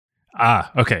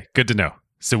Okay. Good to know.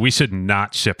 So we should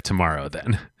not ship tomorrow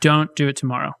then. Don't do it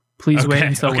tomorrow. Please wait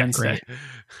until Wednesday. Great.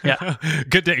 Yeah.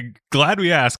 Good day. Glad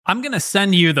we asked. I'm going to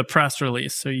send you the press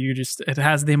release. So it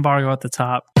has the embargo at the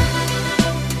top.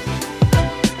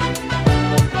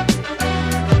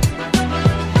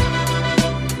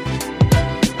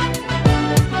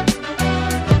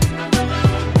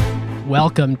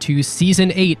 Welcome to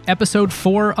Season 8, Episode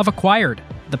 4 of Acquired,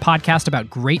 the podcast about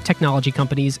great technology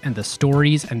companies and the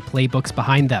stories and playbooks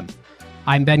behind them.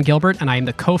 I'm Ben Gilbert, and I am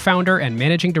the co-founder and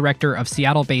managing director of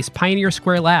Seattle-based Pioneer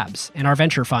Square Labs and our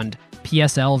venture fund,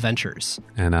 PSL Ventures.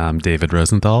 And I'm David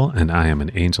Rosenthal, and I am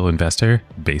an angel investor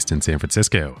based in San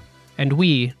Francisco. And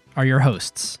we are your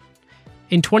hosts.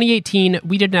 In 2018,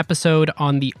 we did an episode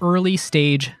on the early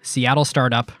stage Seattle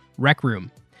startup, Rec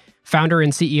Room. Founder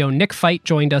and CEO Nick Fajt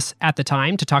joined us at the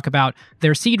time to talk about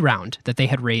their seed round that they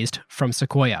had raised from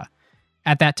Sequoia.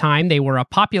 At that time, they were a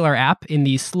popular app in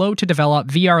the slow-to-develop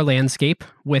VR landscape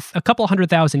with a couple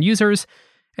 100,000 users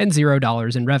and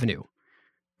 $0 in revenue.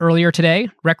 Earlier today,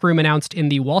 Rec Room announced in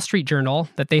the Wall Street Journal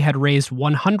that they had raised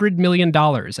 $100 million at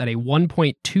a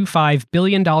 $1.25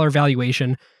 billion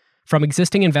valuation from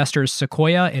existing investors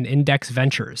Sequoia and Index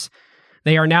Ventures.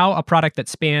 They are now a product that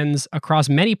spans across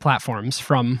many platforms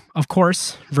from, of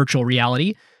course, virtual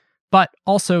reality, but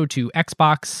also to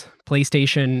Xbox,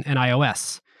 PlayStation, and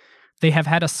iOS. They have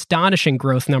had astonishing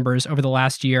growth numbers over the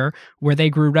last year, where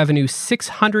they grew revenue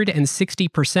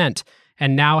 660%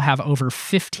 and now have over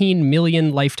 15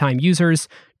 million lifetime users,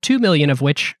 2 million of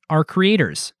which are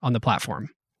creators on the platform.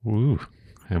 Ooh,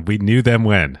 and we knew them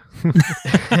when.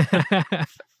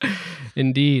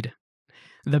 Indeed.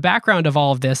 The background of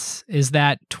all of this is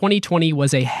that 2020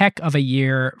 was a heck of a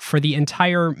year for the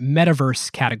entire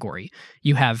metaverse category.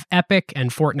 You have Epic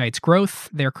and Fortnite's growth.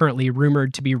 They're currently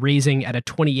rumored to be raising at a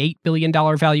 $28 billion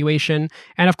valuation.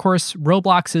 And of course,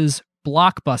 Roblox's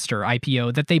Blockbuster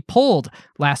IPO that they pulled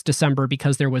last December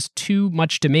because there was too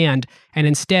much demand and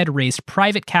instead raised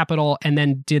private capital and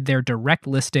then did their direct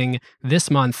listing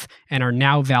this month and are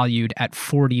now valued at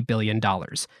 $40 billion.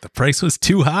 The price was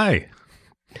too high.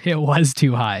 It was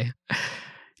too high.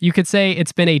 You could say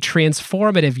it's been a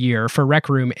transformative year for Rec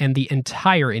Room and the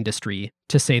entire industry,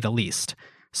 to say the least.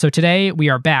 So today, we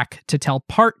are back to tell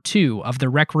part 2 of the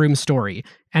Rec Room story,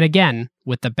 and again,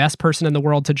 with the best person in the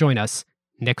world to join us,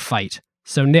 Nick Fajt.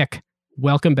 So Nick,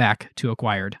 welcome back to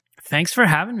Acquired. Thanks for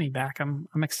having me back. I'm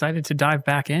excited to dive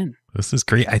back in. This is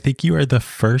great. I think you are the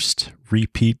first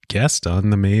repeat guest on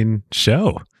the main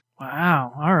show.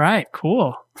 Wow. All right.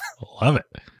 Cool. Love it.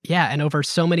 Yeah, and over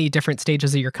so many different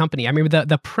stages of your company. I mean,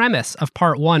 the premise of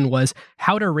part 1 was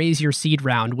how to raise your seed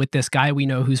round with this guy we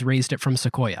know who's raised it from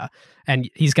Sequoia.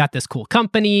 And he's got this cool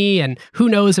company, and who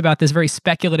knows about this very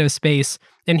speculative space.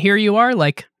 And here you are,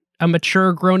 like a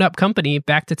mature, grown-up company,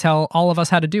 back to tell all of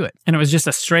us how to do it. And it was just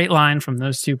a straight line from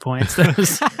those 2 points.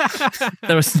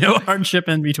 There was no hardship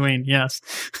in between, yes.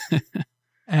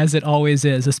 As it always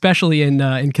is, especially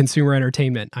in consumer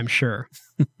entertainment, I'm sure.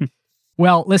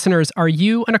 Well, listeners, are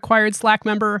you an Acquired Slack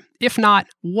member? If not,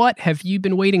 what have you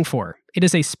been waiting for? It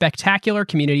is a spectacular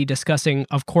community discussing,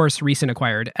 of course, recent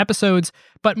Acquired episodes,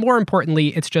 but more importantly,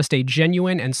 it's just a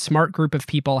genuine and smart group of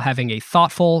people having a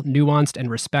thoughtful, nuanced, and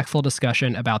respectful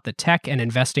discussion about the tech and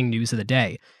investing news of the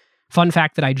day. Fun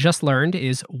fact that I just learned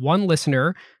is one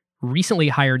listener recently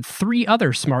hired 3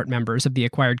 other smart members of the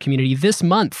Acquired community this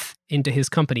month into his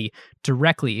company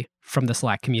directly from the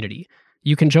Slack community.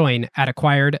 You can join at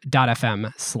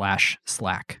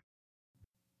acquired.fm/Slack.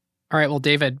 All right, well,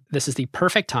 David, this is the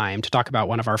perfect time to talk about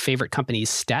one of our favorite companies,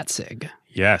 StatSig.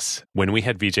 Yes. When we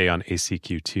had VJ on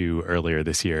ACQ2 earlier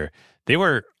this year, they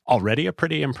were already a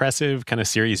pretty impressive kind of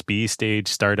Series B stage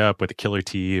startup with a killer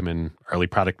team and early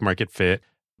product market fit.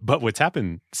 But what's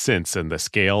happened since and the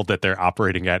scale that they're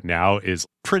operating at now is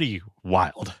pretty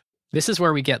wild. This is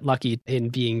where we get lucky in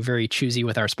being very choosy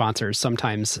with our sponsors.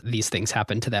 Sometimes these things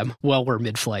happen to them while we're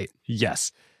mid-flight.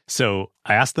 Yes. So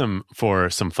I asked them for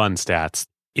some fun stats.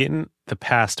 In the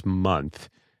past month,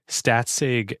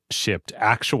 StatSig shipped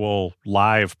actual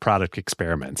live product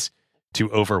experiments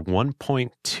to over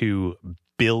 1.2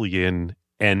 billion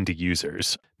end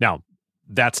users. Now,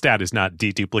 that stat is not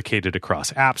deduplicated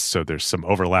across apps, so there's some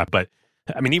overlap. But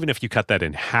I mean, even if you cut that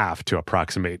in half to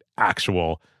approximate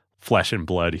actual flesh and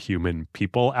blood human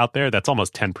people out there, that's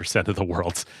almost 10% of the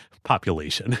world's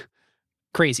population.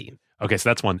 Crazy. Okay, so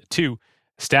that's 1. 2,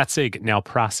 StatSig now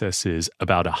processes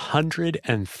about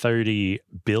 130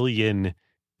 billion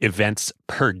events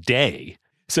per day.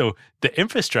 So the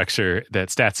infrastructure that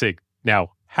StatSig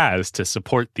now has to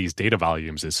support these data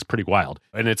volumes is pretty wild.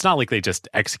 And it's not like they just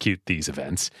execute these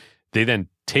events. They then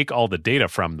take all the data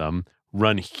from them,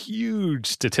 run huge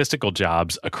statistical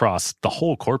jobs across the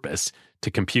whole corpus to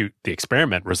compute the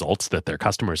experiment results that their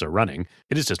customers are running.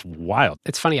 It is just wild.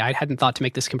 It's funny, I hadn't thought to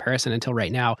make this comparison until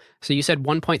right now. So you said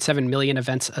 1.7 million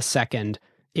events a second.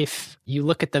 If you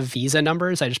look at the Visa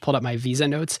numbers, I just pulled up my Visa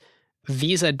notes.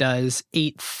 Visa does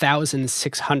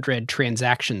 8,600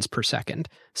 transactions per second.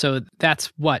 So that's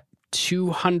what,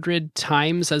 200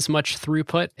 times as much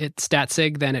throughput at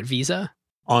StatSig than at Visa?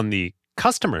 On the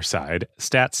customer side,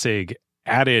 StatSig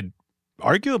added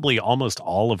arguably almost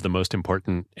all of the most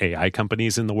important AI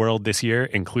companies in the world this year,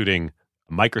 including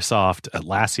Microsoft,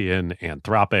 Atlassian,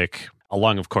 Anthropic,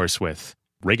 along, of course, with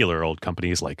regular old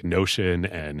companies like Notion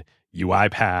and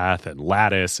UiPath and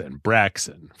Lattice and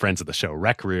Brex and friends of the show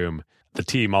Rec Room. The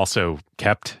team also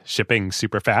kept shipping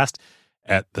super fast.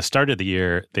 At the start of the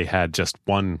year, they had just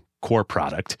one core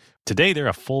product. Today, they're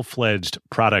a full-fledged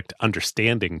product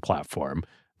understanding platform.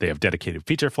 They have dedicated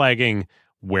feature flagging,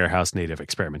 warehouse native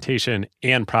experimentation,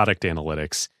 and product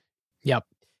analytics. Yep.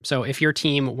 So if your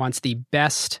team wants the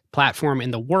best platform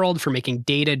in the world for making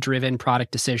data-driven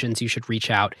product decisions, you should reach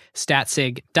out.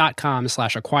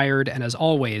 statsig.com/acquired. And as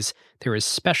always, there is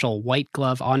special white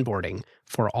glove onboarding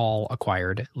for all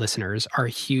acquired listeners. Our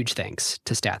huge thanks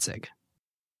to StatSig.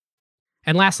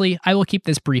 And lastly, I will keep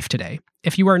this brief today.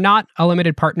 If you are not a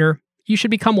limited partner, you should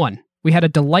become one. We had a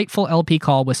delightful LP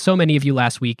call with so many of you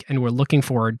last week, and we're looking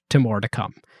forward to more to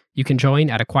come. You can join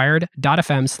at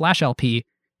acquired.fm/LP,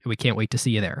 and we can't wait to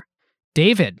see you there.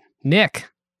 David,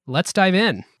 Nick, let's dive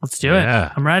in. Let's do it.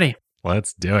 I'm ready.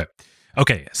 Let's do it.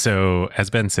 Okay, so as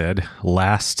Ben said,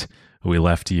 last we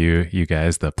left you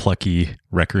guys, the plucky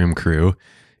Rec Room crew.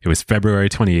 It was February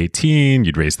 2018.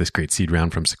 You'd raised this great seed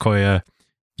round from Sequoia.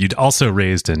 You'd also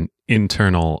raised an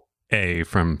internal A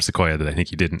from Sequoia that I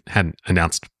think you hadn't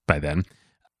announced by then.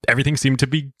 Everything seemed to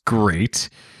be great,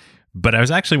 but I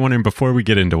was actually wondering, before we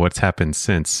get into what's happened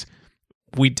since,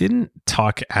 we didn't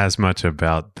talk as much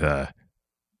about the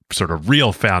sort of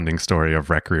real founding story of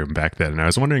Rec Room back then. And I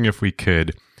was wondering if we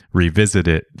could revisit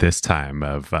it this time,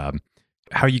 of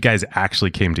how you guys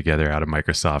actually came together out of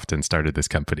Microsoft and started this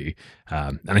company.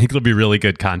 And I think it'll be really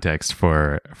good context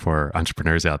for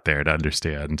entrepreneurs out there to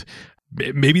understand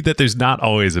maybe that there's not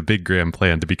always a big grand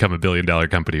plan to become $1 billion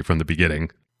company from the beginning.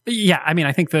 Yeah, I mean,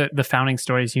 I think the founding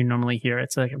stories you normally hear,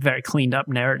 it's like a very cleaned up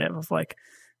narrative of like,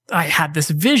 I had this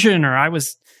vision, or I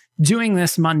was doing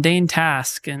this mundane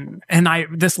task, and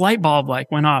this light bulb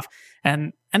like went off,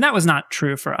 and that was not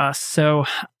true for us. So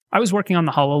I was working on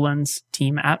the HoloLens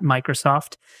team at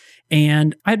Microsoft,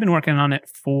 and I had been working on it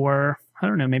for, I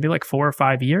don't know, maybe like 4 or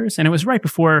 5 years, and it was right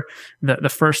before the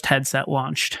first headset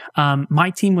launched.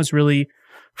 My team was really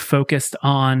focused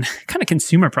on kind of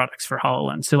consumer products for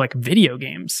HoloLens. So like video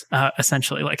games,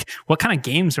 essentially, like what kind of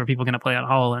games are people going to play on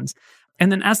HoloLens?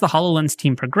 And then as the HoloLens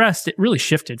team progressed, it really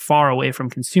shifted far away from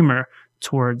consumer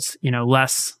towards,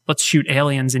 less, let's shoot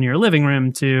aliens in your living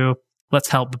room, to let's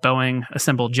help Boeing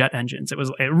assemble jet engines.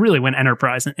 It really went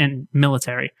enterprise and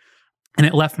military. And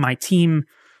it left my team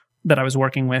that I was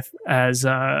working with as,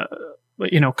 kind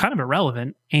of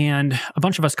irrelevant. And a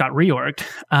bunch of us got reorged.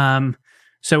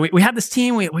 So we had this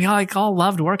team, we like all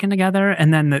loved working together,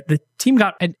 and then the team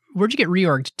got... And where'd you get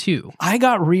reorged to? I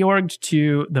got reorged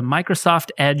to the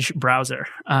Microsoft Edge browser.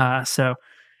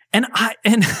 And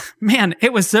man,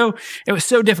 it was so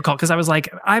difficult, because I was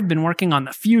like, I've been working on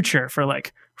the future for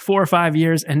like 4 or 5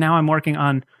 years, and now I'm working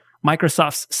on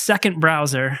Microsoft's second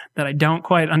browser that I don't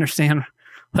quite understand.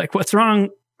 Like, what's wrong?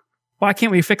 Why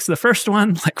can't we fix the first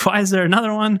one? Like, why is there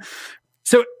another one?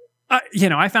 So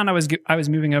I found I was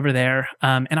moving over there,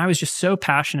 and I was just so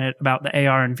passionate about the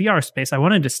AR and VR space. I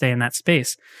wanted to stay in that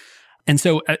space. And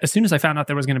so as soon as I found out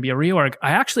there was going to be a reorg,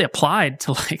 I actually applied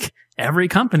to like every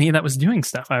company that was doing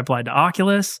stuff. I applied to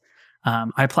Oculus. I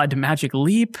applied to Magic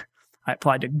Leap. I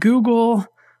applied to Google.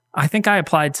 I think I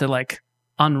applied to like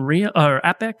Unreal or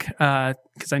Epic,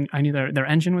 because I knew their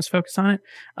engine was focused on it.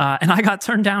 And I got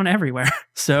turned down everywhere.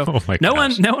 So no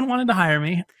one wanted to hire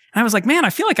me. And I was like, man,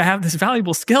 I feel like I have this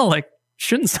valuable skill. Like,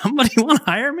 shouldn't somebody want to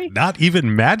hire me? Not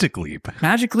even Magic Leap.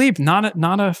 Magic Leap, not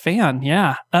a fan.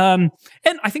 Yeah. And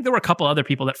I think there were a couple other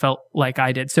people that felt like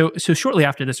I did. So shortly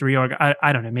after this reorg,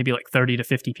 I don't know, maybe like 30 to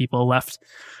 50 people left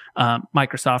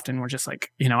Microsoft, and we're just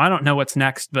like, I don't know what's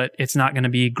next, but it's not going to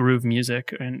be Groove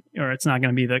Music, or it's not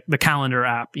going to be the calendar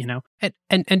app,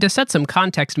 And to set some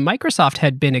context, Microsoft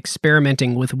had been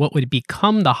experimenting with what would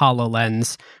become the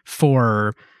HoloLens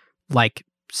for like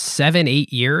 7-8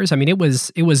 years. I mean, it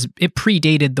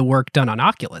predated the work done on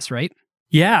Oculus, right?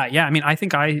 Yeah. I mean, I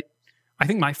think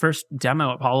my first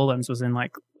demo of HoloLens was in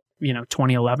like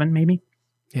 2011 maybe.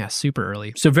 Yeah, super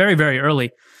early. So very, very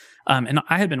early. And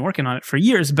I had been working on it for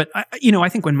years, but I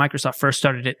think when Microsoft first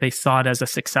started it, they saw it as a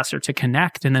successor to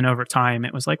Connect. And then over time,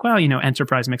 it was like, well,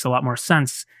 enterprise makes a lot more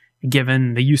sense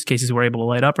given the use cases we're able to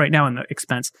light up right now and the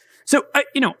expense. So,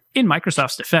 in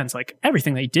Microsoft's defense, like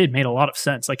everything they did made a lot of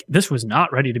sense. Like this was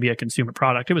not ready to be a consumer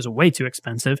product. It was way too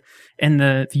expensive. And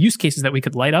the use cases that we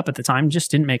could light up at the time just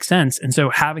didn't make sense. And so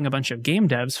having a bunch of game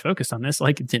devs focused on this,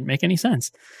 like it didn't make any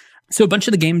sense. So a bunch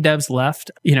of the game devs left,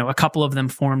 a couple of them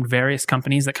formed various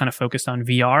companies that kind of focused on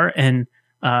VR, and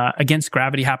Against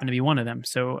Gravity happened to be one of them.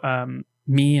 So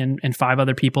me and 5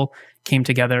 other people came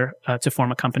together to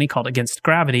form a company called Against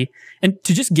Gravity. And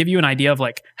to just give you an idea of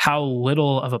like how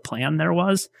little of a plan there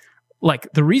was, like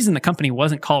the reason the company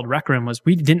wasn't called Rec Room was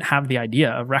we didn't have the idea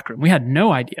of Rec Room. We had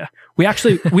no idea. We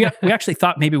actually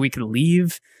thought maybe we could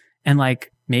leave and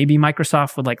like maybe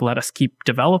Microsoft would like let us keep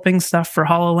developing stuff for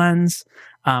HoloLens.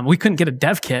 We couldn't get a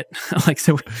dev kit. That's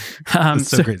so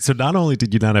great. So not only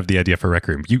did you not have the idea for Rec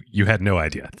Room, you had no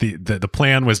idea. The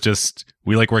plan was just,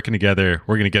 we like working together.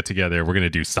 We're going to get together. We're going to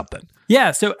do something. Yeah.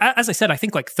 So as I said, I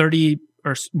think like 30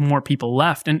 or more people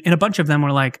left. And a bunch of them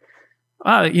were like,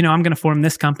 I'm going to form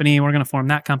this company. We're going to form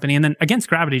that company. And then Against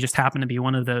Gravity just happened to be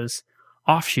one of those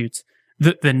offshoots.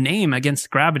 The name Against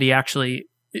Gravity actually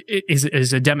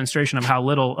is a demonstration of how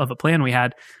little of a plan we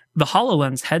had. The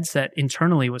HoloLens headset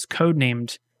internally was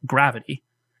codenamed Gravity.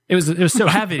 It was so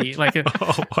heavy, like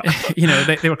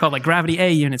they were called like Gravity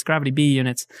A units, Gravity B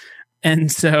units,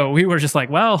 and so we were just like,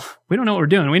 well, we don't know what we're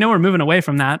doing. We know we're moving away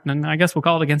from that, and I guess we'll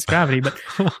call it Against Gravity. But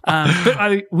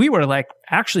we were like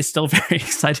actually still very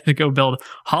excited to go build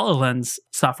HoloLens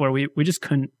software. We just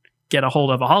couldn't get a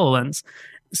hold of a HoloLens.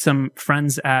 Some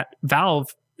friends at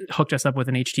Valve hooked us up with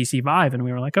an HTC Vive, and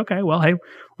we were like, okay, well, hey,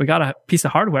 we got a piece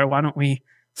of hardware. Why don't we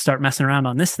start messing around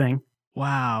on this thing?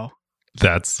 Wow.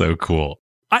 That's so cool.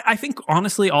 I think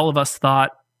honestly, all of us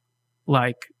thought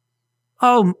like,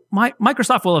 oh,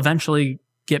 Microsoft will eventually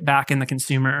get back in the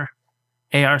consumer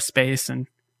AR space and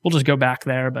we'll just go back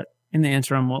there. But in the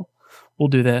interim, we'll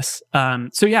do this.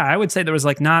 So yeah, I would say there was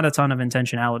like not a ton of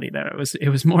intentionality there. It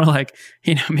was more like,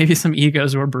 maybe some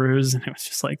egos were bruised, and it was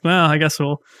just like, well, I guess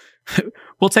we'll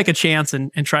take a chance and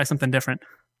try something different.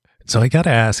 So I got to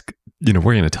ask, we're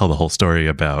going to tell the whole story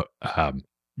about,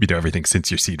 everything since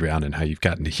your seed round and how you've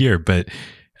gotten to here, but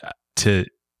to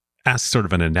ask sort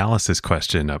of an analysis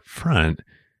question up front,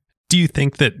 do you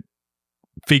think that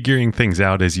figuring things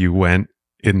out as you went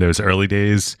in those early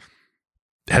days,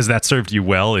 has that served you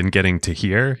well in getting to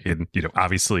here? And,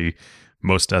 obviously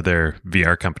most other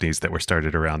VR companies that were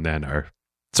started around then are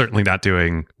certainly not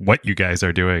doing what you guys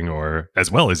are doing or as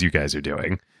well as you guys are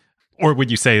doing. Or would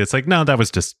you say it's like, no, that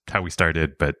was just how we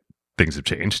started, but things have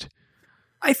changed?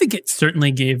 I think it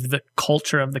certainly gave the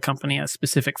culture of the company a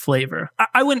specific flavor.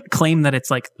 I wouldn't claim that it's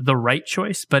like the right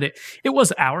choice, but it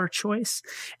was our choice.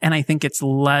 And I think it's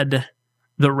led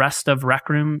the rest of Rec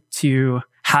Room to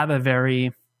have a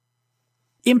very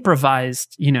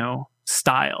improvised,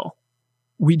 style.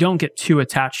 We don't get too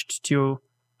attached to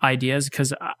ideas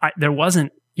because there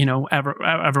wasn't,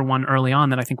 ever one early on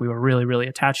that I think we were really, really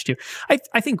attached to.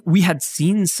 I think we had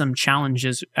seen some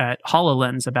challenges at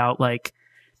HoloLens about like,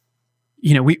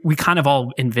 we kind of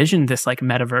all envisioned this like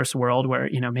metaverse world where,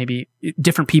 maybe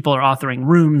different people are authoring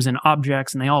rooms and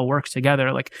objects and they all work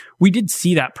together. Like we did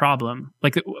see that problem.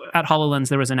 Like at HoloLens,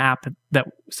 there was an app that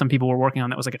some people were working on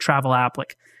that was like a travel app.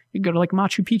 Like you could go to like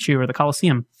Machu Picchu or the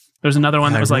Colosseum. There's another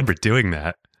one that was like... I remember doing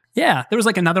that. Yeah. There was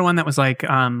like another one that was like,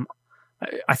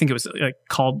 I think it was like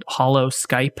called Holo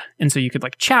Skype. And so you could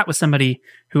like chat with somebody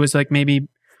who was like maybe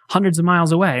hundreds of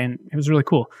miles away, and it was really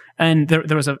cool. And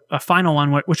there was a final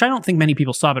one which I don't think many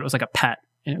people saw, but it was like a pet,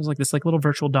 and it was like this like little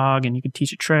virtual dog, and you could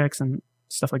teach it tricks and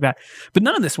stuff like that. But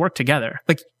none of this worked together.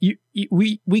 Like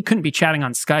we couldn't be chatting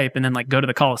on Skype and then like go to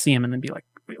the Coliseum and then be like,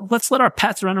 let's let our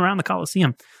pets run around the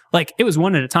Coliseum. Like it was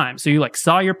one at a time. So you like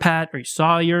saw your pet, or you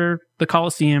saw the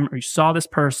Coliseum, or you saw this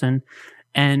person,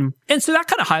 and so that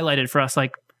kind of highlighted for us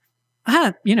like,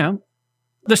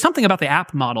 there's something about the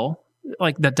app model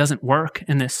like that doesn't work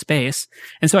in this space.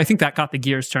 And so I think that got the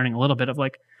gears turning a little bit of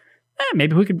like,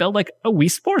 maybe we could build like a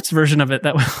Wii Sports version of it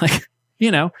that would like,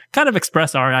 kind of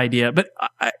express our idea. But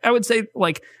I would say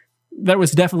like there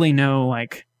was definitely no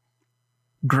like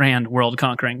grand world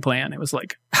conquering plan. It was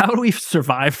like, how do we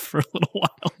survive for a little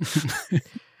while?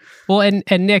 Well,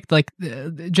 and Nick, like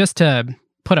just to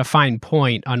put a fine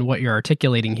point on what you're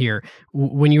articulating here,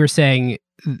 when you were saying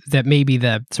that maybe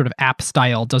the sort of app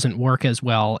style doesn't work as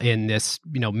well in this,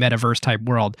 metaverse type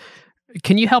world,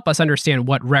 can you help us understand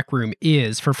what Rec Room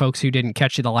is for folks who didn't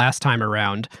catch you the last time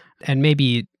around, and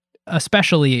maybe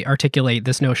especially articulate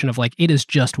this notion of like, it is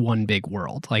just one big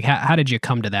world. Like, how did you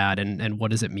come to that, and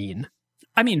what does it mean?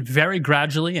 I mean, very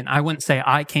gradually, and I wouldn't say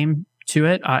I came to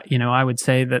it. I would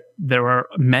say that there were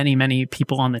many, many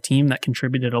people on the team that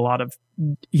contributed a lot of,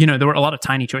 there were a lot of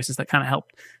tiny choices that kind of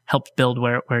helped build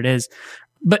where it is.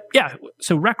 But yeah,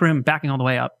 so Rec Room, backing all the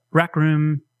way up, Rec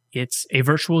Room, it's a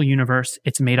virtual universe.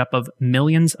 It's made up of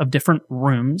millions of different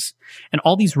rooms, and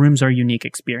all these rooms are unique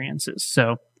experiences.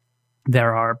 So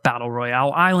there are battle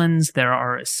royale islands, there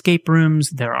are escape rooms,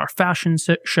 there are fashion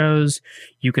shows.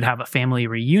 You could have a family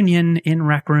reunion in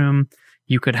Rec Room.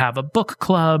 You could have a book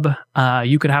club.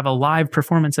 You could have a live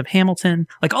performance of Hamilton.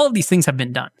 Like, all of these things have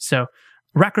been done. So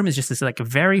Rec Room is just this like a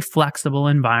very flexible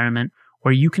environment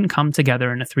where you can come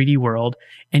together in a 3D world,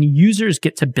 and users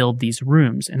get to build these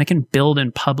rooms, and they can build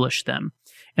and publish them.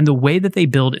 And the way that they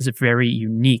build is very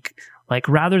unique. Like,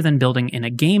 rather than building in a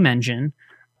game engine,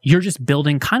 you're just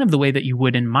building kind of the way that you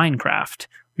would in Minecraft.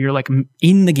 You're like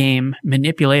in the game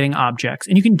manipulating objects,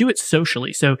 and you can do it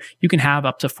socially. So you can have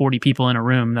up to 40 people in a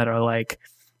room that are like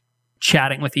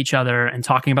chatting with each other and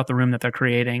talking about the room that they're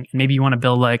creating. And maybe you want to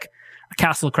build like a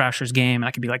Castle Crashers game. And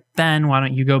I could be like, Ben, why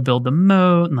don't you go build the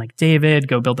moat? And like, David,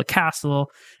 go build the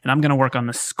castle. And I'm going to work on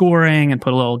the scoring and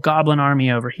put a little goblin army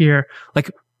over here.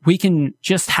 Like, we can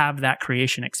just have that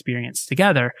creation experience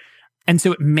together. And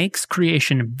so it makes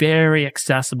creation very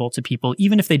accessible to people,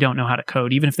 even if they don't know how to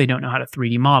code, even if they don't know how to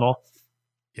 3D model.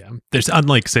 Yeah. There's,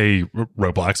 unlike, say,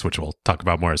 Roblox, which we'll talk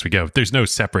about more as we go, there's no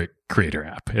separate creator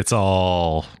app. It's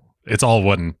all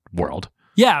one world.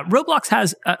 Yeah. Roblox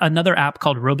has another app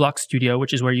called Roblox Studio,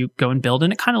 which is where you go and build,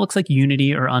 and it kind of looks like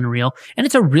Unity or Unreal. And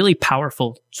it's a really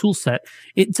powerful tool set.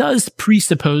 It does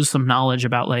presuppose some knowledge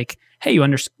about like, hey, you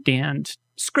understand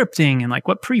scripting and like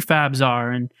what prefabs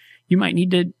are, and you might need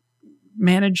to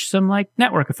manage some like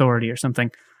network authority or something.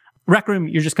 Rec Room,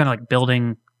 you're just kind of like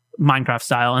building Minecraft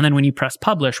style. And then when you press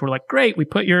publish, we're like, great, we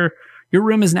put your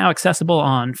room is now accessible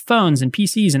on phones and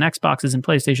PCs and Xboxes and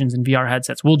PlayStations and VR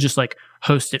headsets. We'll just like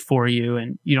host it for you,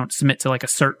 and you don't submit to like a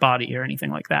cert body or anything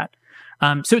like that.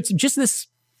 So it's just this,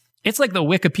 it's like the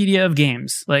Wikipedia of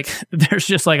games. Like, there's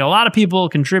just like a lot of people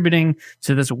contributing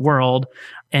to this world,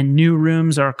 and new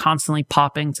rooms are constantly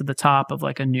popping to the top of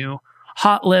like a new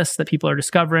hot list that people are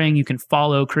discovering. You can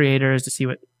follow creators to see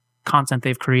what content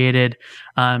they've created,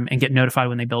 and get notified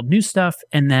when they build new stuff.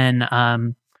 And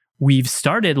then we've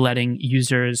started letting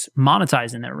users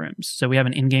monetize in their rooms. So we have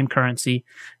an in-game currency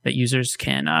that users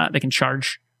can they can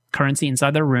charge currency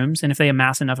inside their rooms, and if they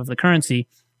amass enough of the currency,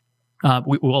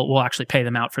 we'll actually pay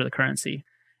them out for the currency.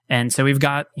 And so we've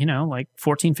got like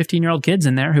 14, 15-year-old kids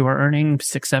in there who are earning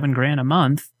 $6-7 a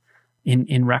month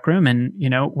in Rec Room, and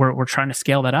we're trying to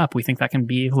scale that up. We think that can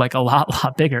be like a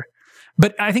lot bigger.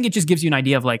 But I think it just gives you an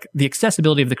idea of like the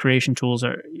accessibility of the creation tools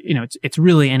are, it's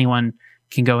really anyone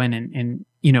can go in and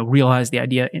realize the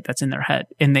idea that's in their head,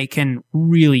 and they can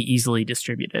really easily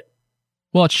distribute it.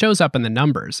 Well, it shows up in the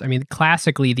numbers. I mean,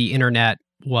 classically, the internet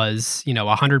was,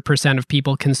 100% of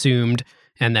people consumed,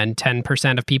 and then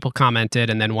 10% of people commented,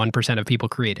 and then 1% of people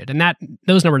created. And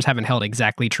those numbers haven't held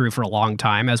exactly true for a long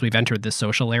time as we've entered this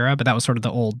social era, but that was sort of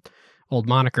the old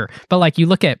moniker. But like, you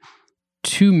look at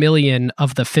 2 million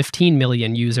of the 15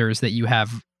 million users that you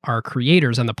have are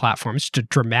creators on the platform. It's just a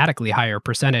dramatically higher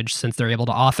percentage, since they're able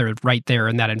to author right there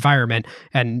in that environment.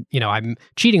 And, I'm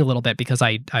cheating a little bit because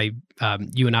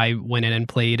you and I went in and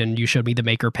played, and you showed me the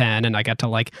Maker Pen, and I got to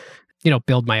like,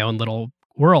 build my own little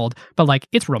world. But like,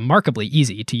 it's remarkably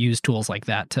easy to use tools like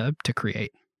that to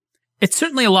create. It's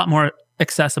certainly a lot more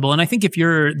accessible. And I think if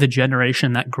you're the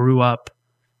generation that grew up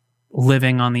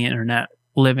living on the internet,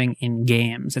 living in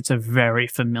games, it's a very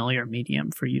familiar medium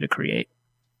for you to create.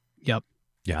 Yep.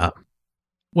 Yeah.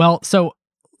 Well, so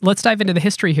let's dive into the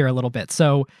history here a little bit.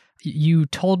 So you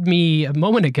told me a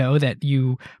moment ago that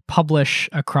you publish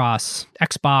across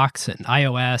Xbox and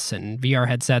iOS and VR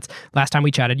headsets. Last time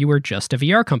we chatted, you were just a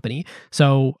VR company.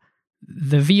 So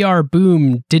the VR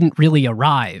boom didn't really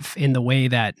arrive in the way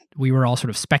that we were all sort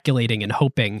of speculating and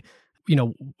hoping.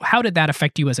 How did that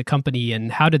affect you as a company,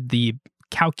 and how did the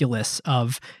calculus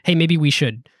of, hey, maybe we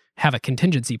should have a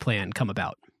contingency plan come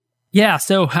about? Yeah.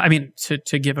 So, I mean,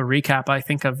 to give a recap, I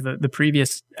think of the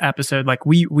previous episode, like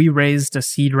we raised a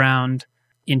seed round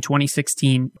in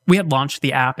 2016. We had launched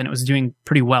the app, and it was doing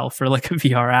pretty well for like a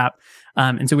VR app.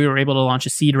 And so we were able to launch a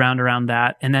seed round around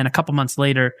that. And then a couple months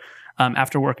later,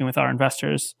 after working with our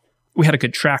investors, we had a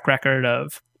good track record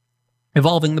of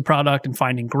evolving the product and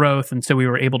finding growth. And so we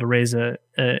were able to raise an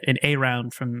A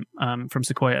round from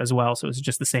Sequoia as well. So it was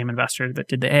just the same investor that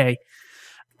did the A.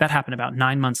 That happened about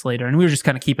 9 months later, and we were just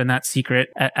kind of keeping that secret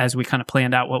as we kind of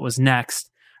planned out what was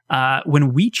next.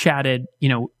 When we chatted,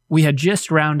 we had just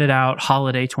rounded out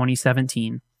holiday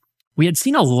 2017. We had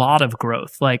seen a lot of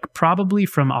growth, like probably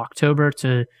from October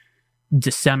to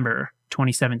December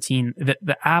 2017,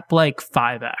 the app like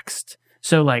 5x'd.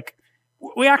 So like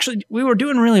we were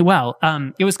doing really well.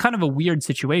 It was kind of a weird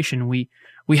situation. We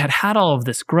had all of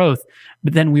this growth,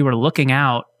 but then we were looking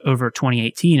out over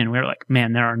 2018 and we were like,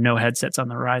 man, there are no headsets on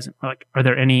the horizon. We're like, are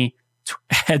there any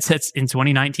headsets in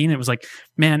 2019? It was like,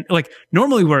 man, like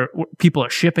normally people are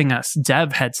shipping us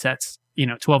dev headsets,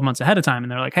 12 months ahead of time.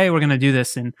 And they're like, hey, we're going to do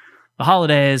this in the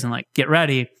holidays and like, get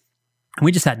ready. And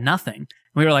we just had nothing.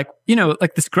 We were like,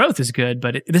 like this growth is good,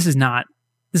 but this is not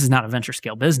a venture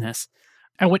scale business.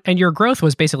 And your growth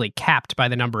was basically capped by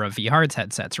the number of VHards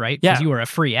headsets, right? Yeah. Because you were a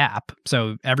free app.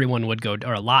 So everyone would go,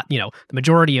 or a lot, the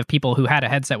majority of people who had a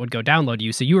headset would go download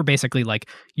you. So you were basically like,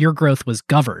 your growth was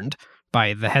governed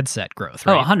by the headset growth,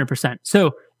 right? Oh, 100%.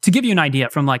 So to give you an idea,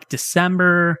 from like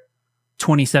December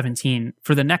 2017,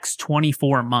 for the next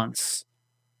 24 months,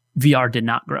 VR did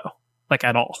not grow, like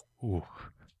at all. Ooh.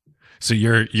 So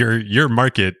your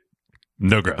market,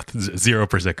 no growth,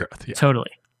 0% growth. Yeah.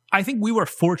 Totally. I think we were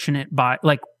fortunate by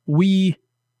like we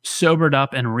sobered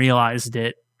up and realized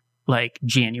it like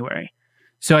January.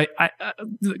 So I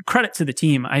credit to the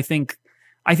team. I think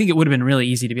it would have been really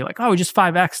easy to be like, oh, we just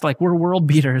 5x, like we're world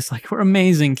beaters, like we're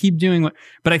amazing, keep doing what.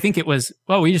 But I think it was,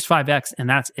 well, we just 5x and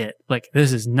that's it. Like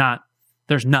there's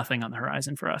nothing on the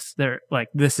horizon for us.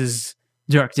 This is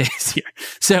dark days here.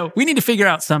 So we need to figure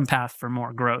out some path for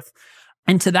more growth.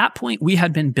 And to that point, we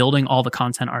had been building all the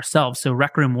content ourselves. So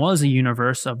Rec Room was a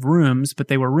universe of rooms, but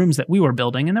they were rooms that we were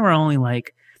building, and there were only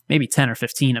like maybe 10 or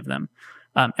 15 of them.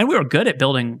 And we were good at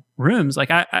building rooms.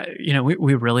 Like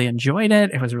we really enjoyed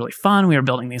it. It was really fun. We were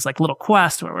building these like little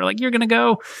quests where we're like, you're going to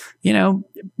go,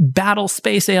 battle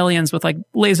space aliens with like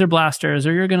laser blasters,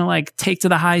 or you're going to like take to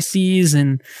the high seas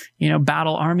and,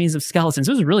 battle armies of skeletons.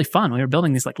 It was really fun. We were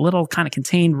building these like little kind of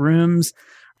contained rooms,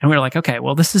 and we were like, okay,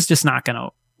 well, this is just not going to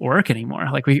work anymore.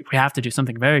 Like we have to do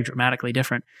something very dramatically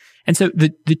different. And so the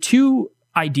two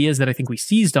ideas that I think we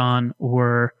seized on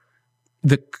were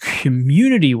the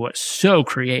community was so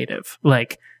creative.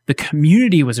 Like the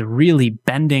community was really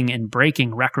bending and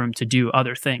breaking Rec Room to do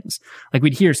other things. Like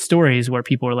we'd hear stories where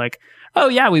people were like, oh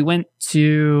yeah, we went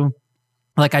to,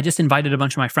 like I just invited a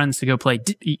bunch of my friends to go play,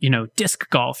 disc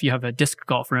golf. You have a disc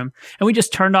golf room. And we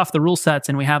just turned off the rule sets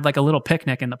and we had like a little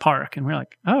picnic in the park. And we're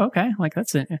like, oh, okay. Like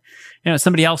that's it.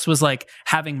 Somebody else was like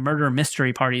having murder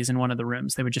mystery parties in one of the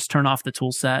rooms. They would just turn off the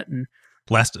tool set. And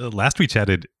last we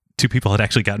chatted, two people had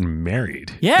actually gotten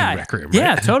married in Rec Room, right?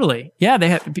 Yeah, totally. Yeah, they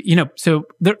had,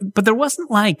 but there wasn't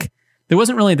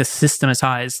really the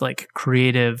systematized like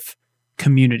creative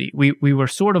community. We were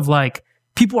sort of like,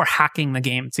 people were hacking the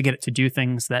game to get it to do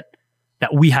things that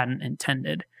we hadn't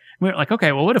intended. We were like,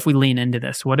 okay, well, what if we lean into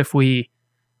this? What if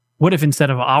instead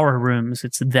of our rooms,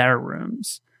 it's their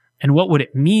rooms? And what would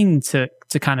it mean to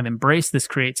kind of embrace this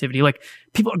creativity? Like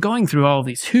people are going through all of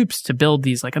these hoops to build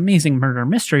these like amazing murder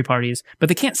mystery parties, but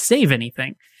they can't save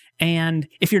anything. And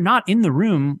if you're not in the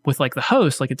room with like the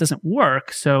host, like it doesn't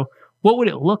work. So what would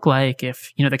it look like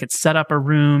if, they could set up a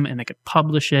room and they could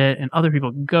publish it and other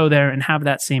people could go there and have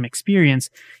that same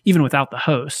experience even without the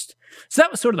host? So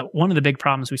that was sort of one of the big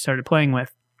problems we started playing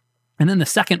with. And then the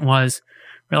second was,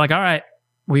 we're like, all right,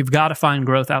 we've got to find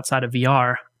growth outside of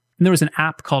VR. And there was an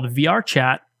app called VR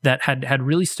Chat that had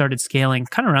really started scaling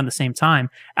kind of around the same time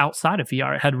outside of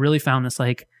VR. It had really found this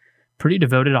like pretty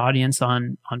devoted audience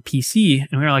on PC.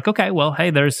 And we were like, okay, well, hey,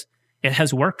 it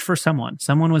has worked for someone.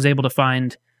 Someone was able to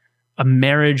find a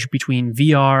marriage between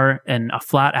VR and a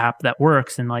flat app that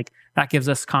works. And like, that gives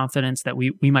us confidence that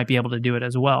we might be able to do it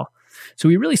as well. So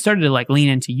we really started to like lean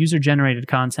into user generated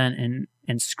content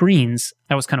and screens.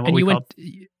 That was kind of what we called.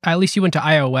 At least you went to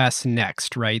iOS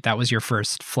next, right? That was your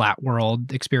first flat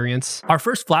world experience. Our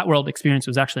first flat world experience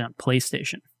was actually on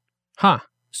PlayStation. Huh.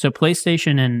 So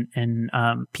PlayStation and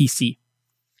PC.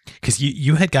 Because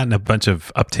you had gotten a bunch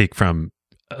of uptake from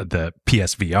the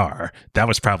PSVR. That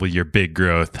was probably your big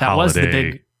growth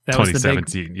holiday.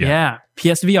 2017. Yeah.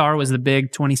 PSVR was the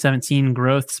big 2017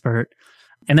 growth spurt.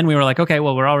 And then we were like, okay,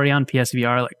 well, we're already on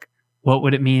PSVR. Like, what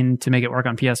would it mean to make it work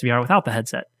on PSVR without the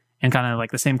headset? And kind of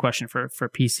like the same question for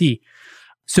PC.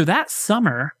 So that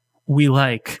summer, we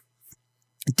like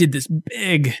did this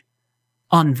big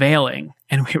unveiling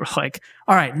and we were like,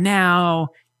 all right, now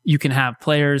you can have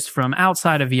players from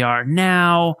outside of VR.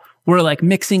 Now we're like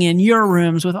mixing in your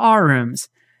rooms with our rooms.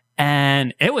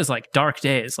 And it was like dark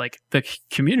days. Like the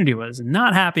community was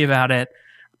not happy about it.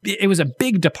 It was a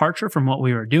big departure from what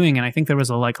we were doing. And I think there was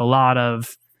a lot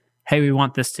of, hey, we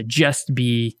want this to just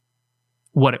be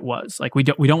what it was. Like we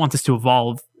don't want this to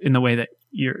evolve in the way that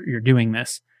you're doing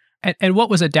this. And what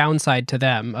was a downside to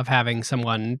them of having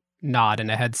someone nod in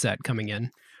a headset coming in?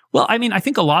 Well, I mean, I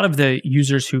think a lot of the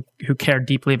users who care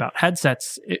deeply about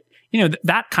headsets,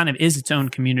 that kind of is its own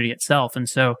community itself. And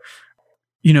so,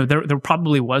 there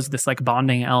probably was this like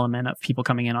bonding element of people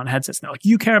coming in on headsets. And they're like,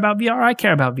 you care about VR, I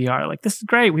care about VR. Like, this is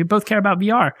great. We both care about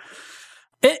VR.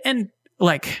 And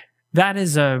like, that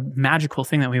is a magical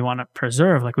thing that we want to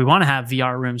preserve. Like, we want to have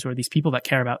VR rooms where these people that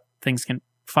care about things can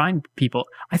find people.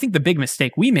 I think the big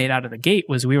mistake we made out of the gate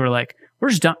was we were like, we're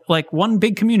just like one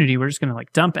big community. We're just going to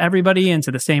like dump everybody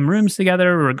into the same rooms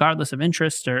together, regardless of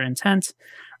interest or intent.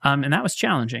 And that was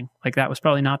challenging. Like, that was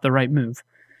probably not the right move.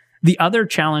 The other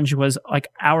challenge was like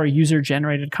our user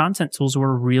generated content tools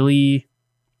were really,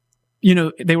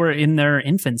 they were in their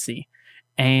infancy.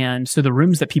 And so the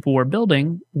rooms that people were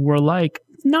building were like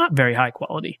not very high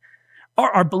quality.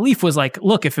 Our belief was like,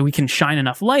 look, if we can shine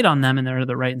enough light on them and there are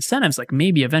the right incentives, like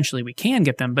maybe eventually we can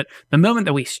get them. But the moment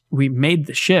that we made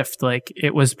the shift, like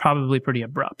it was probably pretty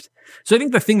abrupt. So I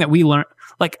think the thing that we learned,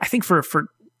 like I think for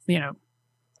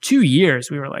 2 years,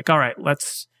 we were like, all right,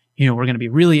 let's, we're going to be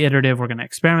really iterative. We're going to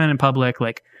experiment in public.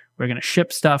 Like we're going to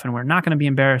ship stuff and we're not going to be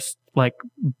embarrassed like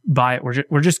by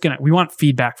it. We want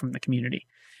feedback from the community.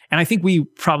 And I think we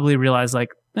probably realized like,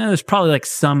 there's probably like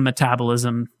some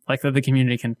metabolism like that the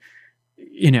community can,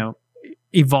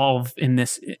 evolve in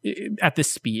this at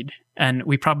this speed. And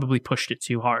we probably pushed it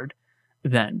too hard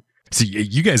then. So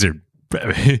you guys are,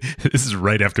 this is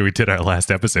right after we did our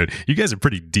last episode. You guys are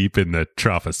pretty deep in the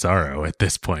trough of sorrow at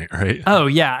this point, right? Oh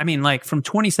yeah. I mean, like from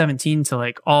 2017 to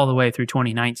like all the way through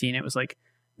 2019, it was like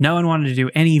no one wanted to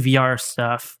do any VR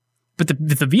stuff, but the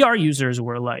VR users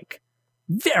were like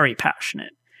very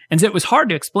passionate. And so it was hard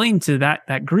to explain to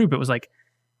that group. It was like,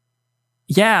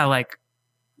 yeah, like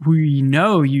we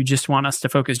know you just want us to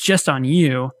focus just on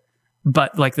you,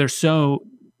 but like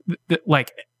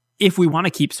like if we want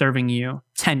to keep serving you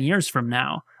 10 years from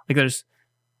now, like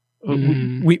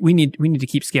we need to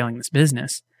keep scaling this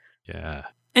business. Yeah.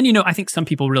 And I think some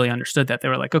people really understood that. They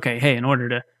were like, okay, hey, in order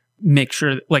to make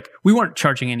sure like we weren't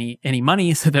charging any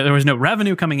money, so that there was no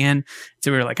revenue coming in.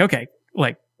 So we were like, okay,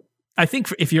 like I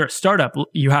think if you're a startup,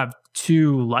 you have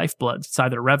two lifebloods. It's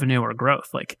either revenue or growth.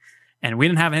 Like, and we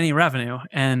didn't have any revenue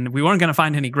and we weren't going to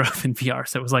find any growth in VR.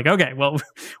 So it was like, okay, well,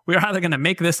 we're either going to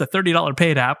make this a $30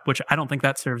 paid app, which I don't think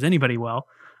that serves anybody well,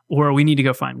 or we need to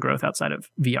go find growth outside of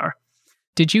VR.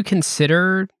 Did you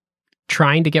consider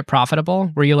trying to get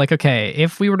profitable? Were you like, okay,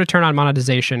 if we were to turn on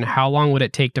monetization, how long would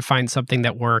it take to find something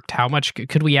that worked? How much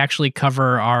could we actually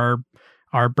cover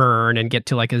our burn and get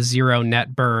to like a zero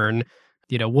net burn?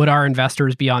 Would our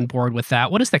investors be on board with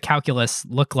that? What does the calculus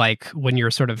look like when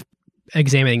you're sort of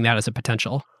examining that as a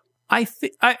potential? I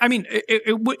mean,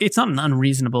 it's not an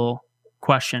unreasonable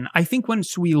question. I think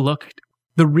once we looked,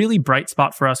 the really bright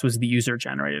spot for us was the user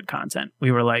generated content.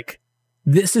 We were like,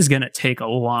 this is going to take a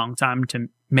long time to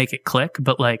make it click,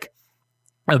 but like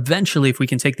eventually if we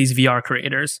can take these VR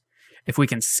creators, if we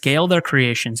can scale their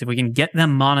creations, if we can get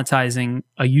them monetizing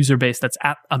a user base that's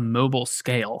at a mobile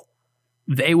scale,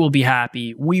 they will be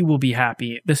happy. We will be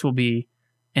happy. This will be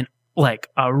like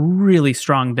a really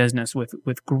strong business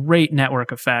with great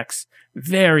network effects,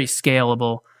 very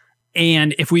scalable.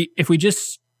 And if we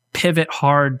just pivot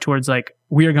hard towards like,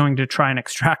 we are going to try and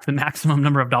extract the maximum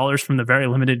number of dollars from the very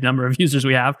limited number of users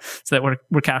we have so that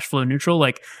we're cash flow neutral,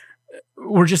 like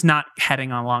we're just not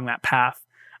heading along that path.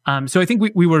 So I think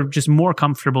we were just more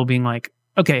comfortable being like,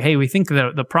 okay, hey, we think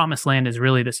the promised land is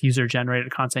really this user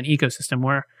generated content ecosystem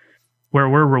where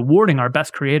we're rewarding our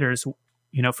best creators,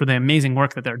 for the amazing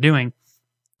work that they're doing.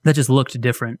 That just looked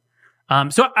different.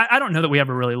 So I don't know that we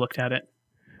ever really looked at it.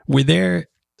 Were there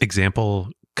example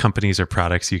companies or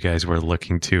products you guys were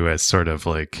looking to as sort of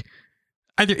like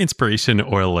either inspiration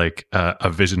or like a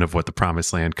vision of what the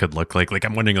promised land could look like? Like,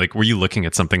 I'm wondering, like, were you looking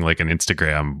at something like an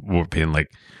Instagram being like,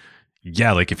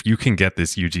 yeah, like if you can get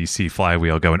this UGC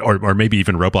flywheel going, or maybe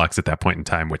even Roblox at that point in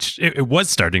time, which it was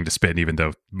starting to spin, even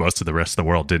though most of the rest of the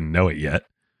world didn't know it yet.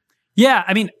 Yeah,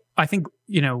 I mean, I think,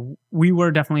 we were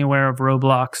definitely aware of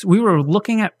Roblox. We were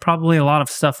looking at probably a lot of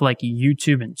stuff like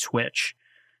YouTube and Twitch.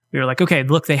 We were like, okay,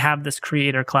 look, they have this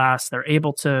creator class. They're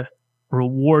able to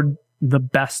reward the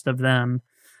best of them.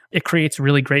 It creates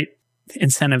really great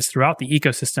incentives throughout the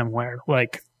ecosystem where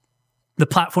like the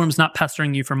platform's not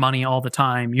pestering you for money all the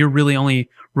time. You're really only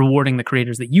rewarding the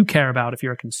creators that you care about if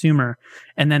you're a consumer.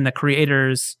 And then the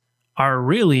creators are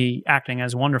really acting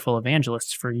as wonderful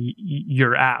evangelists for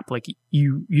your app. Like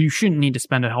you shouldn't need to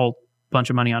spend a whole bunch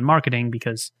of money on marketing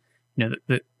because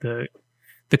the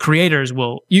creators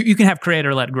will. You can have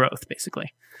creator-led growth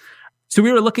basically. So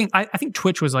we were looking. I think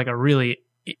Twitch was like a really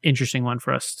interesting one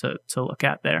for us to look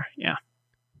at there. Yeah.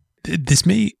 This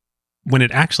may, when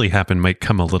it actually happened, might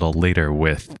come a little later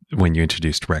with when you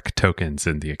introduced rec tokens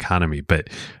in the economy. But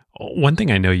one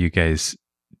thing I know you guys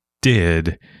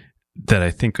did that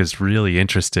I think was really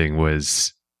interesting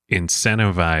was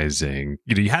incentivizing.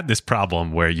 You had this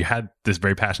problem where you had this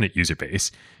very passionate user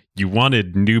base. You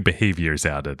wanted new behaviors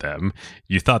out of them.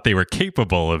 You thought they were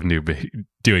capable of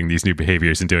doing these new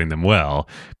behaviors and doing them well,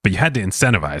 but you had to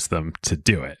incentivize them to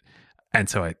do it. And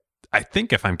so I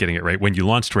think if I'm getting it right, when you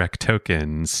launched rec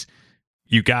tokens,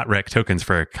 you got rec tokens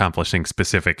for accomplishing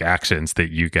specific actions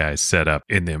that you guys set up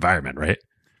in the environment, right?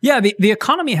 Yeah, the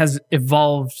economy has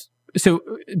evolved. So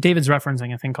David's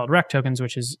referencing a thing called rec tokens,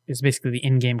 which is basically the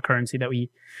in-game currency that we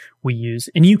use.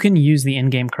 And you can use the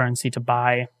in-game currency to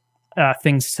buy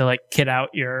things to like kit out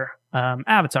your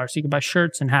avatar. So you can buy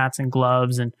shirts and hats and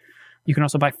gloves, and you can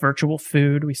also buy virtual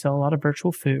food. We sell a lot of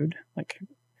virtual food, like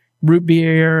root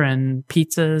beer and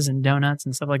pizzas and donuts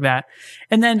and stuff like that.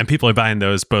 And people are buying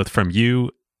those both from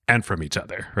you and from each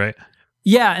other, right?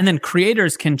 Yeah. And then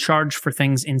creators can charge for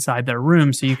things inside their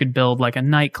room. So you could build like a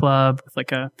nightclub with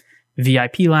like a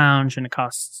VIP lounge, and it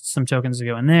costs some tokens to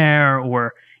go in there,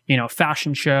 or, a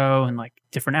fashion show and like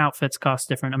different outfits cost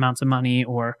different amounts of money,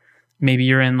 or maybe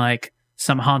you're in like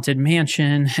some haunted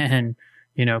mansion and,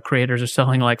 creators are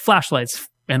selling like flashlights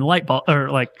and light bulb or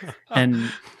like,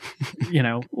 and,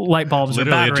 light bulbs or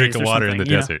literally batteries a drink of water in the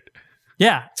desert.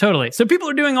 Yeah, totally. So people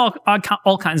are doing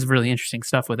all kinds of really interesting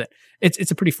stuff with it. It's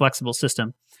a pretty flexible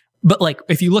system. But like,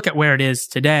 if you look at where it is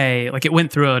today, like it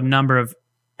went through a number of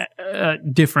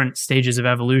different stages of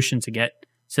evolution to get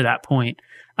to that point.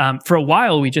 For a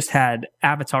while, we just had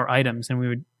avatar items, and we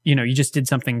would, you just did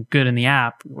something good in the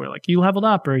app. We're like, you leveled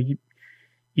up, or you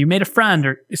made a friend,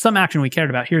 or some action we cared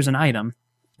about. Here's an item.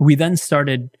 We then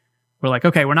we're like,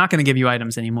 okay, we're not going to give you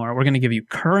items anymore. We're going to give you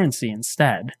currency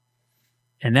instead.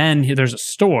 And then there's a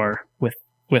store with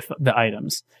the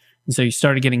items. And so you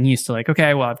started getting used to like,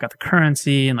 okay, well, I've got the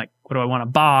currency, and like, what do I want to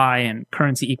buy? And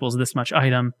currency equals this much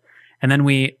item. And then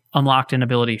we unlocked an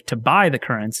ability to buy the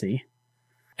currency.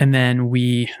 And then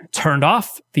we turned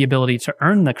off the ability to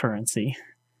earn the currency.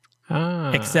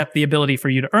 Except the ability for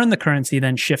you to earn the currency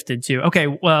then shifted to, okay,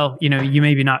 well, you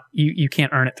maybe not, you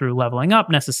can't earn it through leveling up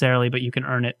necessarily, but you can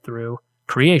earn it through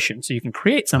creation. So you can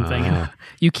create something.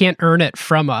 You can't earn it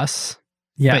from us.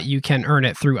 Yeah. But you can earn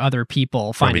it through other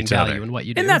people finding value in what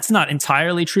you do. And that's not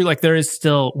entirely true. Like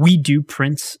we do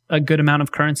print a good amount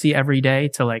of currency every day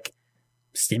to like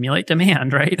stimulate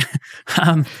demand, right?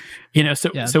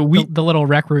 So we the little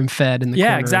rec room fed in the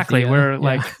corner. Yeah, exactly. We're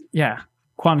like,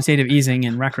 quantitative easing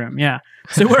in rec room. Yeah.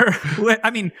 So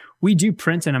we do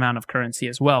print an amount of currency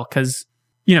as well, because,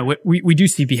 we do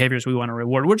see behaviors we want to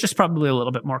reward. We're just probably a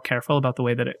little bit more careful about the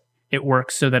way that it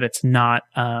works, so that it's not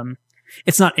an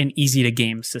easy to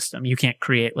game system. You can't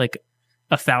create like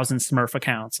 1,000 Smurf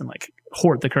accounts and like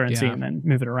hoard the currency and then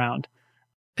move it around.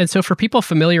 And so for people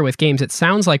familiar with games, it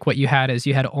sounds like what you had is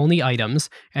you had only items,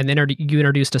 and then you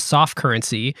introduced a soft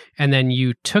currency, and then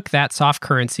you took that soft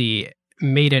currency,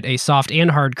 made it a soft and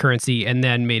hard currency, and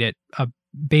then made it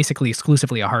basically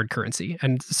exclusively a hard currency.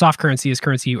 And soft currency is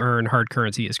currency you earn, hard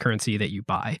currency is currency that you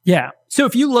buy. Yeah. So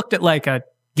if you looked at like a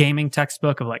gaming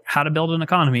textbook of like how to build an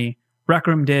economy, Rec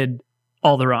Room did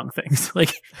all the wrong things.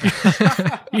 Like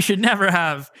you should never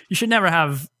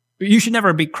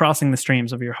be crossing the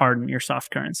streams of your hard and your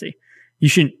soft currency. You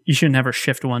should never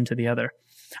shift one to the other.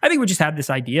 I think we just had this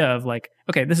idea of like,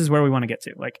 okay, this is where we want to get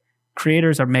to. Like,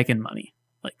 creators are making money.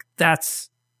 Like that's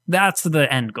the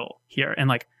end goal here. And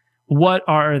like, what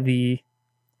are the,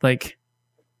 like,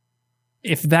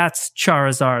 if that's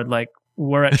Charizard, like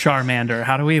we're at Charmander,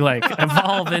 how do we like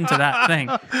evolve into that thing?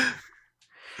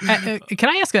 Can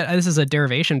I ask this is a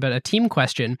derivation, but a team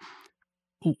question.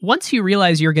 Once you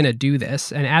realize you're going to do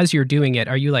this, and as you're doing it,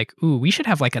 are you like, ooh, we should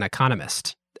have like an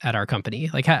economist at our company?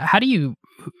 Like, how do you,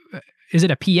 is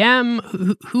it a PM?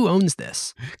 Who owns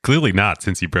this? Clearly not,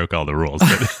 since you broke all the rules.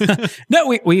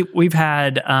 No, we've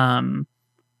had,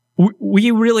 we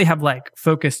really have like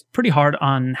focused pretty hard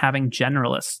on having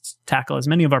generalists tackle as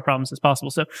many of our problems as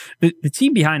possible. So the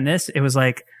team behind this, it was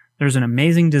like, there's an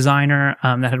amazing designer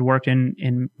that had worked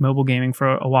in mobile gaming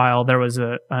for a while. There was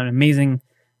an amazing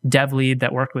dev lead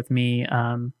that worked with me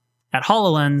at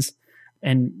HoloLens,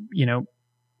 and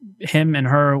him and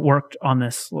her worked on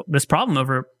this problem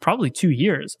over probably 2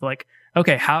 years. Like,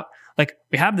 okay, how, like,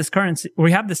 we have this currency,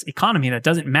 we have this economy that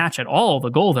doesn't match at all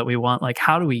the goal that we want. Like,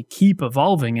 how do we keep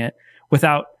evolving it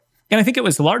without? And I think it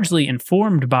was largely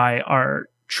informed by our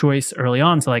choice early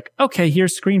on to like, okay,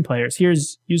 here's screen players,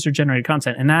 here's user generated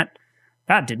content, and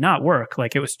that did not work.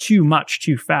 Like, it was too much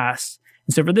too fast.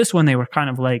 And so for this one, they were kind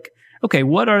of like, okay,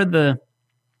 what are the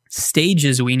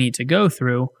stages we need to go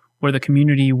through where the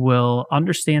community will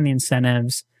understand the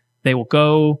incentives. They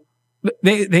will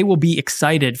be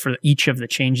excited for each of the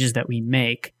changes that we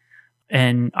make.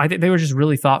 And I think they were just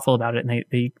really thoughtful about it, and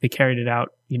they carried it out,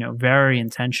 very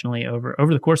intentionally over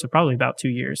the course of probably about 2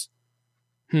 years.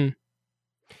 And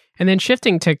then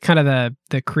shifting to kind of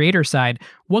the creator side,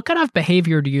 what kind of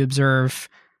behavior do you observe?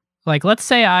 Like, let's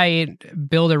say I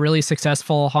build a really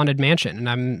successful haunted mansion and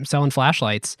I'm selling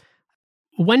flashlights.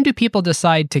 When do people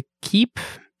decide to keep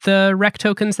the rec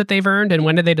tokens that they've earned? And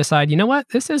when do they decide, you know what,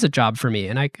 this is a job for me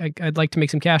and I'd like to make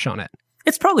some cash on it?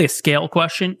 It's probably a scale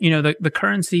question. The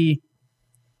currency,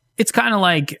 it's kind of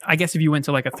like, I guess if you went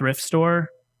to like a thrift store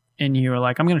and you were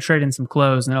like, I'm going to trade in some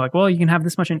clothes. And they're like, well, you can have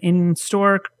this much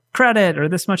in-store credit or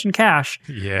this much in cash.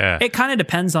 Yeah. It kind of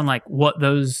depends on like what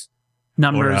those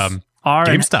numbers are.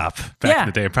 GameStop back in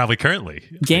the day, probably currently.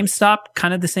 GameStop,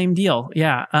 kind of the same deal.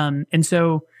 Yeah. And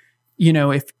so,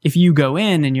 if you go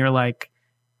in and you're like,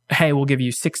 hey, we'll give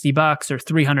you $60 or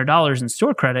 $300 in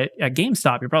store credit at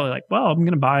GameStop, you're probably like, well, I'm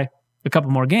going to buy a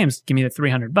couple more games. Give me the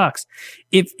 $300.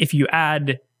 If you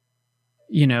add,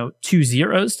 2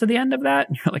 zeros to the end of that,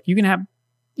 you're like, you can have,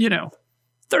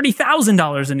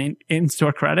 $30,000 in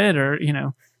in-store credit or,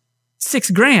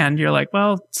 $6,000. You're like,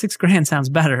 well, $6,000 sounds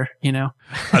better,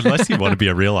 Unless you want to be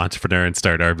a real entrepreneur and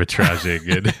start arbitraging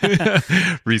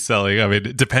and reselling. I mean,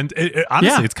 it depends.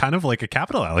 Honestly, It's kind of like a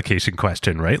capital allocation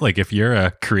question, right? Like if you're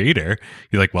a creator,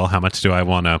 you're like, well, how much do I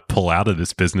want to pull out of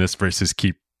this business versus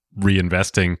keep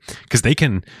reinvesting? Because they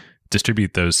can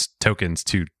distribute those tokens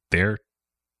to their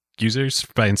users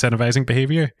by incentivizing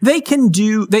behavior. They can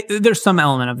do, there's some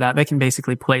element of that. They can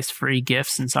basically place free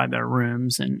gifts inside their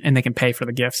rooms and they can pay for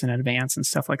the gifts in advance and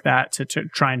stuff like that to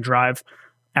try and drive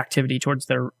activity towards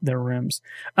their rooms.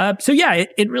 So yeah,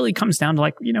 it really comes down to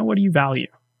like, what do you value?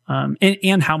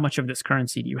 And how much of this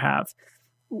currency do you have?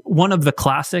 One of the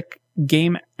classic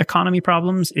game economy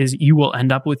problems is you will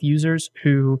end up with users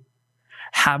who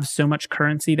have so much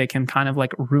currency, they can kind of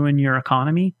like ruin your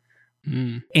economy.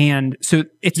 And so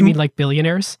it's, you mean like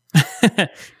billionaires?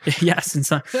 Yes. And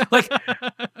so like,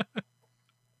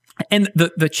 and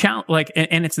the challenge, like,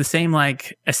 and it's the same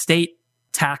like estate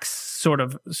tax sort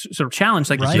of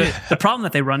challenge. Like the problem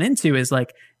that they run into is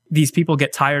like, these people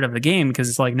get tired of the game because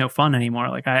it's like no fun anymore.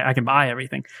 Like I can buy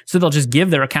everything. So they'll just give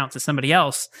their account to somebody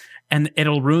else and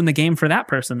it'll ruin the game for that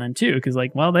person then too. Cause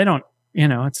like, well, they don't,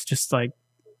 it's just like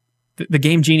the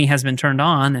game genie has been turned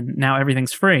on and now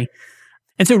everything's free.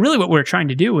 And so really what we're trying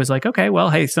to do is like, okay,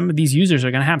 well, hey, some of these users are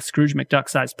going to have Scrooge McDuck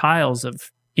sized piles of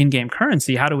in-game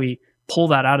currency. How do we pull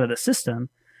that out of the system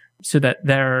so that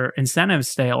their incentives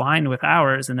stay aligned with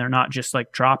ours and they're not just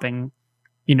like dropping,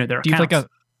 their accounts? Do you have like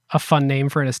a fun name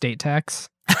for an estate tax?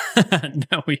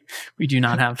 No, we do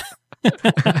not have.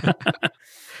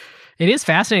 It is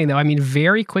fascinating though. I mean,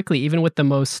 very quickly, even with the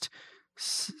most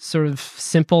sort of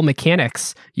simple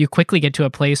mechanics, you quickly get to a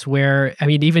place where, I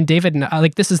mean, even David,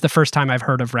 like this is the first time I've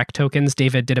heard of rec tokens.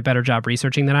 David did a better job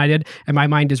researching than I did, and my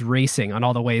mind is racing on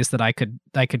all the ways that I could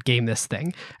game this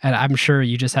thing. And I'm sure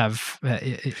you just have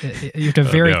you have to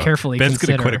very carefully Ben's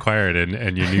consider. Ben's going to quit Acquired,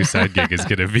 and your new side gig is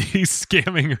going to be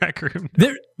scamming Rec Room.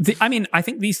 I mean, I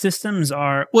think these systems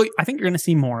are, well, I think you're going to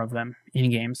see more of them in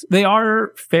games. They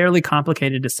are fairly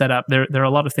complicated to set up. There are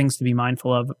a lot of things to be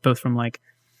mindful of, both from like,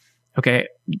 okay,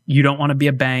 you don't want to be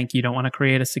a bank. You don't want to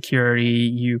create a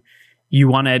security. You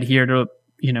want to adhere to,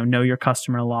 know your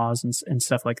customer laws and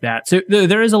stuff like that. So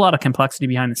there is a lot of complexity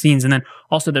behind the scenes. And then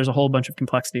also there's a whole bunch of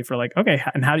complexity for like, okay,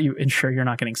 and how do you ensure you're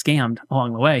not getting scammed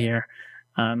along the way here,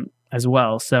 as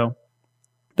well? So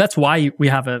that's why we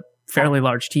have a fairly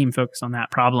large team focused on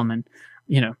that problem. And,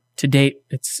 to date,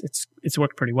 it's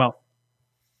worked pretty well.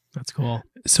 That's cool.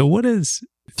 So what is,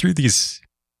 through these,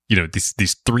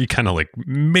 these three kind of like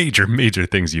major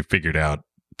things you've figured out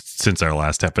since our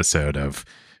last episode of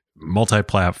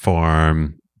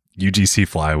multi-platform, UGC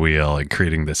flywheel, and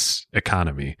creating this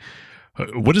economy,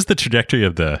 what does the trajectory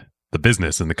of the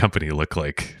business and the company look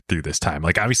like through this time?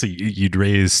 Like obviously you'd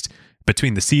raised,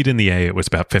 between the seed and the A, it was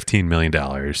about $15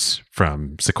 million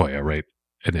from Sequoia, right?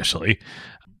 Initially.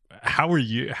 How are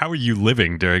you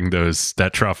living during those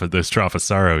trough of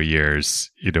sorrow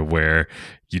years, where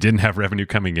you didn't have revenue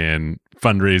coming in,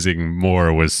 fundraising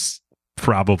more was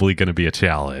probably going to be a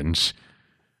challenge?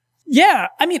 Yeah.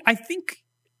 I mean, I think,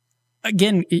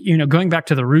 again, going back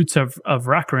to the roots of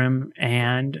Rec Room,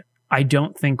 and I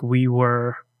don't think we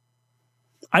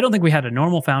had a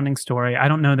normal founding story. I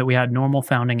don't know that we had normal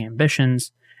founding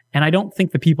ambitions. And I don't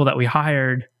think the people that we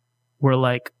hired were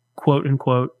like, quote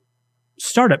unquote,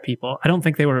 startup people. I don't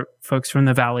think they were folks from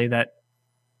the Valley that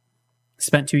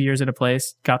spent 2 years at a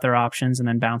place, got their options, and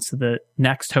then bounced to the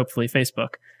next, hopefully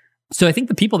Facebook. So I think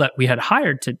the people that we had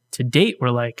hired to date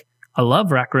were like, I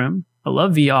love Rec Room. I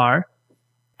love VR.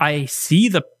 I see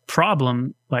the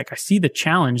problem, like I see the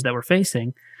challenge that we're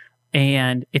facing,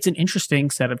 and it's an interesting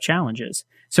set of challenges.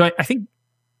 So I think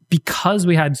because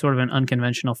we had sort of an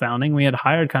unconventional founding, we had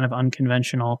hired kind of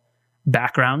unconventional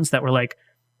backgrounds that were like,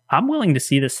 I'm willing to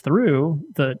see this through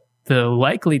the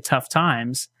likely tough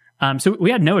times. So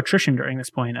we had no attrition during this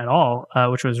point at all,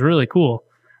 which was really cool.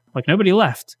 Like nobody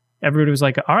left. Everybody was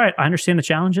like, all right, I understand the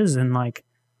challenges, and like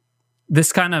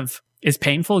this kind of is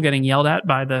painful getting yelled at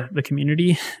by the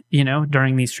community,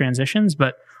 during these transitions,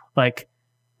 but like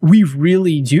we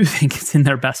really do think it's in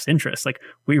their best interest. Like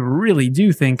we really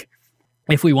do think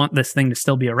if we want this thing to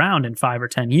still be around in 5 or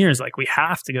 10 years, like we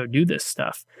have to go do this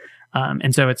stuff.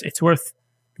 And so it's worth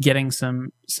getting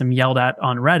some yelled at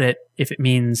on Reddit if it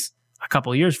means a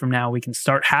couple of years from now we can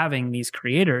start having these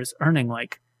creators earning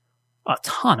like a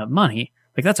ton of money.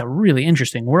 Like that's a really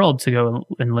interesting world to go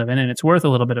and live in, and it's worth a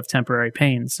little bit of temporary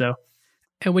pain. So,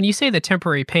 and when you say the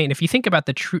temporary pain, if you think about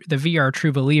the VR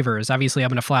true believers, obviously I'm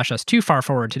going to flash us too far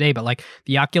forward today, but like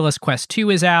the Oculus Quest 2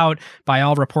 is out. By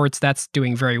all reports, that's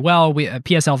doing very well. We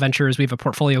PSL Ventures, we have a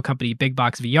portfolio company, Big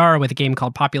Box VR, with a game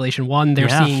called Population 1. They're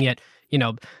seeing it,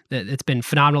 it's been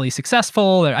phenomenally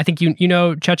successful. I think you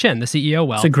know Cha-Chin, the CEO,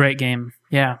 well. It's a great game.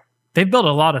 Yeah. They've built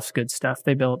a lot of good stuff.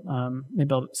 They built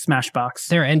Smashbox.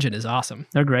 Their engine is awesome.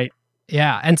 They're great.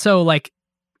 Yeah. And so like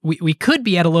we could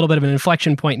be at a little bit of an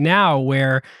inflection point now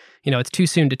where, it's too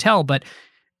soon to tell, but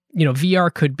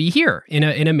VR could be here in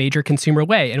a major consumer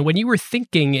way. And when you were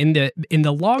thinking in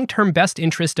the long-term best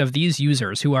interest of these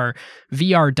users who are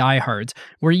VR diehards,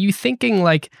 were you thinking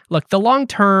like, look, the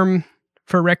long-term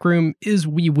for Rec Room is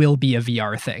we will be a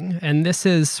VR thing, and this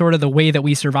is sort of the way that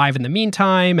we survive in the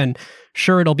meantime, and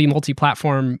sure, it'll be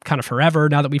multi-platform kind of forever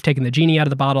now that we've taken the genie out of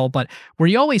the bottle, but were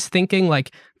you always thinking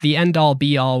like the end-all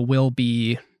be-all will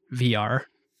be VR?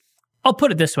 I'll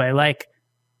put it this way, like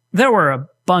there were a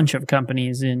bunch of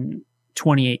companies in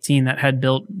 2018 that had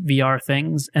built VR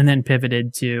things and then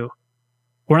pivoted to,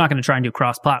 we're not going to try and do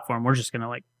cross-platform. We're just going to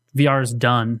like, VR is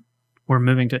done. We're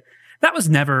moving to, that was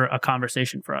never a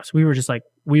conversation for us. We were just like,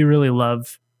 we really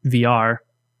love VR.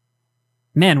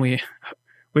 Man, we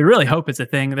really hope it's a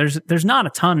thing. There's not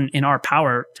a ton in our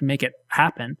power to make it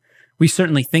happen. We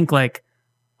certainly think like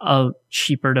a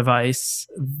cheaper device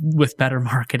with better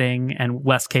marketing and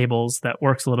less cables that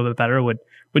works a little bit better would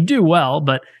do well,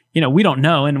 but we don't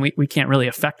know, and we can't really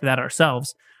affect that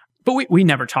ourselves. But we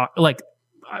never talked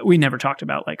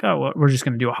about like, oh, well, we're just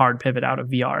going to do a hard pivot out of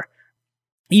VR.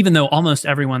 Even though almost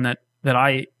everyone that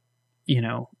I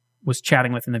was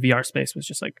chatting with in the VR space was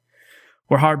just like,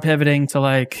 we're hard pivoting to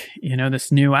like,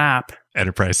 this new app.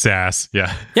 Enterprise SaaS.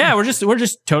 Yeah. Yeah. We're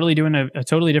just totally doing a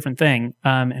totally different thing.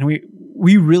 And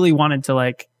we really wanted to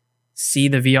like see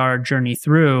the VR journey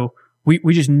through.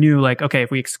 We just knew like, okay, if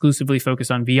we exclusively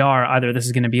focus on VR, either this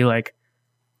is going to be like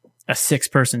a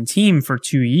 6-person team for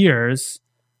 2 years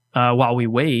while we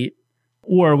wait,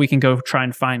 or we can go try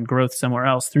and find growth somewhere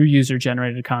else through user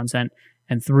generated content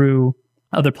and through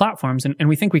other platforms. And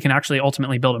we think we can actually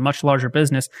ultimately build a much larger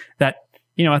business that,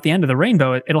 at the end of the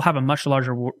rainbow, it'll have a much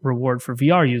larger reward for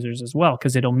VR users as well,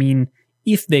 because it'll mean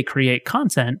if they create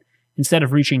content, instead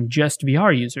of reaching just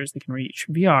VR users, they can reach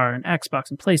VR and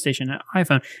Xbox and PlayStation and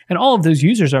iPhone. And all of those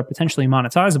users are potentially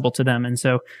monetizable to them. And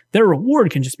so their reward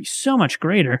can just be so much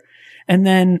greater. And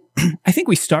then I think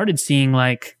we started seeing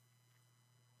like,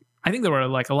 I think there were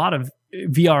like a lot of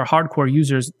VR hardcore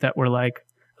users that were like,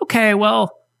 okay,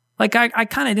 well, like I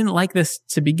kind of didn't like this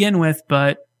to begin with,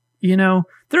 but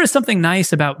there is something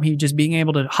nice about me just being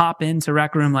able to hop into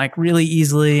Rec Room like really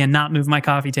easily and not move my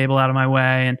coffee table out of my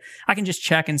way. And I can just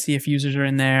check and see if users are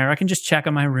in there. I can just check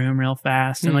on my room real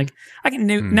fast. And like, I can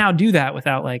now do that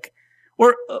without like,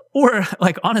 or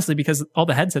like, honestly, because all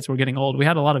the headsets were getting old, we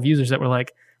had a lot of users that were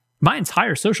like, my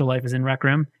entire social life is in Rec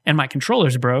Room and my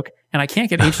controllers broke and I can't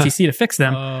get HTC to fix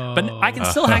them, but I can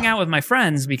still hang out with my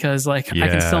friends because like I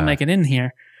can still make it in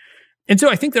here. And so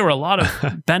I think there were a lot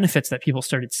of benefits that people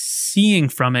started seeing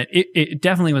from it. It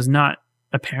definitely was not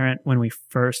apparent when we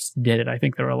first did it. I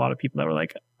think there were a lot of people that were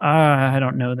like, I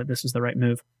don't know that this is the right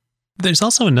move. There's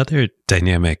also another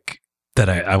dynamic that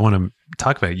I want to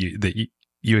talk about that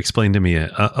you explained to me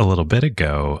a little bit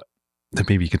ago that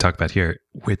maybe you could talk about here,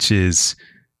 which is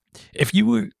if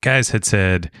you guys had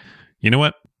said, you know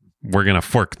what, we're going to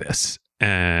fork this.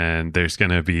 And there's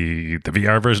going to be the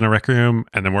VR version of Rec Room,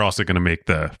 and then we're also going to make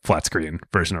the flat screen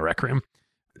version of Rec Room.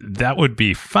 That would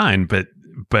be fine, but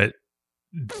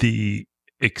the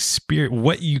experience,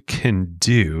 what you can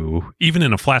do, even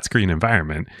in a flat screen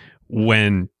environment,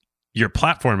 when your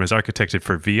platform is architected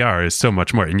for VR is so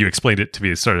much more. And you explained it to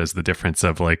me sort of as the difference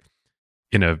of like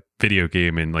in a video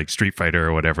game in like Street Fighter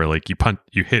or whatever, like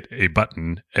you hit a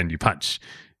button and you punch.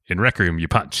 In Rec Room, you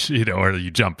punch, or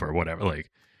you jump or whatever. Like,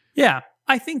 yeah,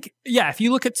 I think, if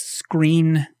you look at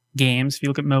screen games, if you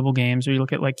look at mobile games, or you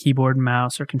look at like keyboard and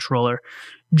mouse or controller,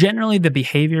 generally the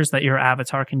behaviors that your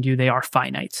avatar can do, they are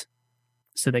finite.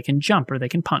 So they can jump, or they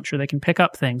can punch, or they can pick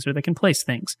up things, or they can place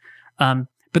things.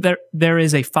 But there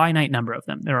is a finite number of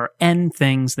them. There are N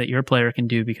things that your player can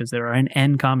do because there are an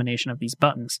N combination of these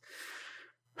buttons.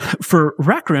 For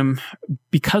Rec Room,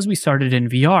 because we started in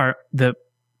VR, the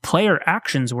player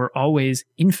actions were always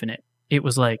infinite. It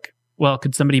was like, well,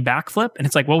 could somebody backflip? And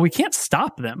it's like, well, we can't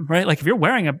stop them, right? Like if you're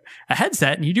wearing a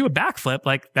headset and you do a backflip,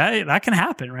 like that can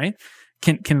happen, right?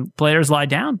 Can players lie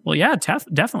down? Well, yeah,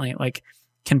 definitely. Like,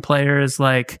 can players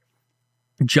like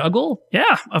juggle?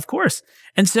 Yeah, of course.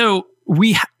 And so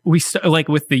we like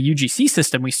with the UGC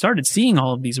system, we started seeing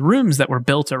all of these rooms that were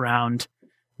built around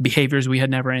behaviors we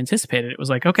had never anticipated. It was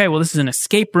like, okay, well, this is an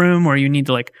escape room where you need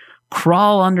to like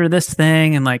crawl under this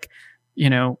thing, and like,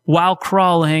 while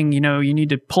crawling, you need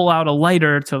to pull out a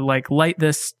lighter to like light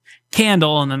this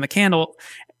candle, and then the candle.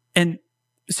 And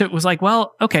so it was like,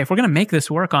 well, okay, if we're going to make this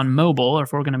work on mobile, or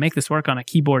if we're going to make this work on a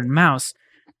keyboard and mouse,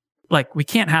 like we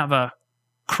can't have a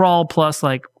crawl plus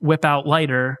like whip out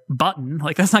lighter button.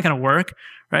 Like that's not going to work,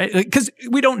 right? Because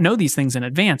we don't know these things in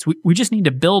advance. We just need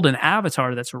to build an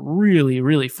avatar that's really,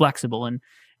 really flexible,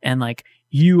 and like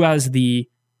you as the,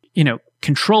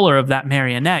 controller of that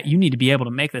marionette, you need to be able to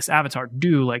make this avatar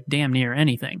do like damn near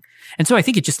anything. And so I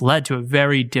think it just led to a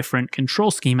very different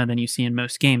control schema than you see in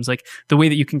most games. Like the way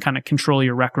that you can kind of control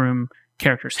your Rec Room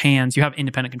character's hands, you have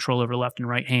independent control over left and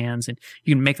right hands, and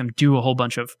you can make them do a whole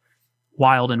bunch of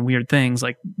wild and weird things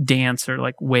like dance or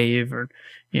like wave or,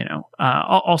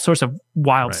 all sorts of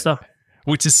wild stuff.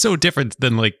 Which is so different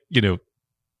than like,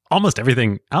 almost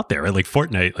everything out there, right? Like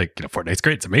Fortnite, Fortnite's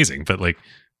great. It's amazing. But like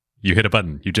you hit a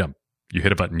button, you jump. You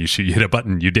hit a button, you shoot. You hit a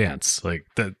button, you dance. Like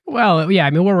that. Well, yeah. I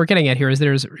mean, what we're getting at here is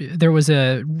there was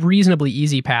a reasonably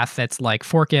easy path that's like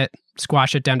fork it,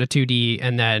 squash it down to 2D,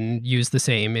 and then use the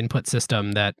same input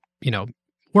system that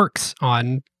works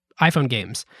on iPhone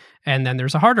games. And then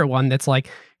there's a harder one that's like,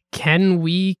 can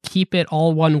we keep it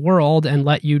all one world and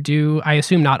let you do, I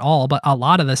assume not all, but a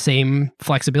lot of the same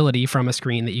flexibility from a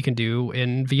screen that you can do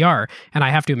in VR? And I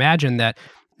have to imagine that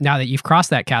now that you've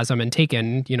crossed that chasm and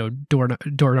taken,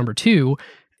 door number 2,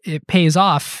 it pays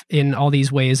off in all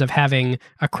these ways of having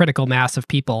a critical mass of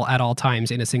people at all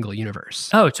times in a single universe.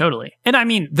 Oh, totally. And I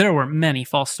mean, there were many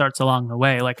false starts along the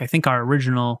way. Like I think our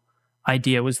original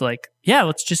idea was like, yeah,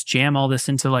 let's just jam all this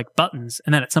into like buttons.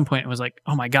 And then at some point it was like,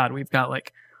 oh my God, we've got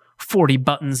like 40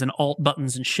 buttons and alt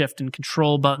buttons and shift and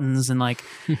control buttons. And like,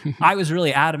 I was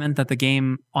really adamant that the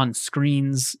game on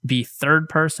screens be third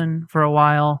person for a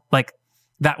while. Like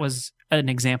that was an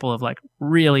example of like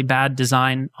really bad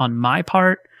design on my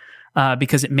part,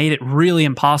 because it made it really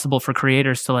impossible for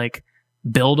creators to like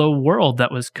build a world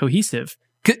that was cohesive.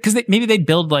 Because maybe they'd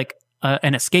build like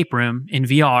an escape room in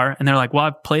VR, and they're like, well,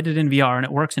 I've played it in VR and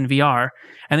it works in VR.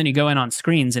 And then you go in on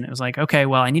screens and it was like, okay,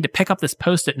 well, I need to pick up this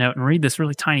Post-it note and read this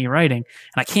really tiny writing.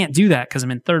 And I can't do that because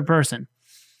I'm in third person.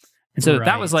 And so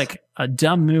that was like a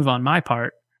dumb move on my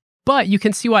part. But you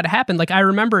can see what happened. Like, I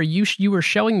remember you were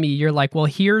showing me, you're like, well,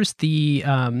 here's the,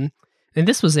 and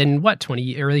this was in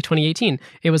early 2018.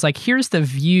 It was like, here's the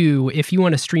view. If you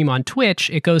want to stream on Twitch,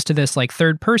 it goes to this like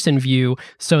third person view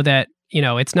so that,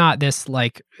 it's not this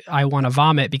like, I want to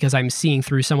vomit because I'm seeing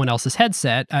through someone else's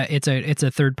headset. It's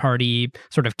a third party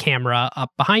sort of camera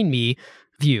up behind me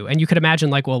view. And you could imagine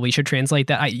like, well, we should translate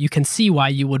that. You can see why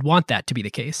you would want that to be the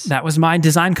case. That was my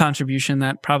design contribution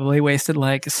that probably wasted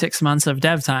like 6 months of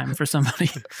dev time for somebody.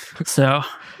 So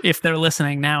if they're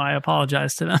listening now, I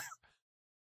apologize to them.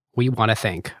 We want to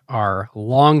thank our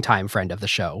longtime friend of the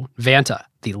show, Vanta,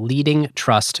 the leading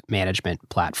trust management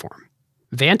platform.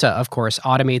 Vanta, of course,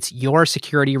 automates your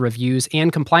security reviews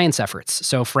and compliance efforts.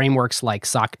 So frameworks like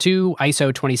SOC 2,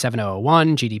 ISO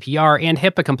 27001, GDPR, and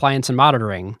HIPAA compliance and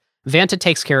monitoring. Vanta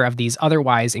takes care of these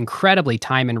otherwise incredibly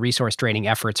time and resource draining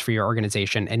efforts for your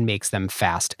organization and makes them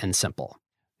fast and simple.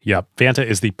 Yep. Vanta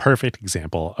is the perfect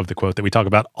example of the quote that we talk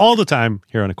about all the time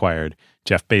here on Acquired.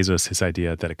 Jeff Bezos' his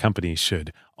idea that a company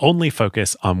should only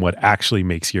focus on what actually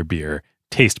makes your beer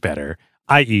taste better,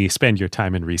 i.e. spend your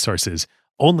time and resources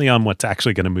only on what's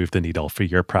actually going to move the needle for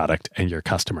your product and your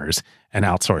customers, and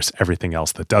outsource everything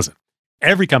else that doesn't.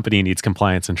 Every company needs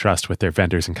compliance and trust with their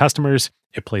vendors and customers.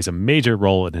 It plays a major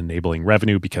role in enabling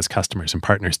revenue because customers and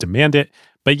partners demand it,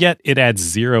 but yet it adds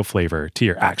zero flavor to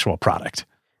your actual product.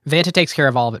 Vanta takes care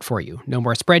of all of it for you. No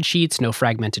more spreadsheets, no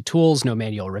fragmented tools, no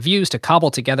manual reviews to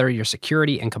cobble together your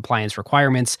security and compliance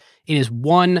requirements. It is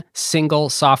one single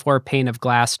software pane of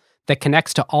glass that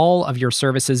connects to all of your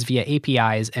services via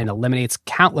APIs and eliminates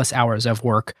countless hours of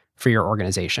work for your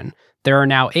organization. There are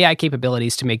now AI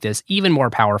capabilities to make this even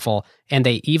more powerful, and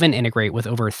they even integrate with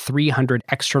over 300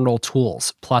 external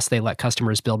tools. Plus, they let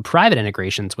customers build private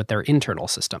integrations with their internal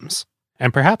systems.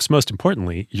 And perhaps most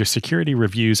importantly, your security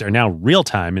reviews are now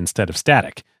real-time instead of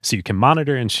static, so you can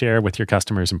monitor and share with your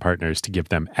customers and partners to give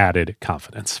them added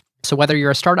confidence. So whether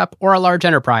you're a startup or a large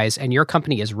enterprise and your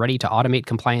company is ready to automate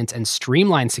compliance and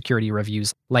streamline security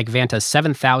reviews like Vanta's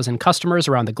 7,000 customers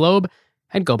around the globe,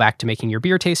 and go back to making your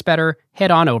beer taste better,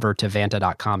 head on over to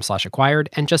vanta.com/acquired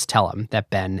and just tell them that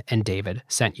Ben and David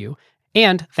sent you.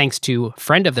 And thanks to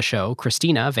friend of the show,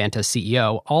 Christina, Vanta's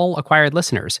CEO, all acquired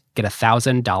listeners get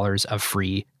 $1,000 of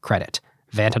free credit.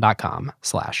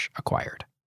 Vanta.com/acquired.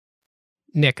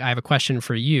 Nick, I have a question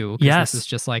for you. Yes. This is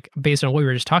just like based on what we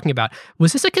were just talking about.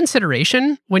 Was this a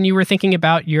consideration when you were thinking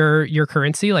about your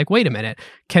currency? Like, wait a minute,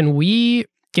 can we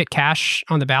get cash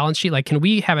on the balance sheet? Like, can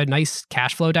we have a nice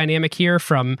cash flow dynamic here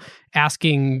from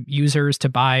asking users to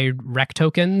buy REC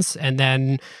tokens and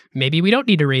then maybe we don't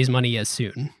need to raise money as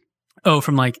soon? Oh,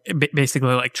 from like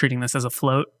basically like treating this as a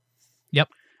float. Yep.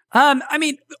 I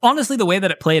mean, honestly, the way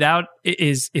that it played out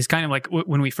is kind of like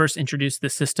when we first introduced the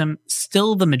system,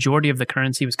 still the majority of the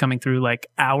currency was coming through like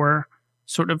our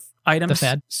sort of items. The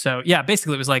Fed. So yeah,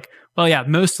 basically it was like, well, yeah,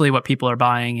 mostly what people are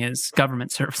buying is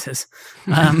government services.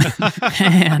 And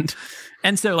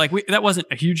so like that wasn't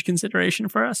a huge consideration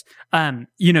for us.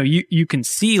 You can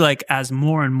see like as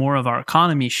more and more of our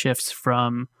economy shifts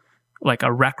from like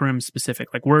a rec room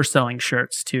specific, like we're selling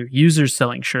shirts to users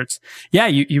selling shirts. Yeah,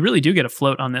 you really do get a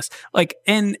float on this. Like,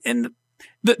 and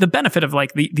the benefit of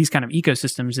like these kind of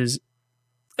ecosystems is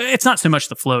it's not so much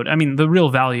the float. I mean, the real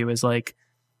value is like,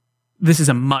 this is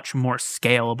a much more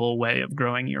scalable way of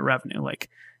growing your revenue. Like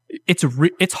it's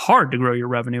hard to grow your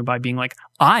revenue by being like,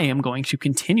 I am going to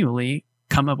continually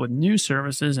come up with new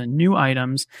services and new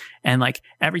items. And like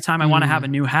every time I want to have a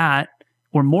new hat,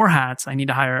 or more hats, I need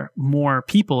to hire more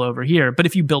people over here. But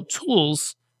if you build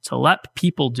tools to let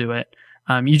people do it,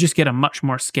 you just get a much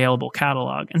more scalable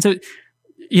catalog. And so,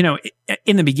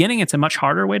 in the beginning, it's a much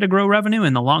harder way to grow revenue.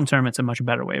 In the long term, it's a much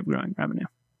better way of growing revenue.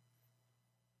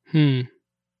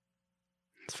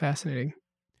 It's fascinating.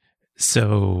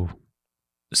 So,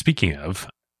 speaking of,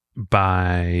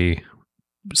 by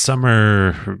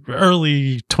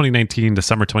early 2019 to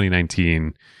summer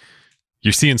 2019,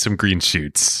 you're seeing some green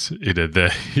shoots.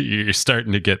 You're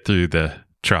starting to get through the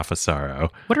trough of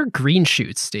sorrow. What are green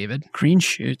shoots, David? Green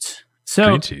shoots. So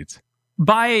green shoots.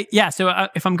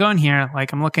 If I'm going here,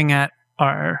 like I'm looking at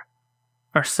our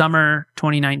summer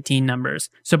 2019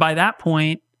 numbers. So by that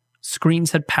point,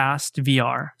 screens had passed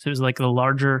VR. So it was like the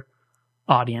larger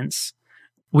audience.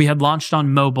 We had launched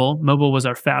on mobile. Mobile was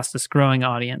our fastest growing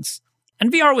audience.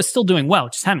 And VR was still doing well.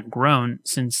 It just hadn't grown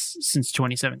since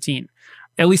 2017.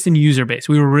 At least in user base.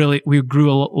 We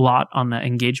grew a lot on the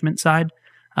engagement side,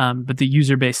 but the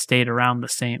user base stayed around the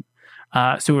same.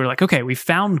 So we were like, okay, we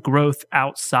found growth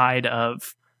outside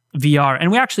of VR.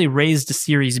 And we actually raised a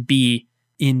Series B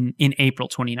in April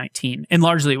 2019. And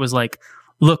largely it was like,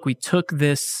 look, we took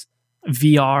this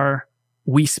VR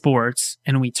Wii Sports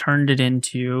and we turned it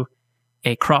into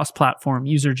a cross-platform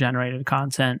user-generated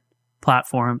content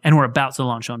platform. And we're about to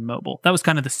launch on mobile. That was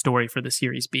kind of the story for the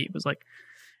Series B. It was like,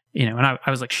 and I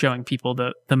was like showing people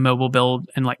the mobile build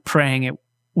and like praying it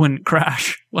wouldn't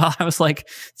crash while I was like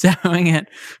demoing it.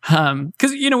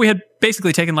 Cause we had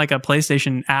basically taken like a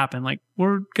PlayStation app and like,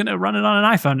 we're going to run it on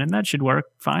an iPhone and that should work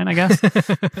fine, I guess.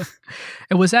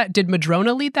 And did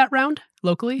Madrona lead that round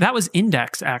locally? That was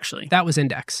Index actually. That was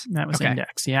Index.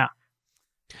 Index. Yeah.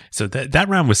 So that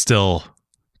round was still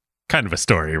kind of a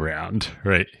story round,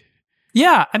 right?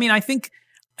 Yeah. I mean, I think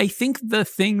the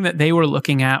thing that they were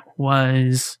looking at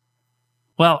was,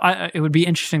 well, it would be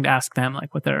interesting to ask them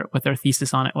like what their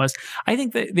thesis on it was. I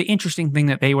think the interesting thing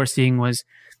that they were seeing was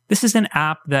this is an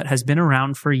app that has been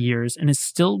around for years and is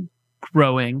still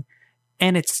growing,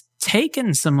 and it's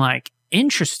taken some like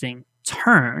interesting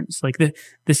turns. Like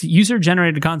this user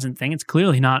generated content thing, it's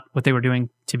clearly not what they were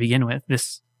doing to begin with.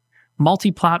 This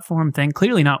multi-platform thing,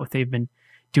 clearly not what they've been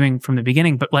doing from the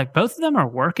beginning. But like both of them are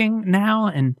working now,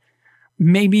 and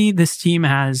maybe this team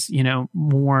has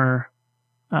more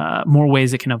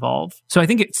ways it can evolve. So I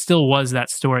think it still was that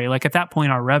story. Like at that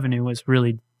point, our revenue was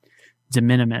really de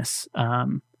minimis.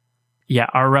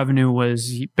 Our revenue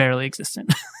was barely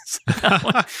existent.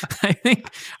 I think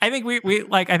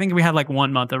we had like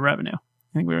 1 month of revenue.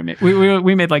 I think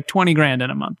we made like 20 grand in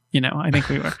a month. I think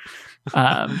we were.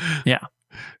 Yeah.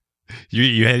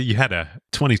 You had a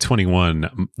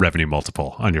 2021 revenue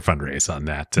multiple on your fundraise on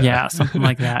that. Yeah, something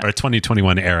like that. Or a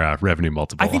 2021 era revenue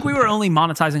multiple. I think we were only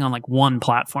monetizing on like one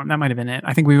platform. That might have been it.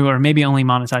 I think we were maybe only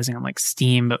monetizing on like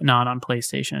Steam, but not on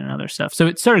PlayStation and other stuff. So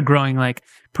it started growing like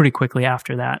pretty quickly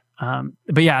after that.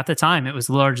 But yeah, at the time it was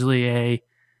largely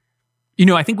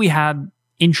I think we had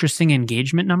interesting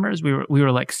engagement numbers. We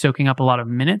were like soaking up a lot of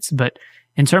minutes, but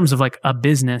in terms of like a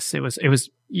business, it was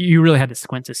you really had to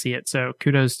squint to see it. So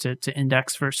kudos to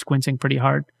Index for squinting pretty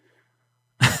hard.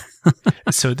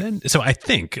 So I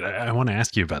think I want to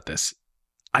ask you about this.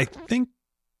 I think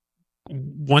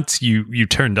once you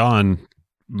turned on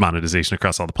monetization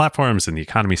across all the platforms and the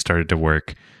economy started to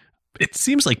work, it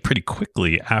seems like pretty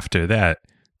quickly after that,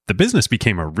 the business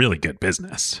became a really good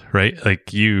business, right?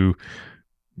 Like you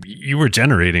were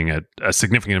generating a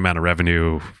significant amount of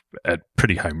revenue at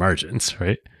pretty high margins,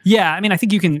 right? Yeah. I mean, I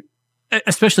think you can,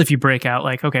 especially if you break out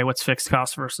like, okay, what's fixed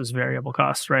cost versus variable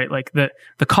cost, right? Like the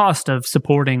cost of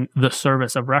supporting the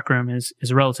service of Rec Room is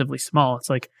relatively small. It's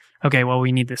like, okay, well,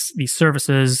 we need these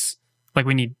services, like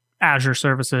we need Azure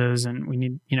services and we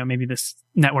need, maybe this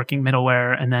networking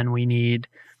middleware, and then we need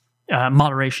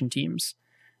moderation teams.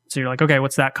 So you're like, okay,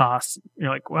 what's that cost? You're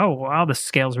like, whoa, wow, this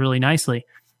scales really nicely.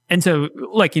 And so,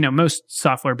 like, most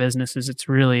software businesses, it's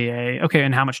really okay,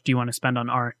 and how much do you want to spend on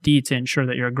R&D to ensure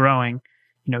that you're growing,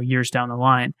 years down the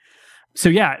line? So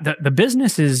yeah, the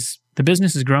business is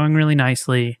growing really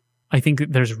nicely. I think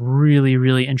that there's really,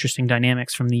 really interesting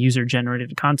dynamics from the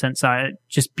user-generated content side,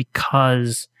 just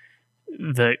because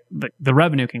the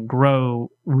revenue can grow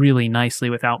really nicely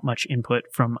without much input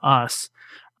from us.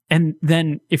 And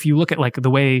then if you look at like the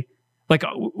way, like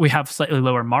we have slightly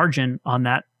lower margin on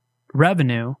that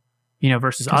revenue,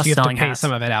 versus us you have selling to pay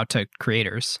some of it out to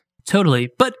creators. Totally.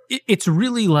 But it's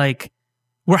really like,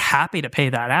 we're happy to pay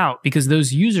that out because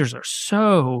those users are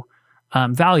so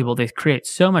valuable. They create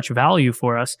so much value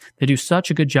for us. They do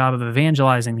such a good job of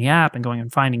evangelizing the app and going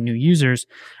and finding new users.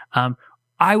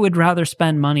 I would rather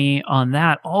spend money on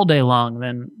that all day long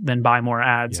than buy more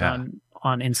ads on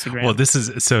Instagram. Well, this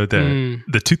is so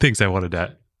the two things I wanted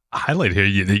to highlight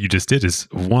here that you just did is,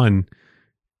 one,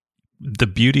 the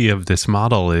beauty of this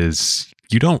model is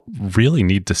you don't really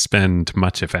need to spend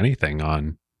much, if anything,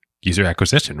 on user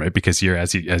acquisition, right? Because you're,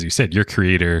 as you said, you're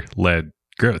creator-led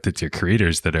growth. It's your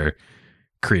creators that are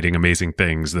creating amazing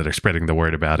things, that are spreading the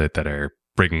word about it, that are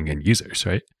bringing in users,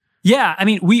 right? Yeah, I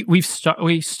mean, we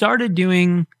started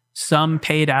doing some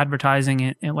paid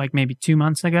advertising in like maybe 2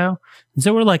 months ago, and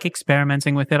so we're like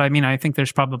experimenting with it. I mean, I think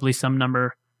there's probably some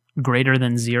number greater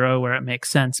than 0 where it makes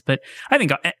sense, but I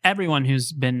think everyone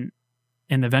who's been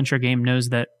in the venture game knows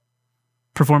that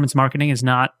performance marketing is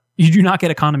not, you do not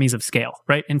get economies of scale,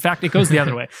 right? In fact, it goes the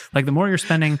other way. Like the more you're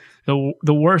spending, the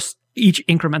worse each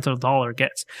incremental dollar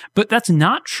gets. But that's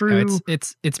not true.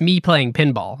 It's me playing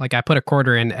pinball. Like I put a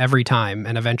quarter in every time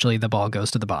and eventually the ball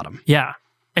goes to the bottom. Yeah.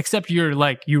 Except you're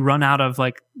like, you run out of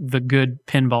like the good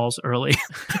pinballs early.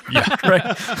 Yeah.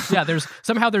 Right. Yeah.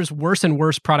 There's worse and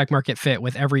worse product market fit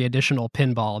with every additional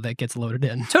pinball that gets loaded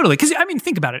in. Totally. Because I mean,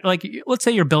 think about it. Like, let's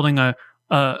say you're building a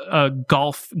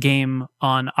golf game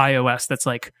on iOS that's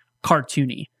like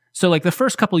cartoony. So like the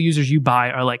first couple users you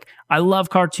buy are like, I love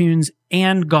cartoons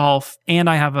and golf and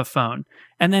I have a phone.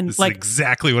 And then this like is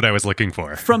exactly what I was looking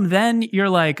for. From then you're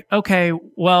like, okay,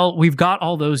 well, we've got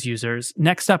all those users.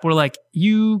 Next up, we're like,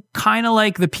 you kind of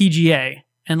like the PGA.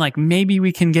 And like, maybe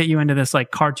we can get you into this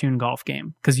like cartoon golf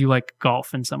game because you like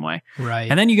golf in some way. Right.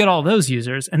 And then you get all those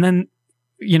users. And then,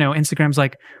 Instagram's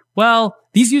like, well,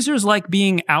 these users like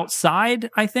being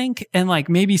outside, I think, and like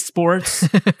maybe sports,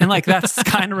 and like that's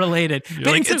kind of related.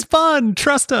 Like, it's fun,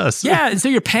 trust us. Yeah, and so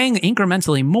you're paying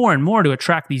incrementally more and more to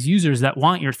attract these users that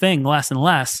want your thing less and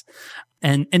less.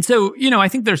 And so, I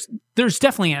think there's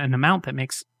definitely an amount that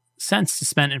makes sense to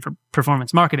spend in for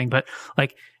performance marketing, but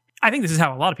like I think this is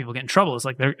how a lot of people get in trouble. Is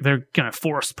like they're going to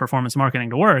force performance marketing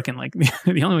to work, and like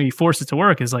the only way you force it to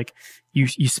work is like you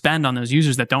spend on those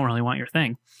users that don't really want your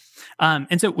thing.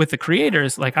 And so with the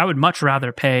creators, like I would much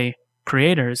rather pay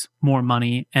creators more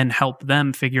money and help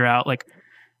them figure out like,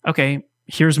 okay,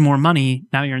 here's more money.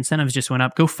 Now your incentives just went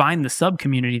up. Go find the sub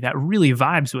community that really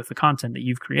vibes with the content that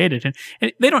you've created.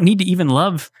 And they don't need to even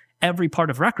love every part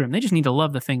of Rec Room. They just need to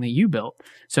love the thing that you built.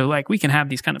 So like we can have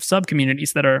these kind of sub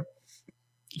communities that are,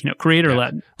 creator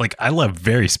led. Yeah. Like I love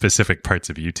very specific parts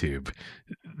of YouTube.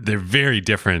 They're very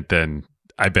different than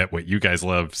I bet what you guys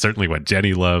love. Certainly what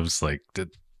Jenny loves. Like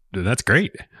that's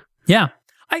great. Yeah.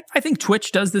 I think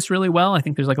Twitch does this really well. I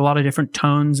think there's like a lot of different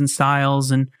tones and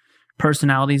styles, and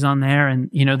personalities on there, and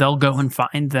they'll go and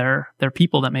find their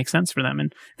people that make sense for them.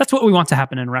 And that's what we want to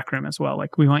happen in Rec Room as well.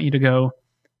 Like, we want you to go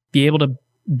be able to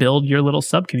build your little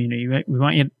sub community. We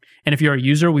want you, and if you're a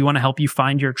user, we want to help you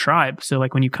find your tribe. So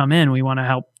like when you come in, we want to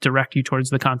help direct you towards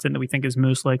the content that we think is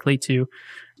most likely to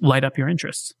light up your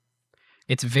interests.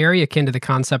 It's very akin to the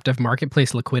concept of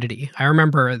marketplace liquidity. I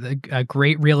remember a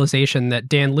great realization that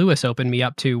Dan Lewis opened me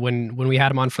up to when we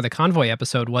had him on for the Convoy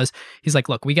episode was, he's like,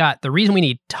 look, the reason we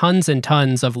need tons and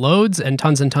tons of loads and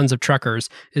tons of truckers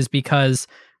is because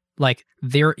like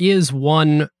there is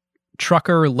one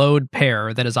trucker load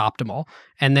pair that is optimal.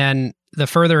 And then the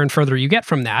further and further you get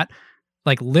from that,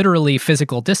 like literally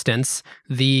physical distance,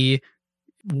 the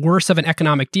worse of an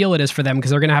economic deal it is for them,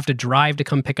 because they're going to have to drive to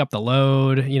come pick up the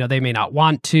load. They may not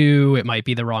want to, it might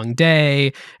be the wrong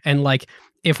day. And like,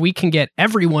 if we can get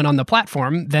everyone on the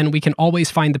platform, then we can always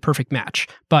find the perfect match.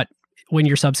 But when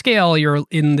you're subscale, you're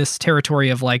in this territory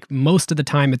of like, most of the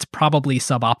time it's probably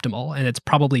suboptimal and it's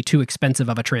probably too expensive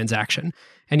of a transaction.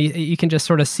 And you can just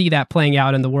sort of see that playing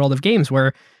out in the world of games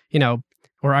where,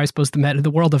 or I suppose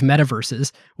the world of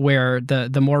metaverses, where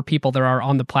the more people there are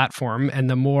on the platform and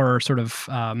the more sort of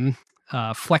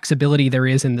flexibility there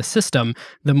is in the system,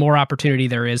 the more opportunity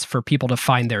there is for people to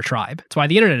find their tribe. That's why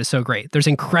the internet is so great. There's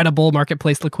incredible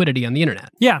marketplace liquidity on the internet.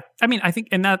 Yeah. I mean, I think,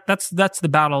 and that's the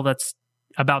battle that's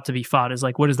about to be fought, is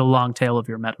like, what is the long tail of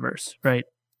your metaverse, right?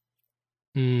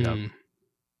 Yep.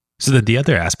 So the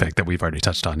other aspect that we've already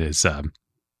touched on is,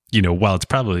 while it's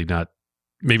probably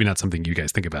maybe not something you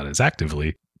guys think about as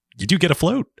actively, you do get a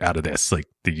float out of this. Like,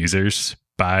 the users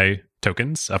buy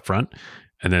tokens up front,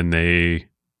 and then they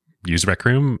use Rec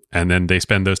Room, and then they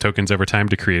spend those tokens over time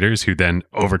to creators who then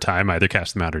over time either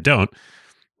cash them out or don't.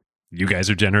 You guys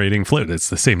are generating float. It's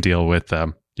the same deal with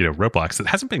Roblox. It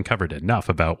hasn't been covered enough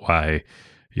about why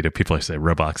people say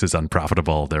Roblox is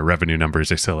unprofitable, their revenue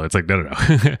numbers are so low. It's like, no.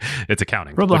 It's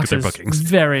accounting. Roblox Look at their is bookings.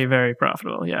 Very, very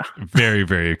profitable. Yeah. Very,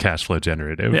 very cash flow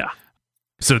generative. Yeah.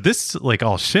 So this like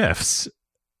all shifts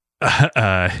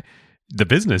the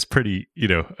business pretty,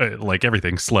 like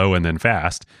everything, slow and then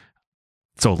fast.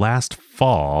 So last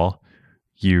fall,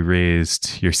 you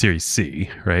raised your Series C,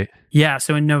 right? Yeah.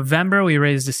 So in November, we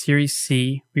raised a Series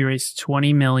C. We raised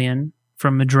 $20 million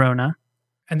from Madrona.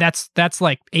 And that's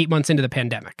like 8 months into the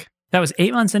pandemic. That was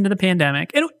 8 months into the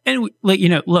pandemic. And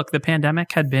look, the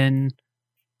pandemic had been,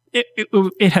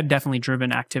 it had definitely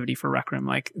driven activity for Rec Room.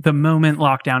 Like, the moment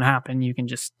lockdown happened, you can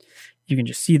just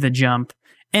see the jump.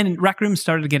 And Rec Room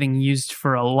started getting used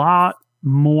for a lot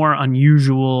more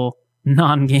unusual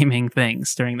non-gaming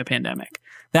things during the pandemic.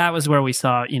 That was where we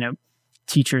saw,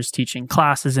 teachers teaching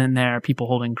classes in there, people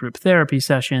holding group therapy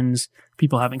sessions,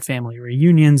 people having family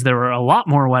reunions. There were a lot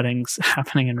more weddings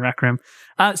happening in Rec Room.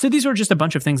 So these were just a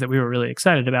bunch of things that we were really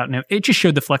excited about. And it just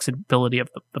showed the flexibility of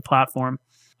the platform.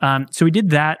 So we did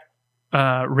that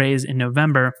raise in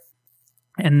November.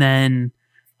 And then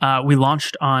we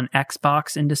launched on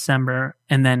Xbox in December.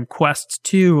 And then Quest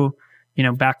 2,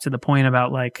 back to the point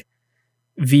about like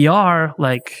VR,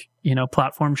 like,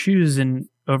 platform shoes and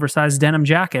oversized denim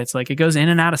jackets, like, it goes in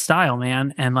and out of style,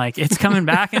 man. And like, it's coming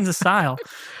back into style.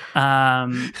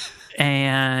 And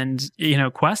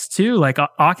Quest 2, like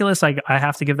Oculus, I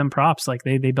have to give them props. Like,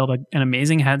 they built an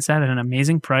amazing headset at an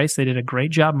amazing price. They did a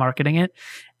great job marketing it.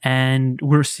 And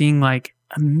we're seeing like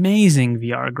amazing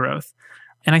VR growth.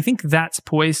 And I think that's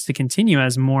poised to continue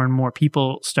as more and more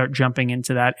people start jumping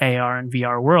into that AR and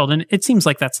VR world. And it seems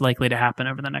like that's likely to happen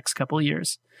over the next couple of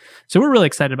years. So we're really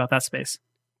excited about that space.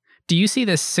 Do you see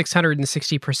this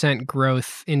 660%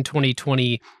 growth in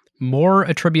 2020 more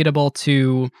attributable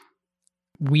to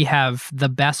we have the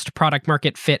best product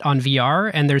market fit on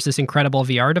VR and there's this incredible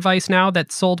VR device now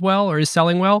that's sold well or is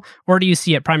selling well? Or do you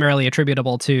see it primarily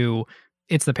attributable to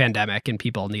it's the pandemic and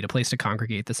people need a place to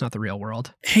congregate that's not the real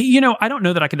world? Hey, I don't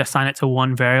know that I could assign it to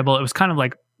one variable. It was kind of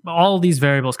like all these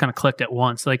variables kind of clicked at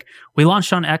once. Like, we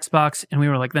launched on Xbox and we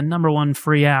were like the number one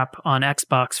free app on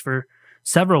Xbox for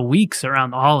several weeks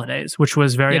around the holidays, which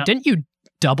was very... Yeah, didn't you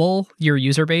double your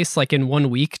user base like in 1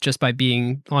 week just by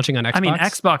launching on Xbox? I mean,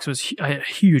 Xbox was a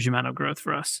huge amount of growth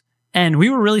for us. And we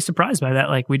were really surprised by that.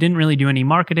 Like, we didn't really do any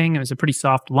marketing. It was a pretty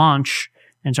soft launch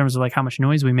in terms of like how much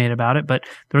noise we made about it, but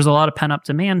there was a lot of pent up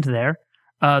demand there.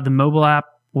 The mobile app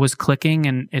was clicking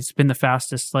and it's been the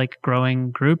fastest like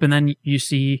growing group. And then you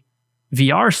see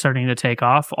VR starting to take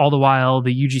off, all the while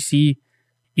the UGC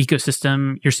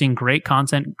ecosystem, you're seeing great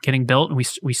content getting built, and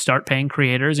we start paying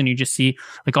creators, and you just see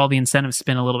like all the incentives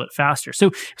spin a little bit faster.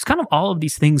 So it's kind of all of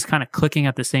these things kind of clicking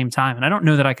at the same time. And I don't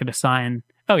know that I could assign,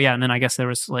 and then I guess there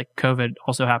was like COVID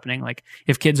also happening. Like,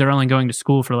 if kids are only going to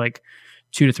school for like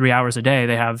 2 to 3 hours a day,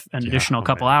 they have an additional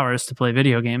couple man. hours to play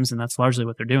video games, and that's largely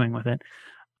what they're doing with it.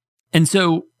 And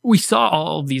so we saw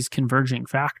all of these converging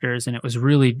factors, and it was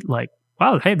really like,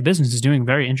 wow, hey, the business is doing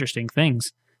very interesting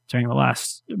things during the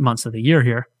last months of the year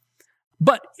here.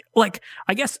 But like,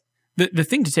 I guess the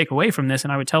thing to take away from this,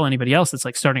 and I would tell anybody else that's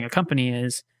like starting a company,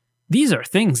 is these are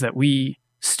things that we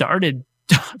started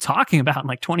talking about in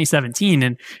like 2017,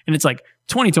 and it's like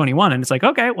 2021, and it's like,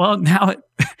 okay, well now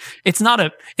it's not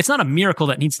a miracle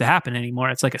that needs to happen anymore.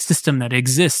 It's like a system that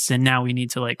exists, and now we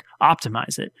need to like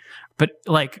optimize it. But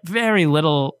like very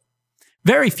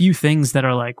few things that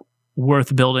are like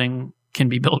worth building can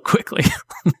be built quickly.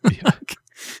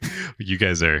 You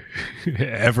guys are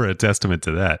ever a testament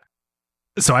to that.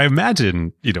 So I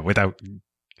imagine, without,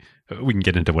 we can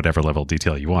get into whatever level of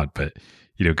detail you want, but,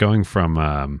 going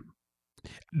from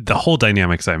the whole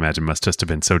dynamics, I imagine, must just have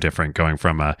been so different, going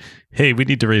from, hey, we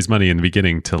need to raise money in the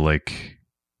beginning to like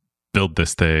build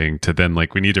this thing, to then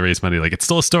like, we need to raise money. Like, it's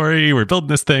still a story. We're building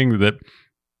this thing that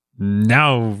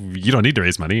now you don't need to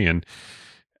raise money.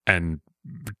 And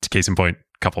case in point,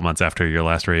 a couple months after your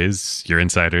last raise, your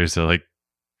insiders are like,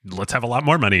 let's have a lot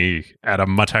more money at a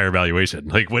much higher valuation.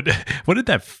 Like, what does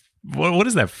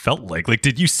that felt like? Like,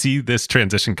 did you see this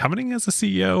transition coming as a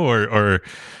CEO, or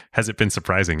has it been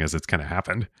surprising as it's kind of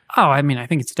happened? Oh, I mean, I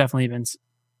think it's definitely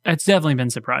been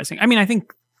surprising. I mean, I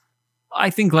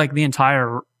think like the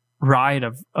entire ride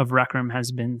of Rec Room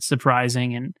has been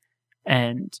surprising,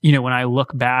 and when I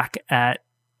look back at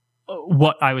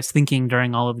what I was thinking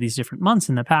during all of these different months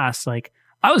in the past, like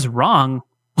I was wrong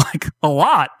like a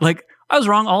lot. Like I was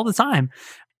wrong all the time.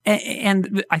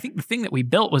 And I think the thing that we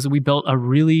built was we built a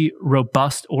really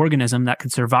robust organism that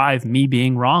could survive me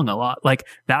being wrong a lot. Like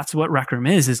that's what Rec Room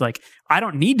is like, I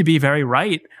don't need to be very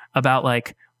right about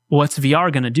like what's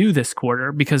VR going to do this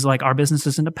quarter, because like our business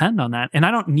doesn't depend on that. And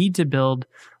I don't need to build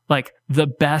like the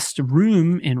best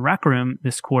room in Rec Room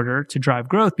this quarter to drive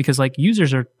growth, because like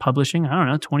users are publishing,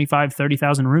 25,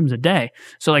 30,000 rooms a day.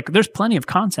 So like there's plenty of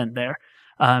content there.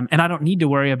 And I don't need to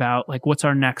worry about like what's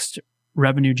our next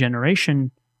revenue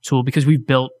generation tool, because we've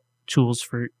built tools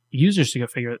for users to go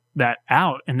figure that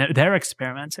out, and they're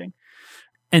experimenting.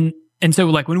 And so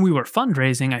like when we were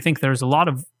fundraising, I think there's a lot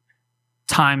of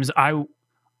times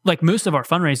like most of our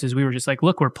fundraisers, we were just like,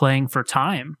 look, we're playing for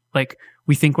time. Like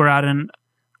we think we're at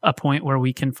a point where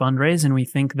we can fundraise, and we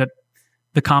think that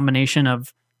the combination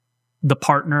of the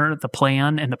partner, the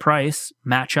plan, and the price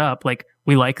match up. Like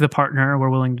we like the partner,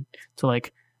 we're willing to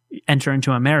like enter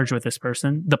into a marriage with this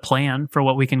person. The plan for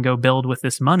what we can go build with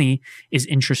this money is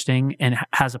interesting and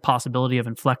has a possibility of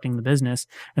inflecting the business.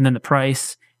 And then the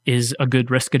price is a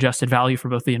good risk-adjusted value for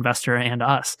both the investor and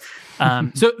us.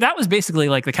 So that was basically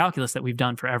like the calculus that we've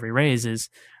done for every raise.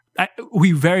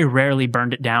 We very rarely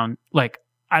burned it down. Like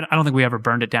I don't think we ever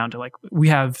burned it down to like, we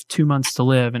have 2 months to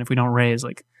live, and if we don't raise,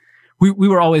 like we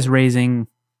were always raising,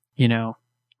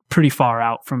 pretty far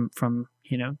out from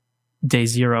day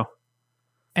zero.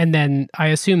 And then I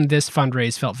assume this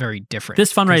fundraise felt very different.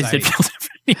 This fundraise did feel different.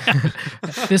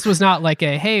 Yeah. This was not like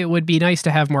hey, it would be nice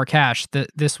to have more cash.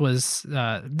 This was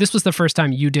the first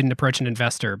time you didn't approach an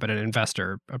investor, but an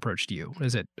investor approached you.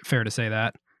 Is it fair to say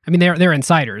that? I mean, they're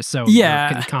insiders, so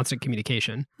yeah, in constant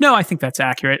communication. No, I think that's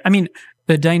accurate. I mean,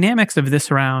 the dynamics of this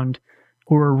round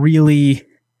were really,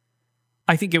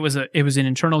 I think it was an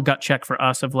internal gut check for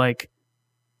us of like,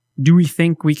 do we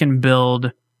think we can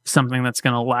build something that's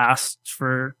going to last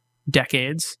for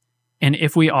decades? And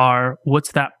if we are,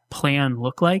 what's that plan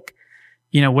look like?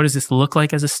 What does this look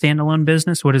like as a standalone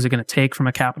business? What is it going to take from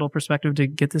a capital perspective to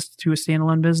get this to a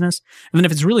standalone business? And then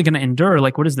if it's really going to endure,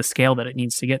 like what is the scale that it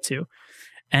needs to get to?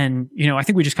 And, I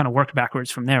think we just kind of worked backwards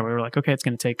from there. We were like, okay, it's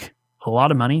going to take a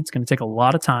lot of money. It's going to take a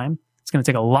lot of time. It's going to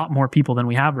take a lot more people than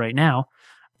we have right now.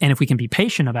 And if we can be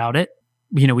patient about it,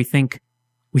 we think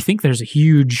there's a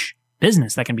huge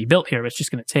business that can be built here. It's just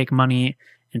going to take money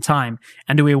and time.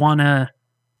 And do we want to,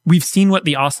 we've seen what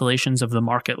the oscillations of the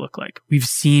market look like. We've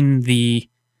seen the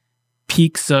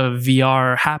peaks of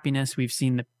VR happiness. We've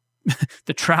seen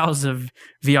the troughs of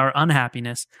VR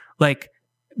unhappiness. Like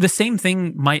the same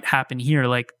thing might happen here.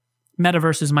 Like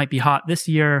metaverses might be hot this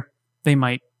year. They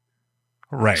might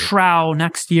trough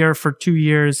next year for 2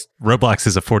 years. Roblox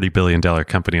is a $40 billion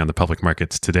company on the public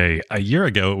markets today. A year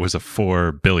ago, it was a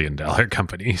 $4 billion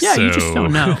company. Yeah, you just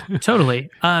don't know. Totally.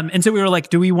 And so we were like,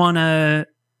 do we want to,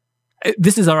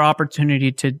 this is our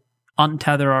opportunity to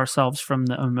untether ourselves from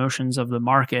the emotions of the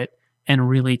market and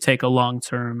really take a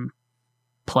long-term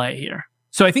play here.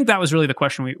 So I think that was really the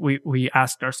question we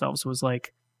asked ourselves, was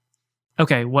like,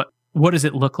 okay, what does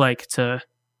it look like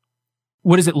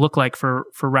for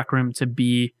Rec Room to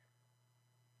be,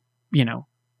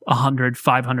 100,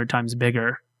 500 times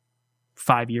bigger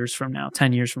 5 years from now,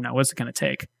 10 years from now? What's it going to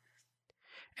take?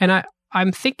 And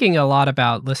I'm thinking a lot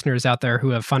about listeners out there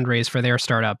who have fundraised for their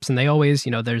startups, and they always,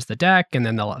 there's the deck, and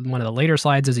then one of the later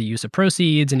slides is a use of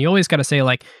proceeds, and you always got to say,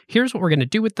 like, here's what we're going to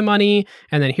do with the money,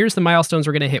 and then here's the milestones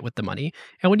we're going to hit with the money.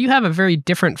 And when you have a very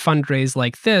different fundraise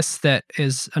like this, that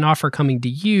is an offer coming to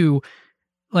you,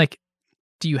 like,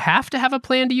 do you have to have a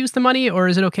plan to use the money, or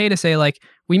is it okay to say, like,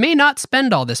 we may not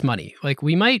spend all this money, like,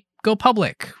 we might go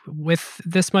public with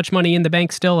this much money in the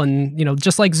bank still, and,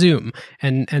 just like Zoom,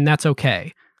 and that's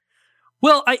okay?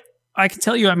 Well, I can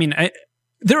tell you,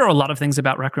 there are a lot of things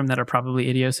about Rec Room that are probably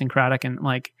idiosyncratic, and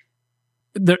like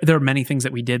there are many things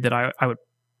that we did that I would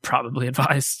probably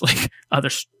advise like other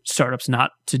startups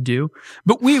not to do.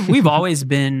 But we've always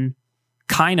been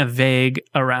kind of vague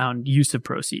around use of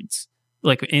proceeds,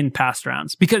 like in past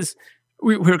rounds, because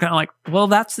we were kind of like, well,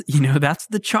 that's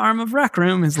the charm of Rec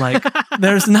Room, is like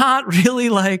there's not really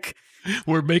like,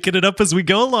 we're making it up as we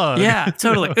go along. Yeah,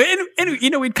 totally.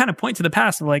 And we'd kind of point to the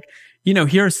past of like,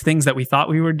 here's things that we thought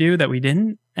we would do that we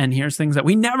didn't, and here's things that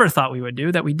we never thought we would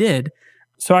do that we did.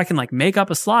 So I can like make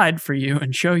up a slide for you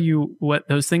and show you what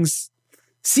those things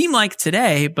seem like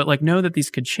today, but like know that these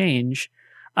could change.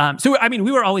 So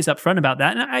we were always upfront about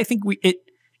that, and I think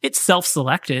it's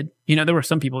self-selected. There were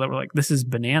some people that were like, this is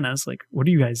bananas. Like, what are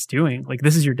you guys doing? Like,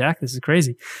 this is your deck. This is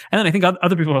crazy. And then I think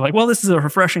other people were like, well, this is a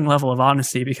refreshing level of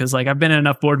honesty, because like I've been in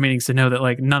enough board meetings to know that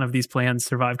like none of these plans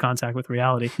survive contact with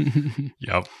reality.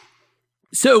 Yep.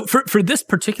 So for this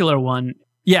particular one,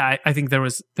 yeah, I think there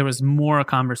was more a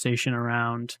conversation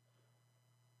around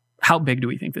how big do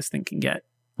we think this thing can get?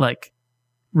 Like,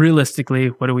 realistically,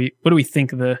 what do we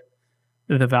think the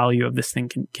value of this thing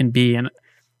can be? And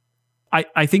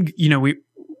I think,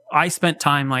 I spent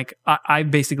time, like, I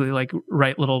basically like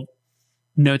write little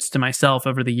notes to myself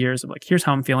over the years of like, here's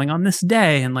how I'm feeling on this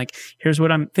day, and like, here's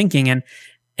what I'm thinking. And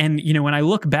when I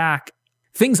look back,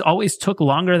 things always took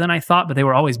longer than I thought, but they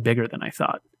were always bigger than I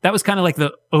thought. That was kind of like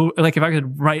like if I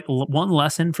could write one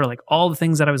lesson for like all the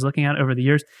things that I was looking at over the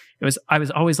years, I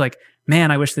was always like,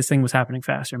 man, I wish this thing was happening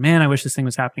faster. Man, I wish this thing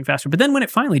was happening faster. But then when it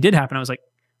finally did happen, I was like,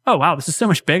 oh wow, this is so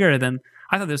much bigger than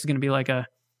I thought. This was going to be like a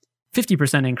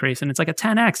 50% increase, and it's like a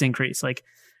 10x increase. Like,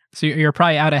 so you're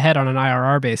probably out ahead on an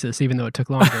IRR basis, even though it took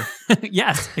longer.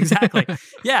 Yes, exactly.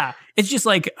 Yeah, it's just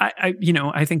like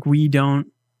I think we don't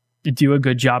do a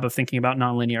good job of thinking about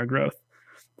nonlinear growth,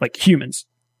 like humans.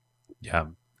 Yeah.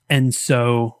 And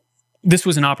so this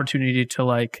was an opportunity to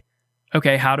like,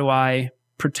 okay, how do I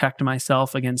protect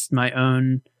myself against my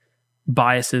own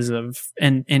biases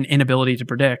and inability to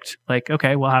predict? Like,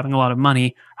 okay, well, having a lot of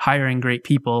money, hiring great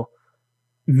people,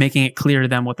 making it clear to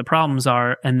them what the problems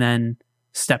are, and then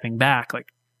stepping back. Like,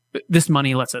 this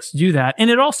money lets us do that. And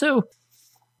it also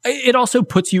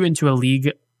puts you into a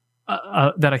league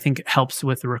that I think helps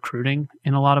with recruiting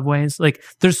in a lot of ways. Like,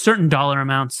 there's certain dollar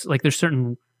amounts, like there's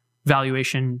certain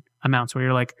valuation amounts where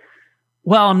you're like,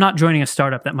 well, I'm not joining a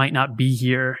startup that might not be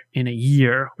here in a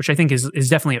year, which I think is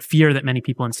definitely a fear that many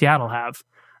people in Seattle have.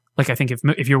 Like, I think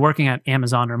if you're working at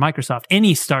Amazon or Microsoft,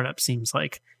 any startup seems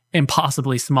like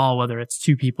impossibly small, whether it's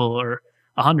 2 people or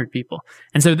 100 people.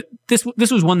 And so this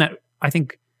was one that I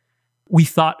think we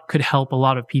thought could help a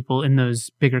lot of people in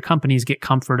those bigger companies get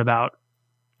comfort about,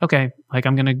 okay, like,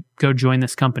 I'm going to go join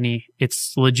this company.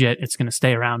 It's legit. It's going to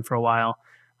stay around for a while,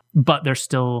 but they're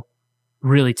still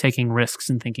really taking risks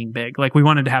and thinking big. Like, we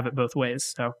wanted to have it both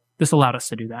ways. So this allowed us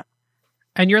to do that.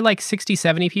 And you're like 60,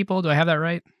 70 people. Do I have that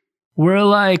right? We're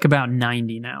like about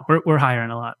 90 now. We're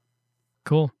hiring a lot.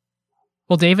 Cool.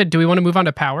 Well, David, do we want to move on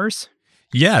to powers?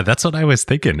 Yeah, that's what I was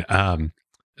thinking.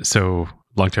 So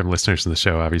long-term listeners of the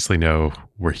show obviously know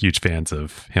we're huge fans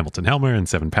of Hamilton Helmer and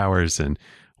 7 Powers. And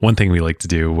one thing we like to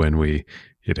do when we,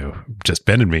 just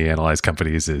Ben and me analyze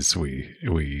companies is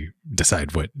we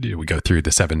decide we go through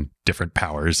the 7 different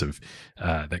powers of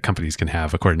that companies can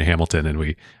have according to Hamilton, and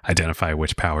we identify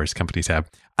which powers companies have.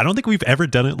 I don't think we've ever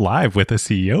done it live with a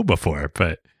CEO before,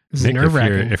 but Nick,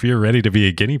 if you're ready to be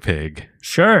a guinea pig,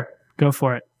 sure, go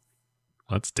for it.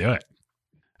 Let's do it.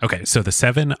 Okay, so the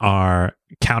 7 are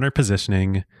counter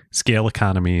positioning, scale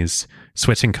economies,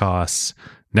 switching costs,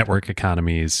 network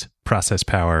economies, process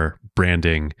power,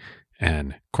 branding,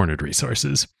 and cornered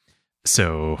resources.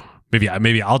 So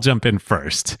maybe I'll jump in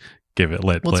first.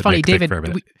 It's funny, Nick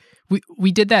David.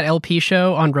 We did that LP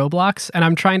show on Roblox, and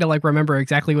I'm trying to like remember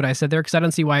exactly what I said there, because I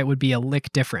don't see why it would be a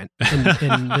lick different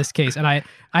in this case. And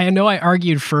I know I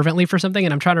argued fervently for something,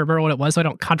 and I'm trying to remember what it was so I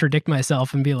don't contradict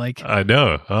myself and be like, I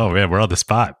know. Oh man, we're on the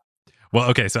spot. Well,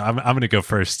 okay, so I'm going to go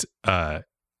first.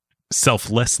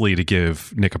 selflessly to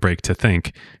give Nick a break to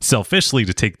think, selfishly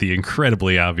to take the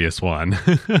incredibly obvious one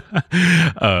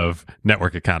of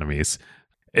network economies.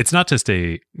 It's not just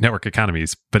a network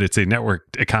economies, but it's a network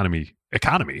economy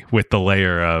with the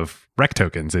layer of rec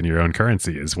tokens in your own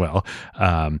currency as well.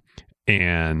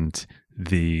 And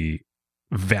the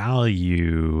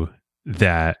value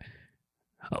that,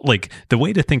 like, the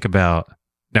way to think about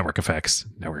network effects,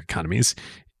 network economies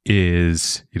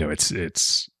is,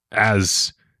 it's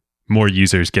as more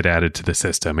users get added to the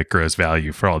system, it grows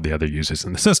value for all the other users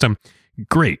in the system.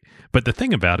 Great. But the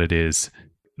thing about it is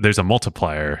there's a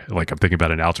multiplier. Like, I'm thinking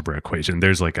about an algebra equation.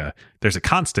 There's a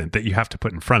constant that you have to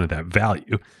put in front of that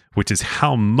value, which is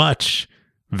how much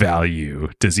value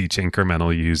does each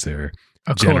incremental user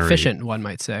generate. Coefficient, one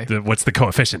might say. What's the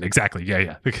coefficient? Exactly.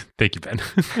 Yeah. Thank you, Ben.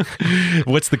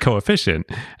 What's the coefficient?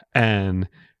 And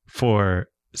for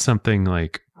something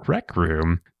like Rec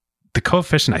Room, the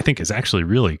coefficient, I think, is actually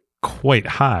really quite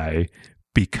high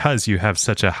because you have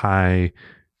such a high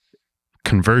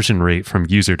conversion rate from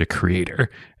user to creator.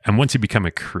 And once you become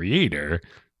a creator,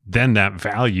 then that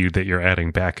value that you're adding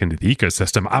back into the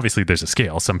ecosystem, obviously there's a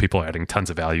scale. Some people are adding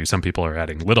tons of value. Some people are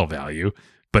adding little value.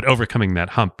 But overcoming that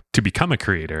hump to become a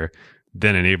creator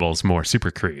then enables more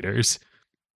super creators.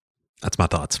 That's my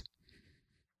thoughts.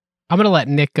 I'm going to let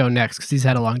Nick go next because he's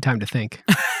had a long time to think.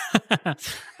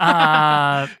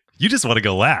 You just want to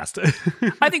go last.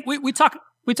 I think we talk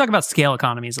about scale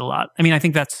economies a lot. I mean, I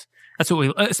think that's what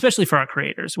we, especially for our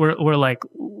creators, we're like,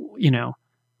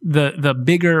 the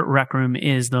bigger Rec Room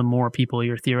is, the more people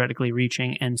you're theoretically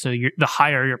reaching, and so the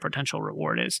higher your potential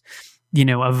reward is. A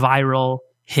viral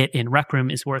hit in Rec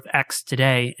Room is worth X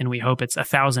today, and we hope it's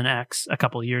 1,000X a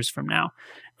couple of years from now.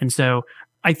 And so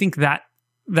I think that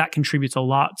contributes a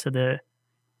lot to the,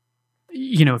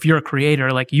 if you're a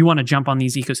creator, like, you want to jump on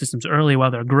these ecosystems early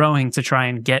while they're growing to try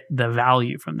and get the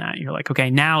value from that. You're like, okay,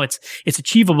 now it's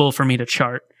achievable for me to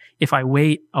chart. If I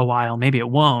wait a while, maybe it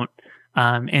won't.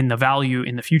 And the value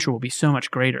in the future will be so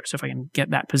much greater. So if I can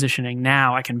get that positioning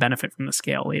now, I can benefit from the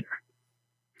scale later.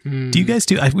 Do you guys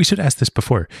we should ask this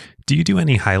before. Do you do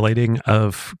any highlighting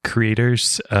of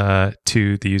creators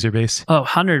to the user base? Oh,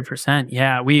 100%.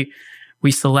 Yeah.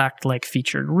 We select like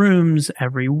featured rooms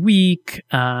every week.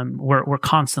 We're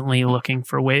constantly looking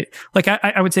for ways. Like,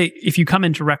 I would say if you come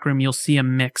into Rec Room, you'll see a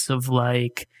mix of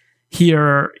like,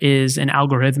 here is an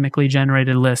algorithmically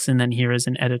generated list, and then here is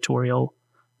an editorial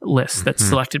list that's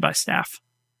selected by staff.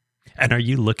 And are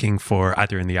you looking for,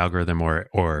 either in the algorithm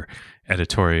or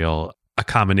editorial, a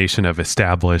combination of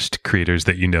established creators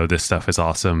that this stuff is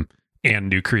awesome and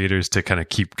new creators to kind of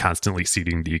keep constantly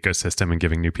seeding the ecosystem and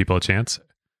giving new people a chance?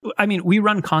 I mean, we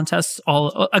run contests.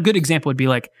 A good example would be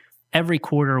like every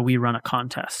quarter we run a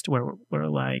contest where we're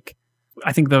like,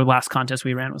 I think the last contest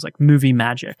we ran was like movie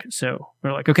magic. So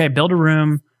we're like, okay, build a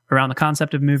room around the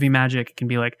concept of movie magic. It can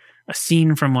be like a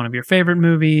scene from one of your favorite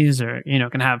movies, or,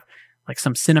 it can have like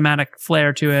some cinematic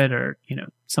flair to it, or,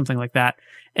 something like that.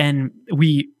 And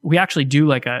we actually do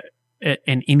like an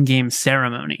in-game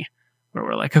ceremony where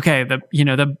we're like, okay,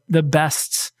 the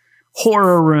best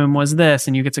horror room was this,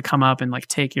 and you get to come up and like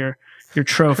take your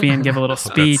trophy and give a little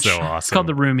speech. That's so awesome. It's called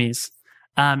the Roomies.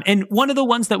 And one of the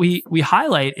ones that we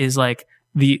highlight is like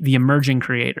the emerging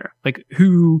creator. Like,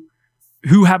 who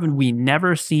haven't we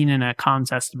never seen in a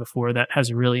contest before that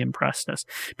has really impressed us?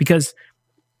 Because,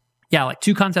 yeah, like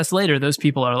 2 contests later, those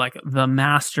people are like the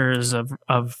masters of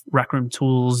Rec Room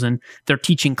tools, and they're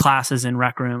teaching classes in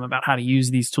Rec Room about how to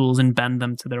use these tools and bend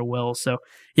them to their will. So,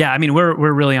 yeah, I mean, we're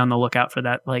really on the lookout for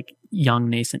that like young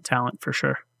nascent talent for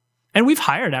sure. And we've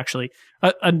hired actually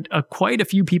quite a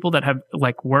few people that have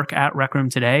like work at Rec Room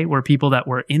today were people that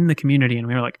were in the community, and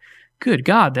we were like, good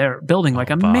God, they're building like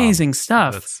amazing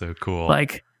stuff. That's so cool.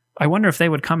 Like, I wonder if they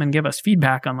would come and give us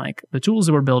feedback on like the tools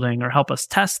that we're building, or help us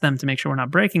test them to make sure we're not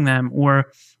breaking them,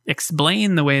 or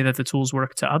explain the way that the tools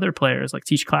work to other players, like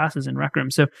teach classes in Rec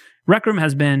Room. So Rec Room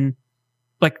has been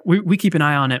like, we keep an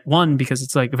eye on it, 1, because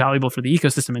it's like valuable for the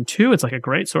ecosystem, and 2, it's like a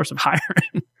great source of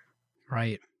hiring.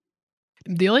 Right.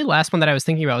 The only last one that I was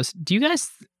thinking about was, do you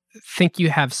guys think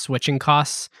you have switching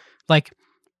costs? Like,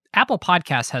 Apple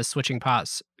Podcasts has switching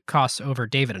costs over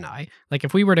David and I. Like,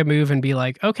 if we were to move and be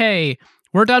like, okay,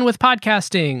 we're done with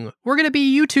podcasting, we're going to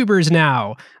be YouTubers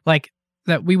now, like,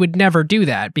 that we would never do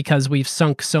that because we've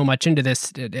sunk so much into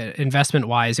this investment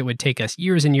wise. It would take us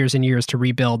years and years and years to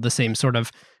rebuild the same sort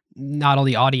of, not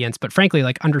only audience, but frankly,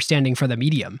 like understanding for the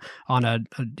medium on a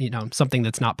something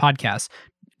that's not podcasts.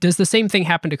 Does the same thing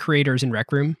happen to creators in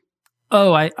Rec Room?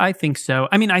 Oh, I think so.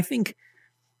 I mean, I think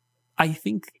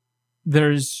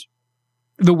there's,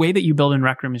 the way that you build in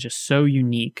Rec Room is just so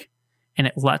unique, and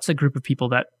it lets a group of people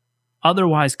that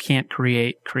otherwise can't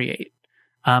create.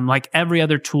 Like every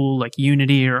other tool, like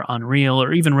Unity or Unreal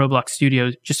or even Roblox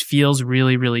Studio, just feels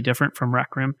really, really different from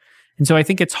Rec Room. And so I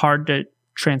think it's hard to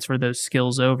transfer those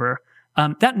skills over.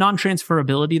 That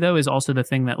non-transferability, though, is also the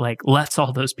thing that like lets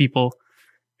all those people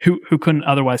who couldn't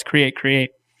otherwise create.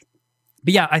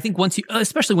 But yeah, I think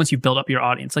especially once you build up your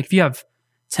audience, like if you have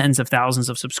tens of thousands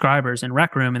of subscribers in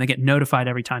Rec Room and they get notified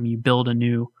every time you build a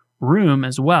new room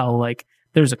as well, like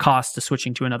there's a cost to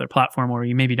switching to another platform where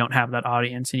you maybe don't have that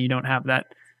audience and you don't have that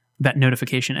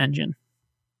notification engine.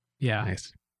 Yeah.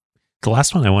 Nice. The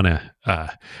last one I want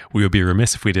to, we would be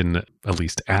remiss if we didn't at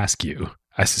least ask you.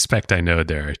 I suspect I know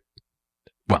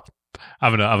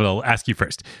I'm gonna ask you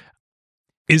first.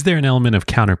 Is there an element of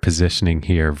counter positioning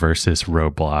here versus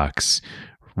Roblox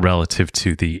relative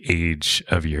to the age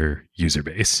of your user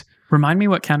base? Remind me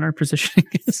what counter positioning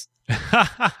is.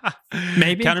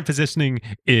 Maybe counter positioning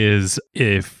is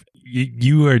if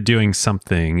you are doing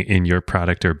something in your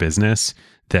product or business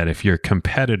that if your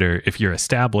competitor, if your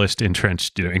established,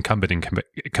 entrenched, incumbent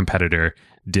competitor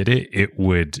did it, it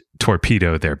would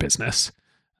torpedo their business.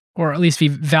 Or at least be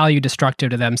value destructive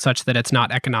to them such that it's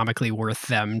not economically worth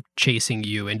them chasing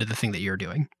you into the thing that you're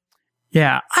doing.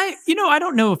 Yeah. I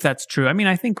don't know if that's true. I mean,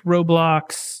 I think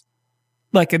Roblox,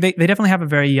 like they definitely have a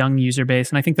very young user base,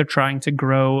 and I think they're trying to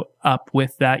grow up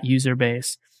with that user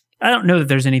base. I don't know that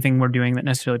there's anything we're doing that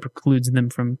necessarily precludes them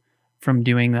from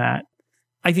doing that.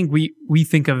 I think we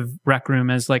think of Rec Room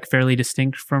as like fairly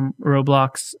distinct from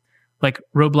Roblox. Like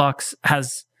Roblox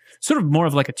has sort of more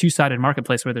of like a two-sided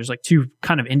marketplace where there's like two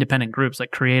kind of independent groups,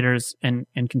 like creators and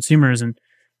consumers. And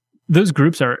those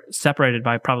groups are separated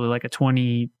by probably like a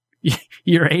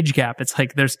 20-year age gap. It's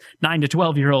like there's 9 to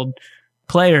 12-year-old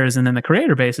players, and then the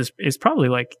creator base is probably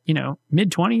like,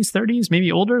 mid-20s, 30s,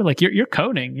 maybe older. Like you're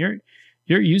coding, you're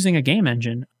using a game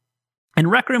engine. And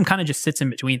Rec Room kind of just sits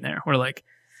in between there. We're like,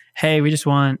 hey, we just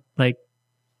want like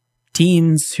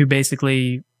teens who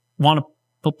basically want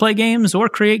to play games or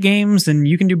create games, and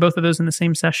you can do both of those in the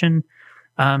same session.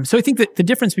 So I think that the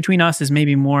difference between us is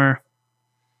maybe like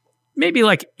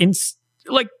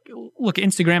look,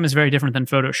 Instagram is very different than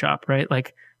Photoshop, right?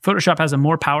 Like Photoshop has a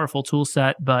more powerful tool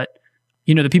set, but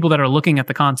the people that are looking at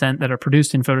the content that are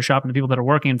produced in Photoshop and the people that are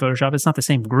working in Photoshop, it's not the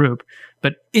same group.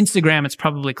 But Instagram, it's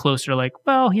probably closer like,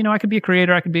 well, I could be a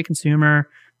creator, I could be a consumer.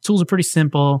 Tools are pretty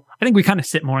simple. I think we kind of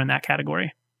sit more in that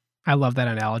category. I love that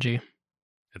analogy.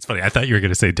 It's funny. I thought you were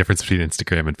going to say difference between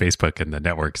Instagram and Facebook and the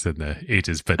networks and the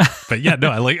ages, but yeah, no,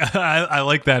 I like that. I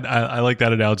like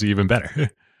that analogy even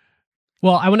better.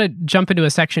 Well, I want to jump into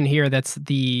a section here that's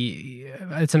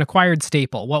it's an acquired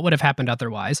staple. What would have happened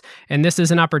otherwise? And this is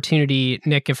an opportunity,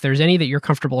 Nick, if there's any that you're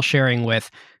comfortable sharing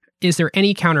with, is there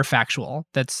any counterfactual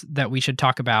that we should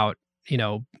talk about?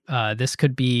 This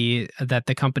could be that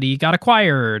the company got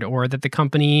acquired, or that the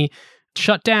company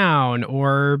shut down,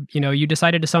 or you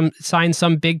decided to sign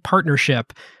some big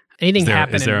partnership. Anything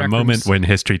happened? Is there a moment when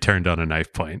history turned on a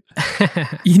knife point?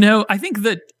 I think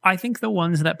the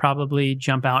ones that probably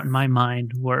jump out in my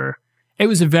mind were, it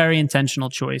was a very intentional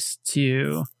choice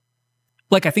to,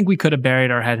 like, I think we could have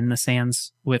buried our head in the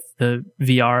sands with the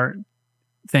VR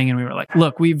thing, and we were like,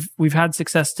 look, we've had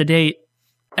success to date.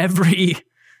 Every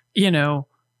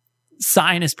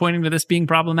sign is pointing to this being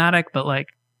problematic, but like,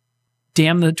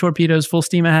 damn the torpedoes, full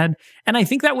steam ahead. And I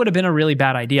think that would have been a really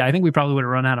bad idea. I think we probably would have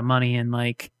run out of money in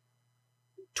like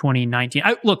 2019.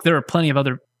 Look, there are plenty of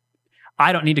other,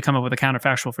 I don't need to come up with a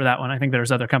counterfactual for that one. I think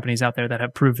there's other companies out there that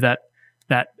have proved that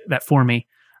for me.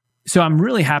 So I'm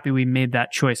really happy we made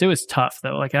that choice. It was tough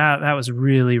though. Like that was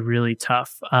really, really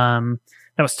tough. That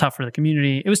was tough for the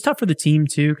community. It was tough for the team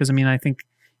too. Cause I think,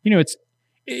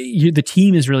 the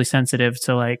team is really sensitive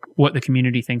to like what the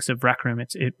community thinks of Rec Room.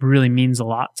 It really means a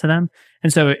lot to them.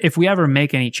 And so if we ever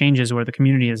make any changes where the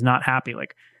community is not happy,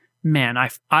 like, man,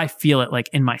 I feel it like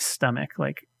in my stomach.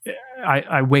 Like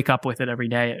I wake up with it every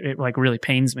day. It like really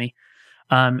pains me.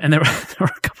 And there were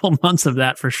a couple months of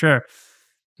that for sure.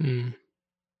 Mm.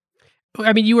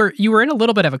 I mean, you were in a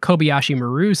little bit of a Kobayashi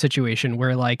Maru situation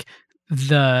where like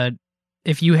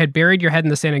if you had buried your head in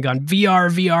the sand and gone VR,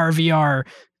 VR, VR,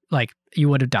 like you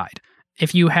would have died.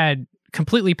 If you had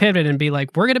completely pivoted and be like,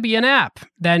 we're going to be an app,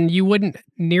 then you wouldn't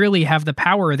nearly have the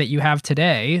power that you have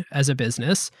today as a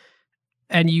business.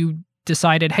 And you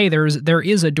decided, hey, there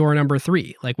is a door number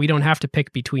 3. Like we don't have to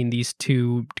pick between these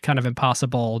two kind of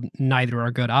impossible, neither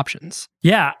are good options.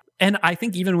 Yeah. And I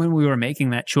think even when we were making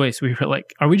that choice, we were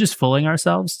like, are we just fooling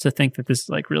ourselves to think that this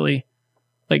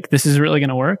this is really going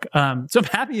to work? So I'm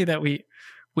happy that we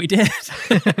did.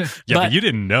 But you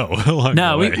didn't know.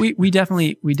 No, we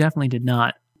definitely did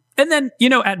not. And then,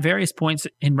 at various points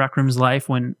in Rec Room's life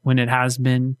when it has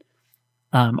been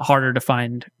harder to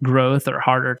find growth or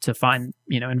harder to find,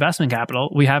 investment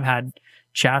capital. We have had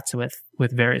chats with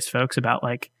various folks about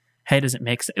like, hey, does it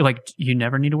make sense? Like, you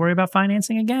never need to worry about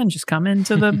financing again. Just come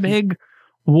into the big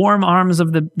warm arms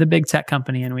of the big tech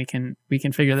company and we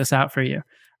can figure this out for you.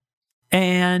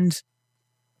 And,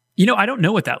 I don't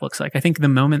know what that looks like. I think the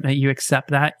moment that you accept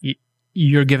that,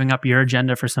 you're giving up your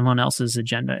agenda for someone else's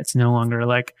agenda. It's no longer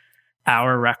like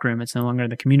our rec room. It's no longer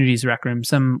the community's rec room.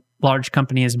 Some large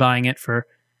company is buying it for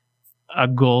a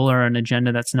goal or an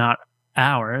agenda that's not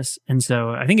ours. And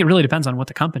so I think it really depends on what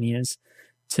the company is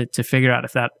to figure out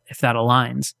if that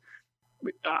aligns.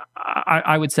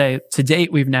 I would say to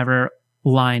date, we've never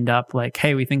lined up like,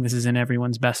 hey, we think this is in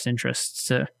everyone's best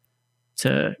interests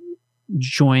to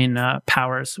join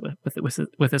powers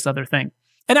with this other thing.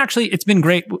 And actually, it's been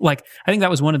great. Like, I think that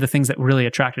was one of the things that really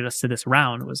attracted us to this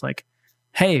round was like,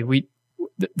 hey,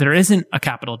 there isn't a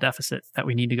capital deficit that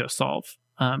we need to go solve.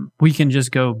 We can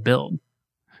just go build.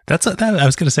 I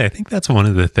was going to say, I think that's one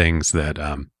of the things that,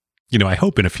 I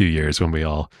hope in a few years when we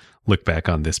all look back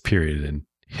on this period in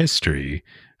history,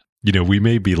 we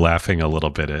may be laughing a little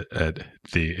bit at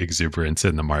the exuberance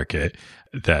in the market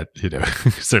that,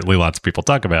 certainly lots of people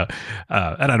talk about.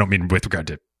 And I don't mean with regard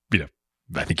to,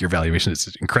 I think your valuation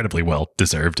is incredibly well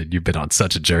deserved, and you've been on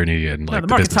such a journey, and like the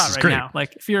the market's business hot is right great. now.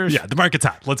 Like, if you're the market's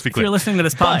hot. Let's be if clear. you're listening to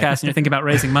this podcast and you're thinking about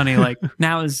raising money, like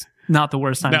now is not the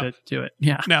worst time to do it.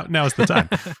 Yeah, now is the time.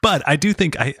 But I do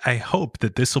think I hope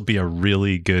that this will be a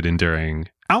really good enduring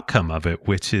outcome of it,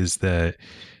 which is that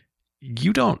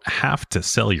you don't have to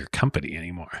sell your company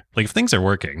anymore. Like, if things are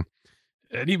working,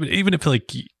 and even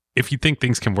if you think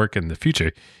things can work in the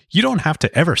future, you don't have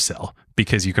to ever sell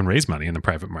because you can raise money in the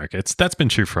private markets. That's been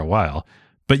true for a while,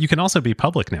 but you can also be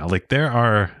public now. Like,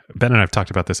 Ben and I've talked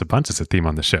about this a bunch as a theme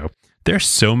on the show. There's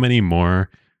so many more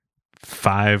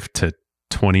 $5 to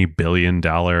 $20 billion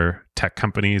tech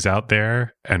companies out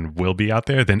there and will be out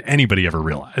there than anybody ever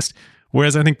realized.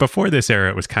 Whereas I think before this era,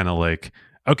 it was kind of like,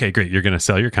 okay, great, you're going to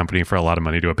sell your company for a lot of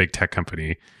money to a big tech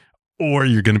company, or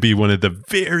you're going to be one of the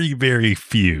very, very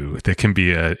few that can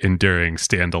be an enduring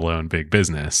standalone big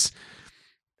business.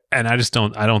 And I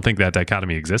don't think that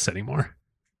dichotomy exists anymore.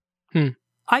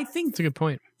 I think That's a good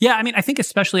point. Yeah, I mean, I think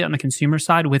especially on the consumer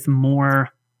side with more,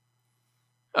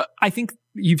 I think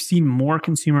you've seen more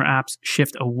consumer apps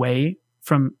shift away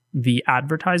from the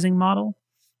advertising model.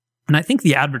 And I think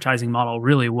the advertising model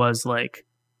really was like,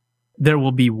 there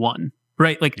will be one.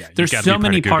 Right? Like, there's so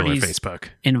many parties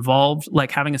involved.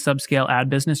 Like, having a subscale ad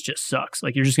business just sucks.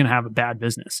 Like, you're just going to have a bad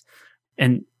business.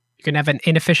 And you can have an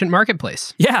inefficient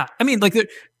marketplace. Yeah. I mean, like,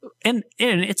 and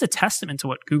it's a testament to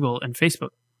what Google and Facebook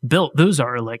built. Those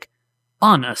are like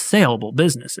unassailable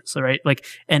businesses, right? Like,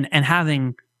 and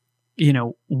having,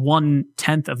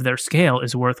 1/10 of their scale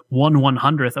is worth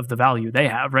 1/100th of the value they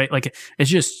have, right? Like, it's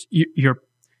just, you're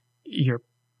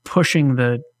pushing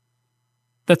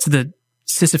that's the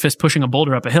Sisyphus pushing a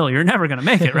boulder up a hill. You're never going to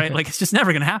make it, right? Like, it's just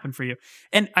never going to happen for you.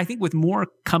 And I think with more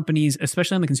companies,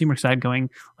 especially on the consumer side, going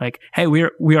like, hey, we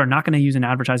are not going to use an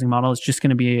advertising model. It's just going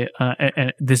to be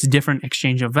this different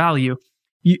exchange of value.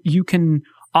 You can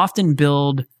often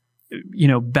build,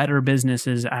 better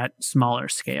businesses at smaller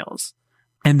scales,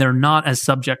 and they're not as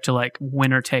subject to like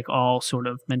winner take all sort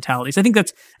of mentalities. I think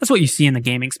that's what you see in the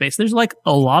gaming space. There's like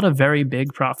a lot of very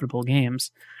big profitable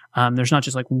games. There's not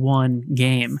just like one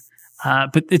game.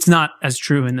 But it's not as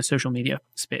true in the social media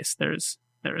space. There's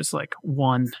like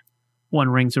one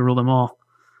ring to rule them all.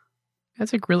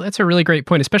 That's a really great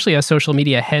point, especially as social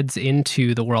media heads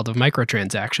into the world of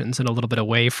microtransactions and a little bit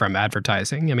away from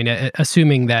advertising. I mean,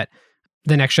 assuming that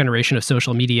the next generation of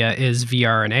social media is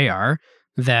VR and AR,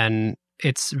 then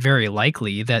it's very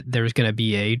likely that there's going to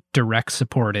be a direct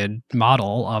supported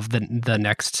model of the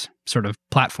next sort of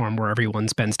platform where everyone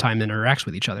spends time and interacts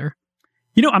with each other.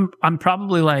 I'm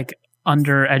probably like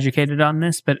undereducated on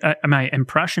this, but my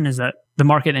impression is that the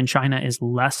market in China is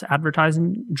less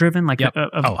advertising driven. Like, yep.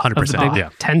 100%. Yeah.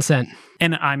 Tencent.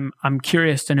 And I'm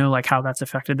curious to know like how that's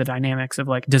affected the dynamics of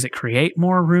like, does it create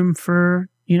more room for,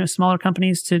 smaller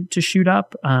companies to shoot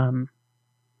up?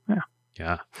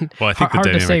 Yeah. Well, I think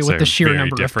hard to say with the sheer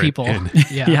number of people.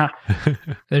 Yeah.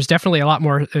 There's definitely a lot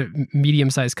more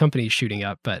medium-sized companies shooting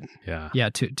up, but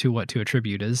to what to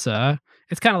attribute is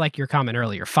it's kind of like your comment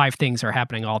earlier. 5 things are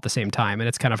happening all at the same time, and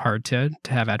it's kind of hard to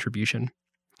have attribution.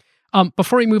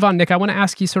 Before we move on, Nick, I want to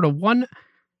ask you sort of one.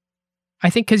 I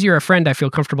think because you're a friend, I feel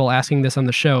comfortable asking this on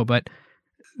the show, but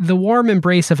the warm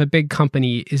embrace of a big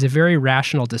company is a very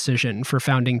rational decision for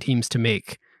founding teams to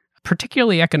make,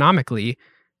 particularly economically.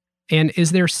 And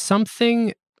is there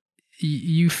something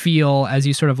you feel as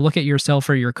you sort of look at yourself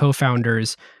or your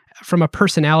co-founders from a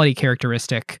personality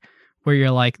characteristic where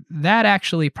you're like, that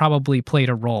actually probably played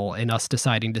a role in us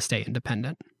deciding to stay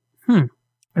independent?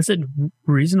 That's a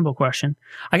reasonable question.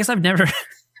 I guess I've never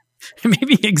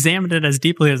maybe examined it as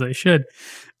deeply as I should.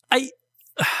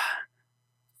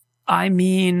 I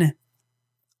mean,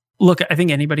 look, I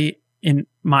think anybody in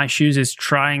my shoes is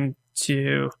trying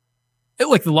to,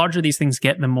 like, the larger these things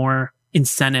get, the more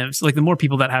incentives, like the more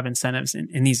people that have incentives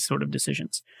in these sort of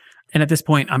decisions. And at this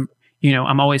point, I'm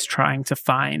always trying to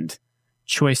find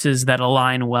choices that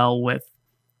align well with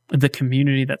the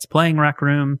community that's playing Rec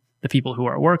Room, the people who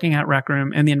are working at Rec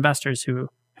Room, and the investors who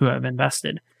have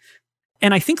invested.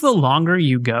 And I think the longer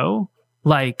you go,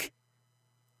 like,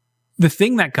 the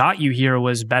thing that got you here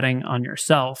was betting on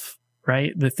yourself,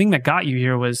 right? The thing that got you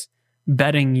here was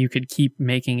betting you could keep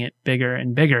making it bigger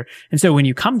and bigger. And so when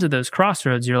you come to those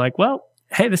crossroads, you're like, well,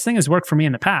 hey, this thing has worked for me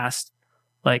in the past.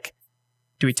 Like,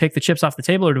 do we take the chips off the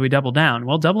table or do we double down?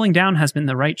 Well, doubling down has been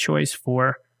the right choice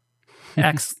for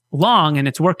X long, and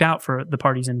it's worked out for the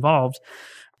parties involved.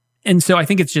 And so I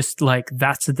think it's just like,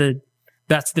 that's the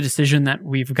decision that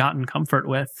we've gotten comfort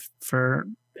with for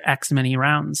X many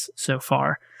rounds so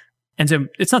far. And so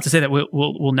it's not to say that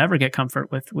we'll never get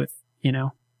comfort with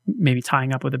maybe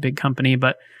tying up with a big company,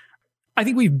 but I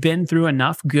think we've been through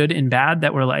enough good and bad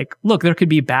that we're like, look, there could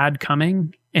be bad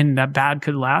coming, and that bad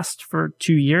could last for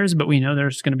 2 years, but we know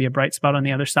there's going to be a bright spot on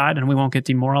the other side, and we won't get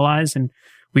demoralized. And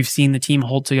we've seen the team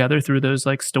hold together through those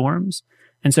like storms.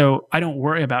 And so I don't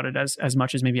worry about it as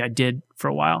much as maybe I did for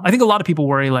a while. I think a lot of people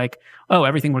worry like, oh,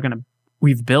 everything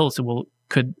we've built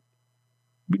could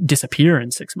disappear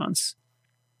in 6 months.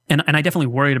 And I definitely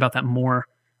worried about that more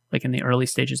like in the early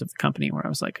stages of the company, where I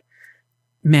was like,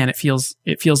 man, it feels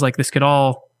like this could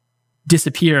all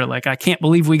disappear. Like, I can't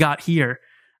believe we got here.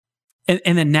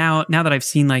 And then now that I've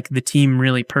seen like the team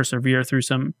really persevere through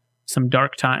some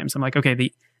dark times, I'm like, okay,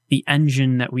 the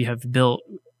engine that we have built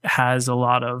has a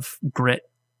lot of grit.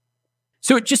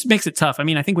 So it just makes it tough. I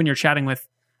mean, I think when you're chatting with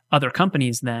other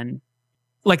companies, then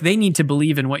like they need to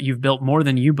believe in what you've built more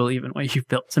than you believe in what you've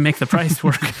built to make the price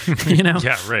work.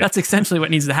 Yeah, right. That's essentially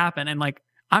what needs to happen. And like,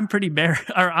 I'm pretty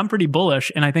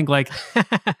bullish. And I think like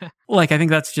I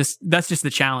think that's just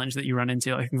the challenge that you run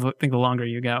into. I think the longer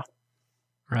you go.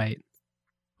 Right.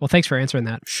 Well, thanks for answering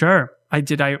that. Sure. I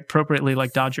appropriately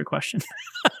like dodge your question?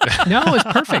 No, it was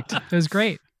perfect. It was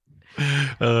great.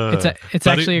 It's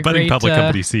actually a budding great public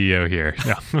company CEO here.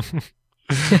 No.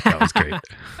 That was great.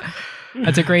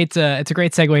 It's a great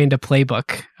segue into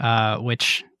Playbook,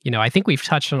 which, I think we've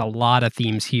touched on a lot of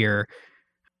themes here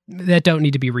that don't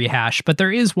need to be rehashed, but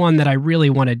there is one that I really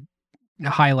want to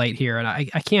highlight here, and I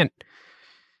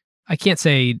can't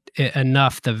say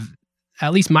enough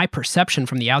at least my perception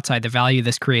from the outside, the value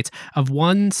this creates of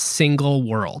one single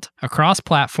world across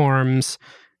platforms,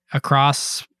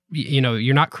 across,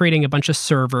 you're not creating a bunch of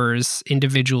servers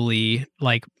individually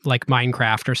like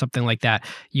Minecraft or something like that.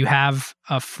 You have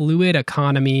a fluid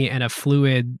economy and a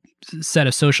fluid set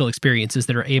of social experiences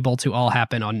that are able to all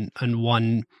happen on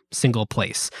one single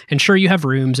place. And sure, you have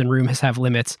rooms and rooms have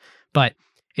limits, but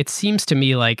it seems to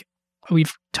me like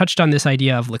we've touched on this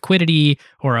idea of liquidity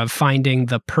or of finding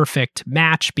the perfect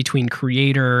match between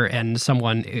creator and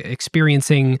someone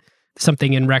experiencing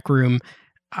something in Rec Room.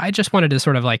 I just wanted to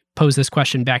sort of like pose this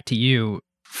question back to you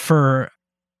for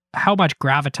how much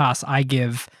gravitas I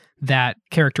give that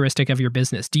characteristic of your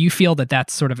business. Do you feel that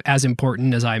that's sort of as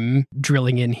important as I'm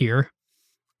drilling in here?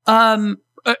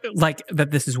 Like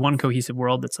that this is one cohesive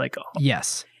world that's like, oh.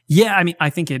 Yes. Yeah, I mean, I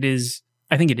think it is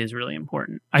really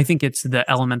important. I think it's the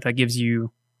element that gives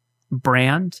you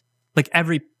brand. Like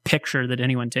every picture that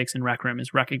anyone takes in Rec Room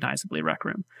is recognizably Rec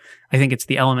Room. I think it's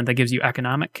the element that gives you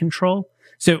economic control.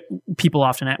 So people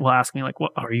often will ask me like,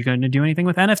 "What are you going to do anything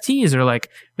with NFTs?" Or like,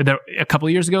 a couple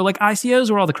of years ago, like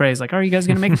ICOs were all the craze. Like, are you guys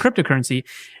going to make a cryptocurrency?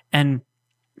 And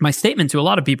my statement to a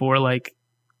lot of people were like,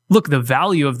 "Look, the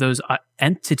value of those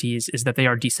entities is that they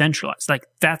are decentralized. Like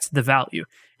that's the value,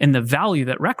 and the value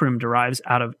that Rec Room derives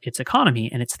out of its economy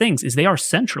and its things is they are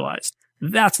centralized.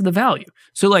 That's the value.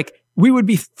 So like." We would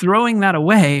be throwing that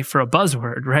away for a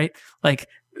buzzword, right? Like,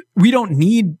 we don't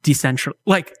need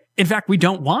like, in fact, we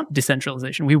don't want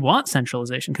decentralization. We want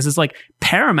centralization because it's like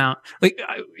paramount. Like,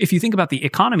 if you think about the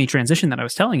economy transition that I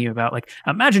was telling you about, like,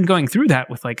 imagine going through that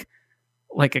with like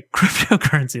a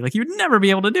cryptocurrency. Like, you'd never be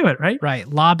able to do it, right? Right.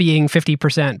 Lobbying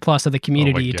 50% plus of the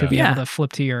community to be able to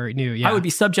flip to your new, I would be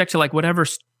subject to like whatever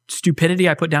stupidity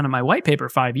I put down in my white paper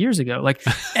 5 years ago. Like,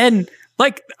 and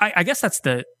like, I guess that's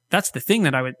the thing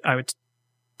that I would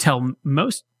tell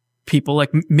most people.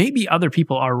 Like maybe other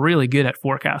people are really good at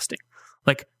forecasting.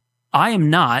 Like I am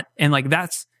not, and like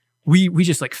that's we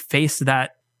just like face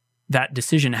that that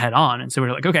decision head on. And so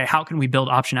we're like, okay, how can we build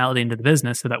optionality into the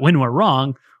business so that when we're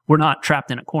wrong, we're not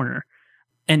trapped in a corner?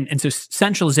 And so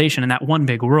centralization in that one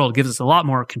big world gives us a lot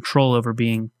more control over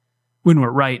being when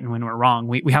we're right and when we're wrong.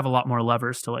 We have a lot more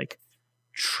levers to like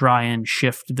try and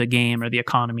shift the game or the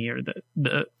economy or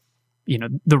the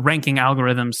ranking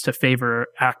algorithms to favor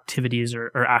activities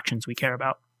or actions we care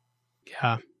about.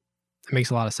 Yeah, that makes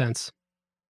a lot of sense.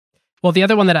 Well, the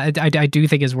other one that I do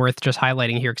think is worth just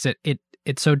highlighting here, because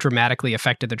it so dramatically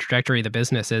affected the trajectory of the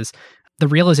business, is the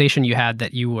realization you had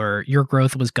that your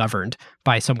growth was governed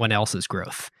by someone else's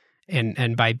growth,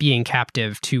 and by being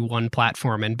captive to one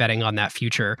platform and betting on that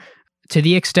future. To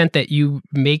the extent that you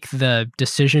make the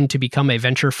decision to become a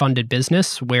venture-funded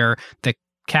business where the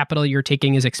capital you're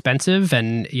taking is expensive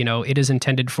and it is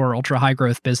intended for ultra high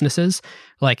growth businesses,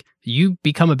 like you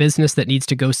become a business that needs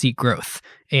to go seek growth.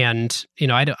 And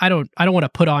I don't want to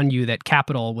put on you that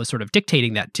capital was sort of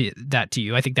dictating that to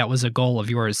you. I think that was a goal of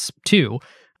yours too,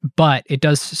 but it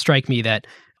does strike me that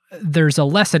there's a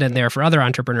lesson in there for other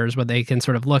entrepreneurs where they can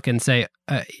sort of look and say,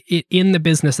 in the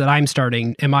business that I'm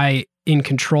starting, am I in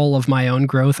control of my own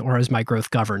growth, or is my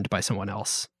growth governed by someone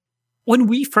else? When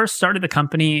we first started the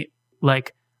company,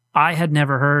 like I had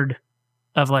never heard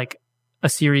of like a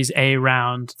Series A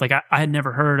round. Like I had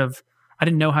never heard of, I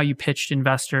didn't know how you pitched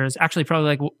investors. Actually,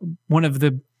 probably like one of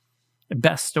the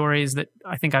best stories that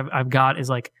I think I've got is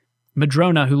like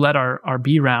Madrona, who led our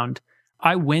B round.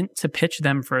 I went to pitch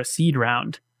them for a seed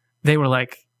round. They were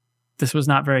like, this was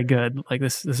not very good. Like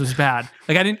this was bad.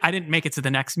 Like I didn't make it to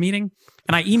the next meeting.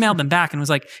 And I emailed them back and was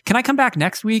like, can I come back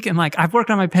next week? And like, I've worked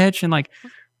on my pitch, and like,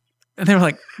 and they were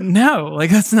like, no, like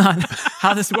that's not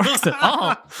how this works at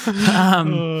all.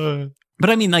 But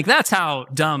I mean, like that's how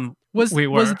dumb we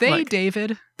were. Was they like,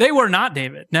 David? They were not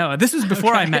David. No, this was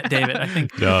before I met David, I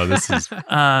think. No, this is...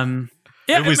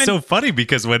 Yeah, it was so funny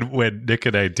because when Nick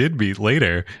and I did meet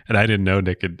later, and I didn't know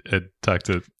Nick had talked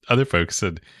to other folks,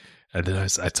 and then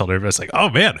I told everybody, I was like, oh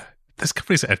man, this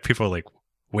company's, and people were like,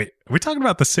 wait, are we talking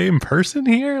about the same person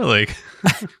here? Like,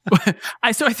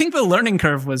 so I think the learning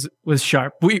curve was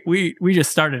sharp. We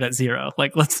just started at zero.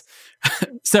 Like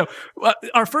so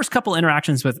our first couple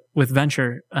interactions with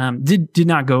venture did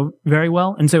not go very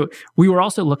well, and so we were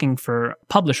also looking for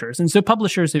publishers. And so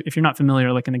publishers, if you're not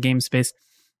familiar, like in the game space,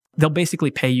 they'll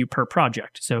basically pay you per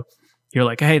project. So you're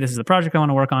like, hey, this is the project I want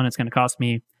to work on. It's going to cost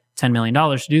me $10 million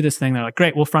to do this thing. They're like,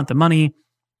 great, we'll front the money.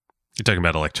 You're talking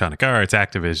about Electronic Arts,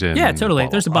 Activision. Yeah, totally.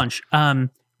 There's a bunch.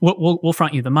 We'll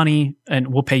front you the money,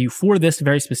 and we'll pay you for this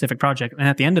very specific project. And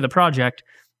at the end of the project,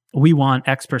 we want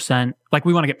X%. Like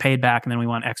we want to get paid back, and then we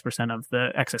want X% of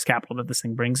the excess capital that this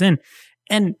thing brings in.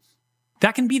 And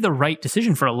that can be the right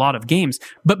decision for a lot of games.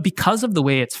 But because of the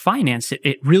way it's financed,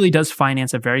 it really does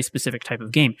finance a very specific type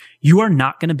of game. You are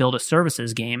not going to build a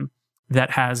services game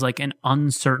that has like an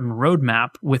uncertain roadmap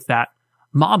with that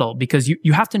model, because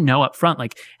you have to know up front,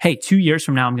 like, hey, 2 years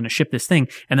from now, I'm going to ship this thing.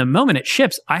 And the moment it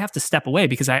ships, I have to step away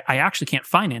because I actually can't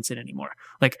finance it anymore.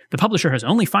 Like the publisher has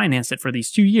only financed it for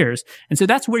these 2 years. And so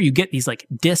that's where you get these like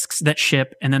discs that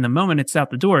ship. And then the moment it's out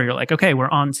the door, you're like, okay, we're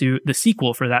on to the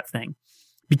sequel for that thing,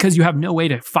 because you have no way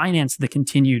to finance the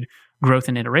continued growth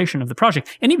and iteration of the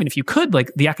project. And even if you could,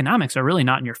 like the economics are really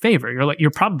not in your favor.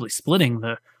 You're probably splitting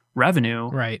the revenue.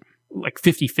 Right. Like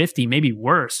 50-50, maybe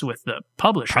worse with the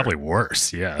publisher. Probably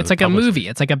worse, yeah. It's like a movie.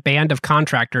 It's like a band of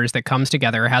contractors that comes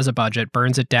together, has a budget,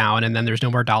 burns it down, and then there's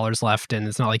no more dollars left, and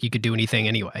it's not like you could do anything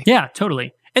anyway. Yeah,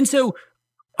 totally. And so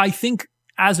I think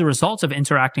as a result of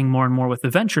interacting more and more with the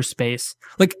venture space,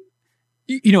 like,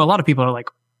 a lot of people are like,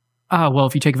 oh, well,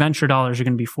 if you take venture dollars, you're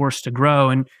going to be forced to grow.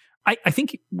 And I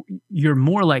think you're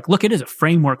more like, look, it is a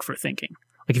framework for thinking.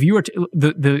 Like if you were to,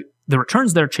 the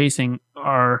returns they're chasing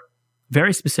are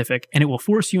very specific, and it will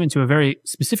force you into a very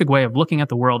specific way of looking at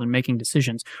the world and making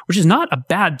decisions, which is not a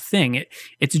bad thing.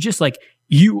 It's just like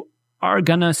you are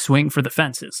gonna swing for the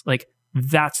fences. Like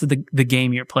that's the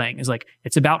game you're playing, is like,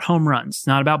 it's about home runs. It's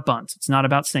not about bunts. It's not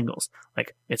about singles.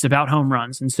 Like it's about home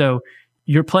runs. And so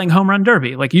you're playing home run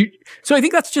derby. So I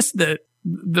think that's just the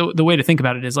way to think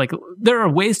about it, is like, there are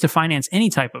ways to finance any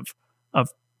type of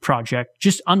project.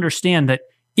 Just understand that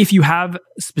if you have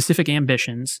specific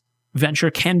ambitions,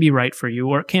 venture can be right for you,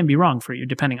 or it can be wrong for you,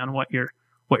 depending on what your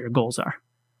goals are.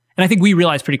 And I think we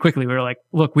realized pretty quickly, we were like,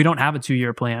 look, we don't have a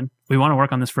 2-year plan. We want to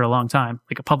work on this for a long time.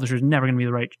 Like a publisher is never going to be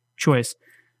the right choice.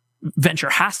 Venture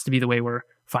has to be the way we're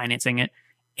financing it.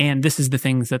 And this is the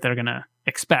things that they're going to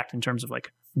expect in terms of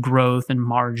like growth and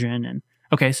margin. And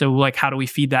okay, so like, how do we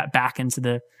feed that back into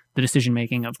the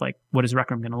decision-making of like, what is Rec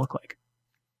Room going to look like?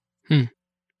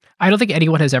 I don't think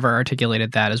anyone has ever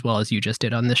articulated that as well as you just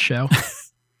did on this show.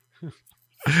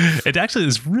 It actually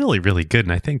is really, really good.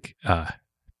 And I think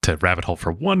to rabbit hole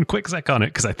for one quick sec on it,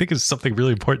 because I think it's something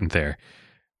really important there.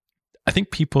 I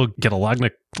think people get a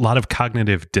lot of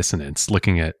cognitive dissonance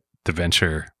looking at the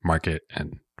venture market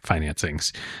and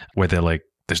financings, where they're like,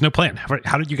 there's no plan.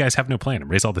 How did you guys have no plan and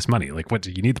raise all this money? Like, what?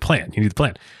 You need the plan. You need the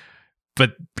plan.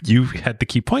 But you had the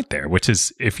key point there, which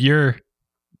is if you're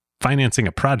financing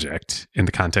a project in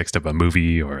the context of a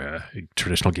movie or a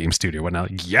traditional game studio,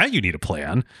 whatnot, yeah, you need a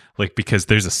plan, like, because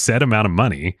there's a set amount of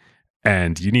money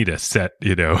and you need a set,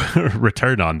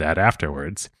 return on that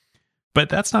afterwards. But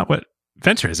that's not what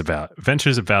venture is about. Venture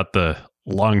is about the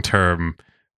long-term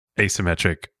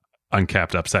asymmetric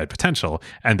uncapped upside potential.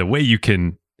 And the way you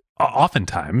can,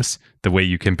 oftentimes, the way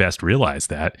you can best realize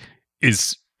that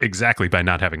is exactly by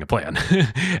not having a plan.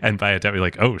 And by adapting,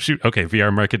 like, oh, shoot, okay,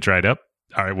 VR market dried up.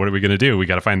 All right, what are we going to do? We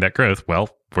got to find that growth. Well,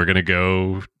 we're going to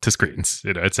go to screens,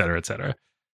 et cetera, et cetera.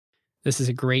 This is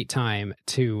a great time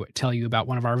to tell you about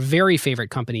one of our very favorite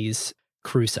companies,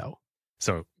 Crusoe.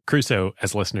 So Crusoe,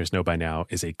 as listeners know by now,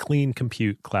 is a clean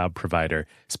compute cloud provider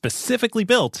specifically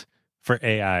built for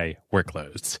AI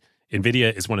workloads.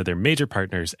 NVIDIA is one of their major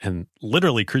partners, and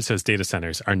literally Crusoe's data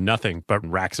centers are nothing but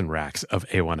racks and racks of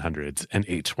A100s and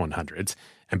H100s.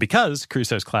 And because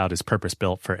Crusoe's cloud is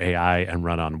purpose-built for AI and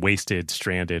run on wasted,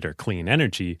 stranded, or clean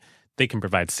energy, they can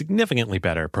provide significantly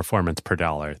better performance per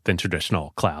dollar than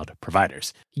traditional cloud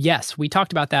providers. Yes, we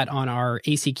talked about that on our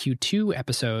ACQ2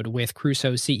 episode with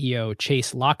Crusoe CEO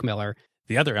Chase Lockmiller.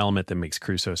 The other element that makes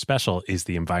Crusoe special is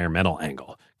the environmental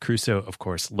angle. Crusoe, of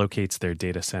course, locates their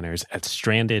data centers at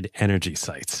stranded energy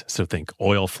sites. So think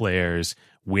oil flares,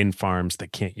 wind farms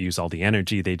that can't use all the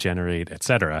energy they generate,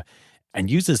 etc., and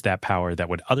uses that power that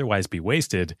would otherwise be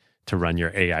wasted to run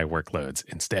your AI workloads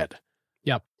instead.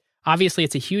 Yep. Obviously,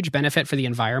 it's a huge benefit for the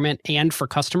environment and for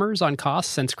customers on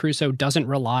costs, since Crusoe doesn't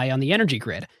rely on the energy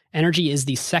grid. Energy is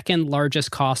the second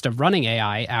largest cost of running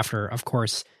AI after, of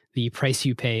course, the price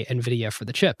you pay NVIDIA for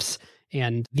the chips.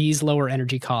 And these lower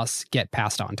energy costs get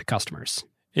passed on to customers.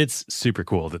 It's super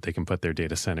cool that they can put their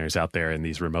data centers out there in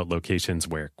these remote locations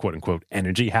where, quote unquote,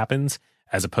 energy happens,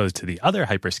 as opposed to the other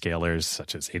hyperscalers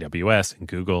such as AWS and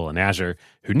Google and Azure,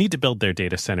 who need to build their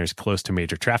data centers close to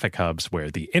major traffic hubs where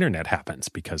the internet happens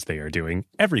because they are doing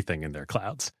everything in their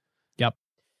clouds. Yep.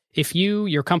 If you,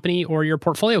 your company, or your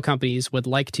portfolio companies would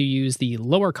like to use the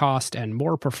lower cost and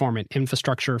more performant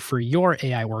infrastructure for your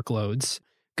AI workloads,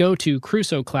 go to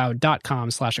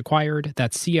crusoecloud.com/acquired.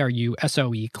 That's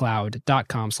CRUSOE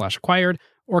cloud.com/acquired,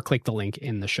 or click the link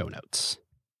in the show notes.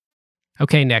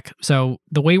 Okay, Nick. So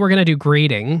the way we're going to do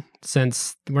grading,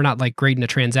 since we're not like grading a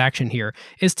transaction here,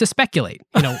 is to speculate.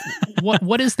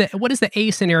 What is the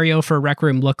A scenario for Rec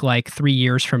Room look like 3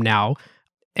 years from now?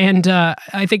 And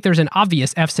I think there's an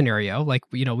obvious F scenario. Like,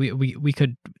 we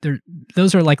could,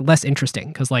 those are like less interesting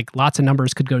because like lots of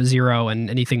numbers could go to zero and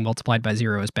anything multiplied by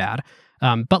zero is bad.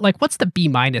 But like, what's the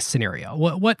B- scenario?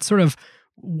 What sort of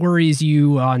worries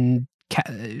you on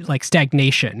like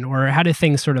stagnation, or how do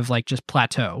things sort of like just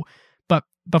plateau? But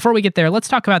before we get there, let's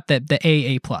talk about the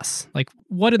AA+. Like,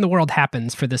 what in the world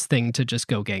happens for this thing to just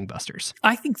go gangbusters?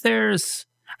 I think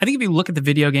if you look at the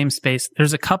video game space,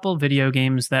 there's a couple video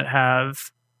games that have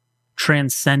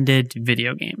transcended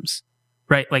video games,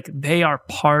 right? Like, they are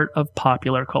part of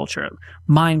popular culture.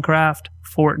 Minecraft,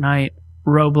 Fortnite,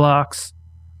 Roblox,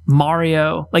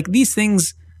 Mario, like these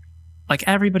things, like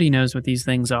everybody knows what these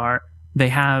things are. They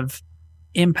have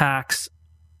impacts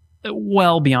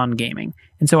well beyond gaming.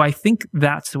 And so I think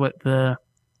that's what the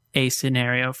A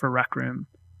scenario for Rec Room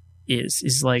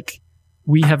is like,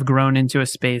 we have grown into a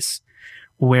space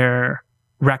where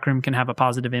Rec Room can have a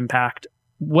positive impact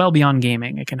well beyond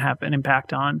gaming. It can have an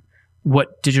impact on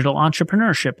what digital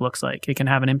entrepreneurship looks like. It can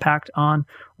have an impact on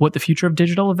what the future of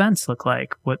digital events look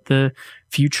like, what the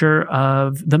future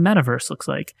of the metaverse looks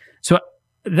like. So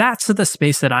that's the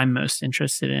space that I'm most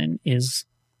interested in. Is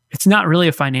it's not really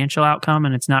a financial outcome,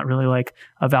 and it's not really like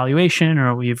a valuation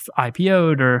or we've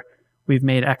IPO'd or we've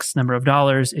made X number of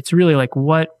dollars. It's really like,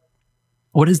 what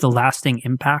is the lasting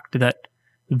impact that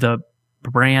the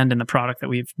brand and the product that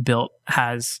we've built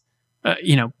has,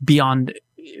 beyond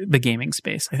the gaming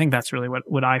space. I think that's really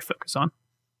what I focus on.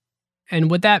 And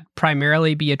would that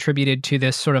primarily be attributed to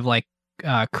this sort of like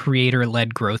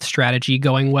creator-led growth strategy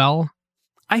going well?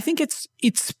 I think it's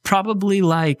probably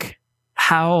like,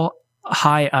 how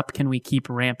high up can we keep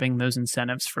ramping those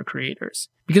incentives for creators?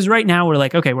 Because right now we're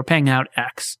like, okay, we're paying out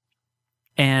X,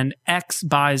 and X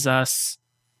buys us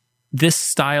this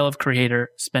style of creator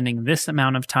spending this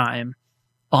amount of time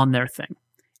on their thing.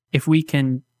 If we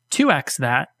can 2X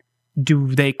that,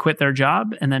 do they quit their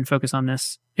job and then focus on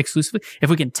this exclusively? If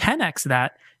we can 10X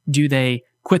that, do they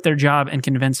quit their job and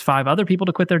convince 5 other people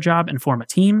to quit their job and form a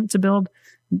team to build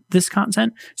this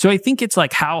content. So I think it's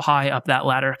like, how high up that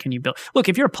ladder can you build? Look,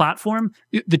 if you're a platform,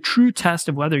 the true test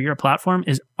of whether you're a platform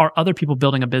is, are other people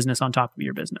building a business on top of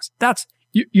your business?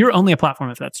 You're only a platform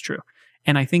if that's true.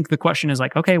 And I think the question is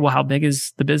like, okay, well, how big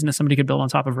is the business somebody could build on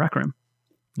top of Rec Room?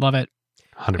 Love it.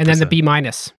 100%. And then the B-.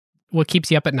 What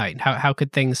keeps you up at night? How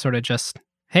could things sort of just,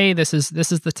 hey, this is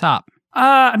the top?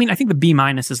 I mean, I think the B-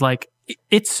 is like,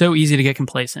 it's so easy to get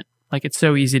complacent. Like, it's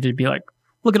so easy to be like,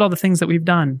 look at all the things that we've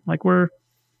done. Like,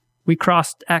 we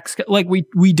crossed X, like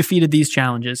we defeated these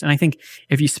challenges. And I think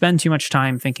if you spend too much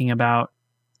time thinking about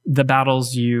the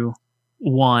battles you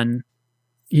won,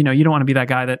 you know, you don't want to be that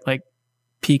guy that like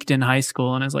peaked in high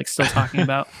school and is like still talking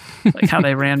about like how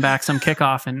they ran back some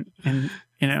kickoff and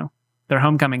you know, their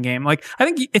homecoming game. Like, I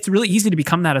think it's really easy to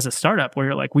become that as a startup where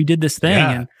you're like, we did this thing.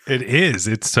 Yeah, and it is.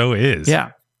 It so is.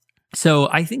 Yeah. So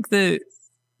I think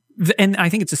and I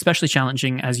think it's especially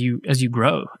challenging as you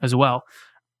grow as well,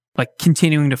 like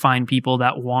continuing to find people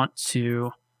that want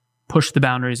to push the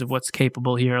boundaries of what's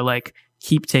capable here, like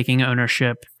keep taking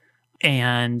ownership.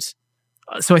 And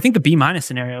so I think the B-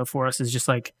 scenario for us is just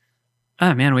like,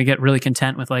 oh man, we get really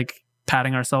content with like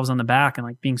patting ourselves on the back and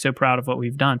like being so proud of what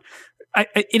we've done.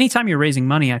 Anytime you're raising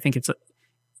money, I think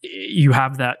you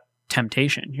have that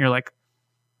temptation. You're like,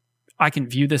 I can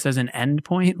view this as an end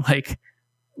point.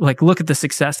 Like look at the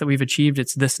success that we've achieved.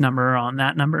 It's this number on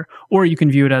that number. Or you can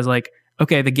view it as like,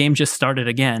 okay, the game just started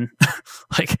again.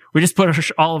 Like we just put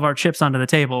all of our chips onto the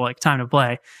table, like time to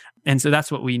play. And so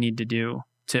that's what we need to do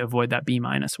to avoid that B-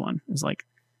 one is like,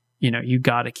 you know, you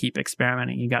got to keep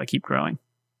experimenting. You got to keep growing.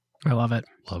 I love it.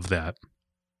 Love that.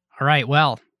 All right.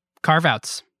 Well, carve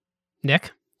outs.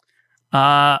 Nick?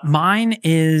 Mine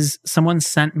is someone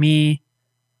sent me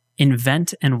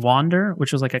Invent and Wander,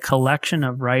 which was like a collection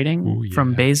of writing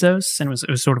from Bezos, and it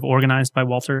was sort of organized by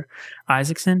Walter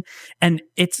Isaacson. And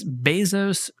it's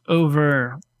Bezos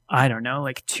over, I don't know,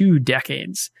 like 2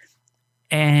 decades.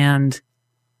 And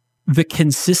the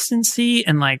consistency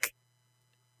and like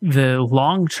the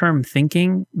long-term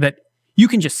thinking that you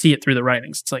can just see it through the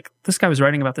writings. It's like, this guy was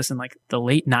writing about this in like the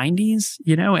late 90s,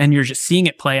 you know, and you're just seeing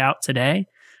it play out today.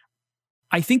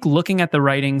 I think looking at the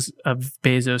writings of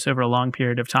Bezos over a long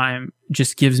period of time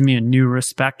just gives me a new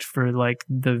respect for like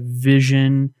the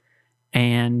vision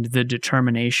and the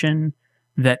determination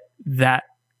that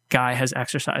guy has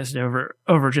exercised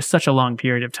over just such a long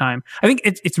period of time. I think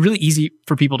it's really easy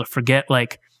for people to forget,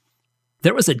 like,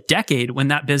 there was a decade when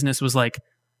that business was like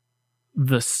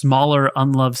the smaller,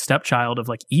 unloved stepchild of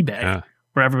like eBay,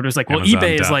 where everybody was like, well,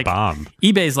 eBay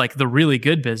is like the really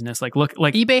good business. Like, look,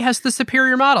 like eBay has the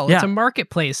superior model. Yeah. It's a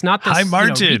marketplace, not this high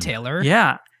margin retailer.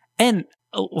 Yeah. And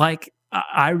like,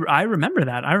 I remember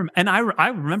that. I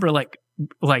remember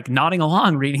like nodding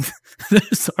along reading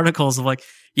those articles of like,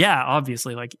 yeah,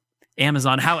 obviously like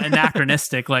Amazon, how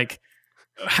anachronistic, like,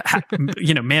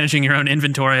 you know, managing your own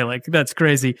inventory, like that's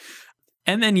crazy.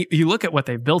 And then you look at what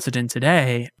they've built it in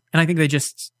today, and I think they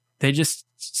just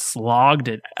slogged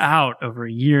it out over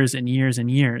years and years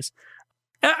and years.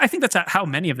 I think that's how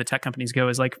many of the tech companies go,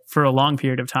 is like for a long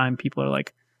period of time, people are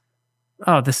like,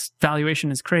 oh, this valuation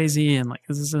is crazy, and like,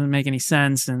 this doesn't make any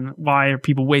sense, and why are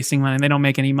people wasting money? They don't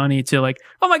make any money, to like,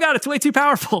 oh my God, it's way too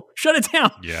powerful. Shut it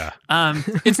down. Yeah.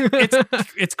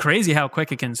 It's crazy how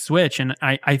quick it can switch. And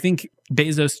I think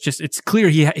Bezos it's clear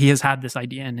he has had this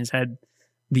idea in his head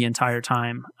the entire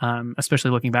time, especially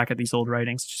looking back at these old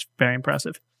writings. Just very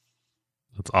impressive.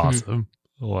 That's awesome.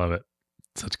 I love it.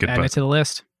 Such good. Add it to the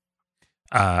list.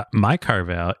 My carve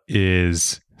out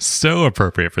is so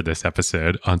appropriate for this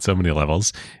episode on so many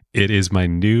levels. It is my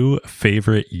new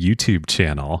favorite YouTube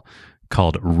channel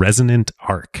called Resonant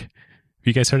Arc. Have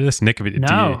you guys heard of this? Nick?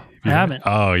 No, I haven't.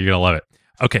 Oh, you're going to love it.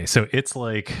 Okay, so it's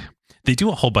like, they do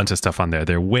a whole bunch of stuff on there.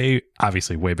 They're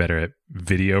obviously way better at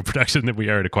video production than we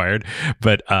are at Acquired,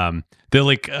 but they're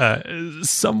like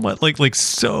somewhat like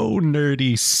so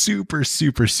nerdy, super,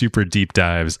 super, super deep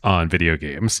dives on video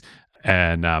games.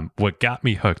 And what got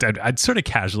me hooked, I'd sort of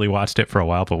casually watched it for a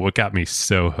while, but what got me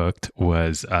so hooked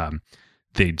was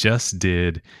they just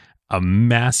did a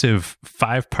massive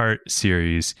 5-part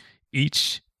series.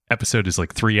 Each episode is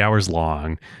like 3 hours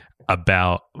long,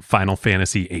 about Final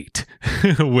Fantasy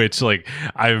VIII, which like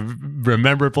I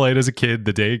remember playing as a kid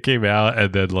the day it came out,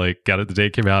 and then like got it the day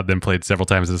it came out, then played several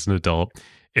times as an adult.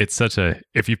 It's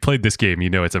if you played this game, you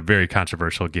know it's a very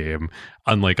controversial game,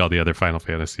 unlike all the other Final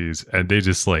Fantasies. And they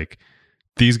just like,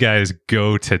 these guys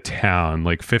go to town,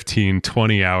 like 15,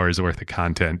 20 hours worth of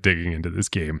content digging into this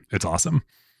game. It's awesome.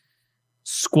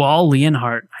 Squall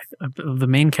Leonhardt, the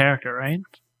main character, right?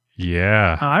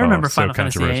 Yeah. I remember Final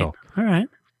Fantasy VIII. All right.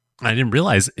 I didn't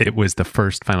realize it was the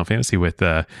first Final Fantasy with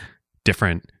a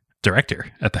different director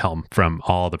at the helm from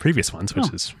all the previous ones,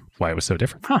 which is why it was so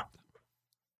different. Huh.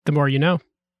 The more you know.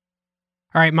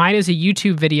 All right, mine is a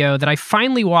YouTube video that I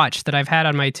finally watched that I've had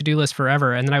on my to-do list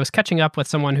forever. And then I was catching up with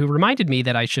someone who reminded me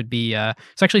that I should be,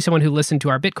 it's actually someone who listened to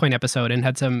our Bitcoin episode and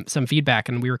had some feedback,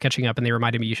 and we were catching up and they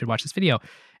reminded me you should watch this video.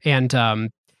 And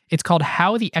it's called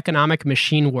How the Economic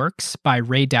Machine Works by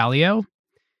Ray Dalio.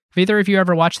 Have either of you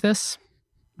ever watched this?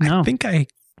 No. I think I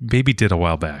maybe did a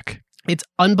while back. It's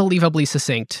unbelievably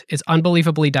succinct. It's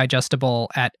unbelievably digestible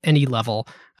at any level.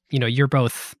 You're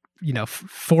both,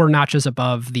 4 notches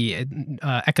above the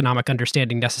economic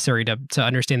understanding necessary to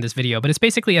understand this video. But it's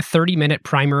basically a 30-minute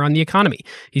primer on the economy.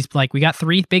 He's like, we got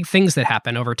 3 big things that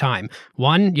happen over time.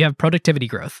 1, you have productivity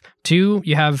growth. 2,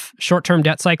 you have short-term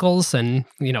debt cycles. And,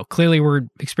 clearly we're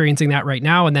experiencing that right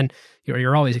now. And then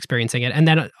you're always experiencing it. And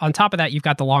then on top of that, you've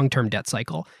got the long-term debt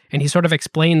cycle. And he sort of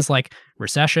explains like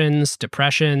recessions,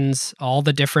 depressions, all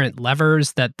the different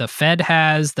levers that the Fed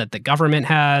has, that the government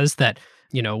has, that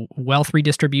wealth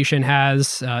redistribution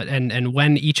has, and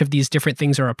when each of these different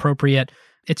things are appropriate.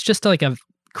 It's just like a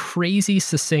crazy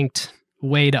succinct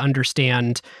way to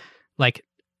understand like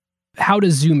how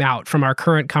to zoom out from our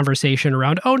current conversation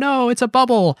around, oh no, it's a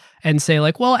bubble, and say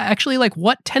like, well, actually, like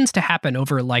what tends to happen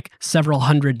over like several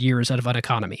hundred years out of an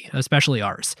economy, especially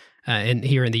ours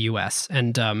here in the US,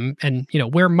 and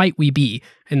where might we be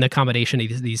in the combination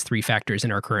of these 3 factors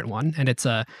in our current one? And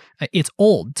it's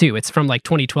old too. It's from like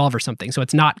 2012 or something, so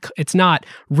it's not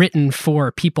written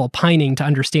for people pining to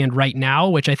understand right now,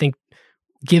 which I think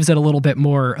gives it a little bit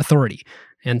more authority.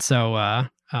 And so I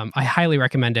highly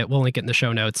recommend it. We'll link it in the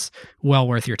show notes. Well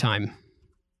worth your time.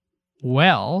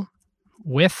 Well,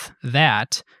 with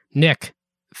that, Nick,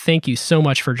 thank you so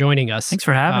much for joining us. Thanks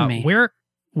for having me.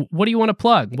 What do you want to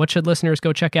plug? What should listeners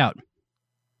go check out?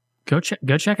 Go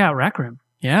check out Rec Room.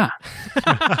 Yeah.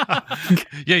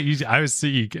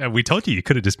 Yeah, we told you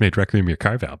could have just made Rec Room your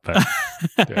carve out, but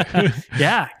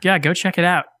yeah, go check it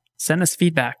out. Send us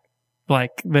feedback.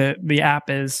 Like the app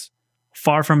is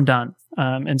far from done.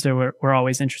 And so we're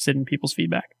always interested in people's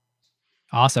feedback.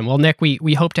 Awesome. Well, Nick,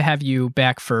 we hope to have you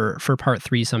back for part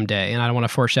 3 someday. And I don't want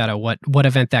to foreshadow what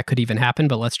event that could even happen,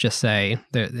 but let's just say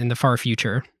in the far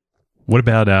future. What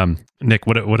about, Nick,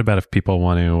 what about if people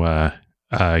want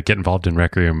to get involved in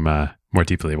Rec Room more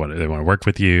deeply? They want to work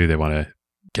with you, they want to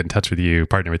get in touch with you,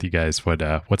 partner with you guys?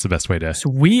 What's the best way to... So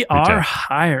we are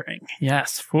hiring.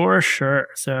 Yes, for sure.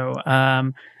 So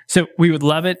we would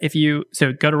love it if you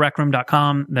go to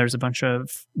recroom.com. There's a bunch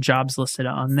of jobs listed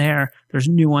on there. There's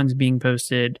new ones being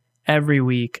posted every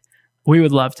week. We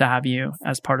would love to have you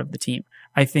as part of the team.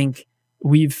 I think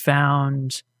we've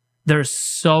found there's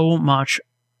so much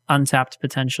untapped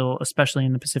potential, especially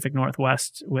in the Pacific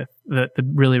Northwest with the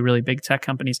really, really big tech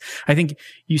companies. I think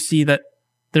you see that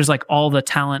there's like all the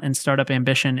talent and startup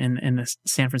ambition in the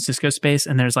San Francisco space,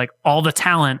 and there's like all the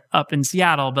talent up in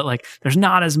Seattle, but like there's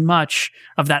not as much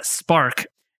of that spark.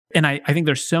 And I think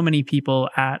there's so many people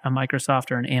at a Microsoft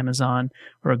or an Amazon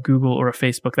or a Google or a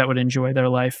Facebook that would enjoy their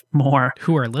life more.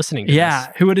 Who are listening to this.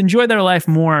 Who would enjoy their life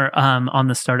more on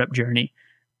the startup journey.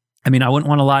 I mean, I wouldn't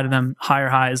want to lie to them, higher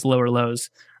highs, lower lows,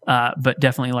 but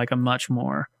definitely like a much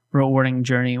more rewarding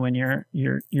journey when you're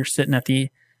sitting at the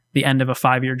end of a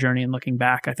 5-year journey and looking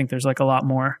back. I think there's like a lot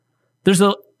more.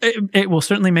 It will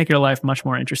certainly make your life much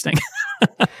more interesting.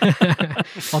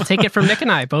 Well, take it from Nick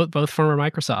and I, both former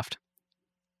Microsoft.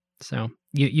 So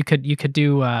you could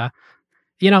do,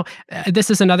 this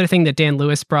is another thing that Dan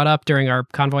Lewis brought up during our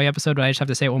Convoy episode, but I just have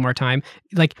to say it one more time.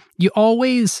 Like, you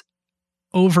always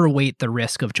overweight the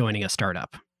risk of joining a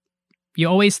startup. You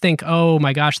always think, oh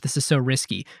my gosh, this is so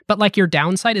risky. But like, your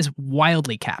downside is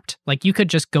wildly capped. Like, you could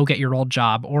just go get your old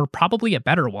job or probably a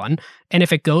better one. And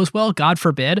if it goes well, God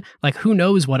forbid, like, who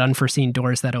knows what unforeseen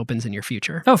doors that opens in your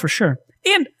future. Oh, for sure.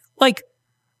 And like,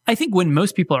 I think when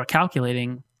most people are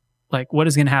calculating, like, what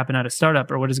is going to happen at a startup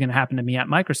or what is going to happen to me at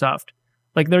Microsoft,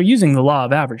 like, they're using the law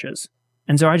of averages.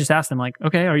 And so I just asked them, like,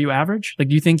 okay, are you average? Like,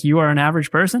 do you think you are an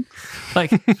average person? Like,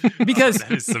 because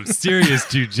that is some serious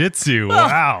jujitsu.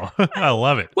 Wow. I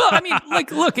love it. Well, I mean,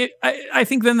 like, look, I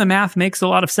think then the math makes a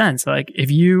lot of sense. Like, if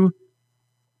you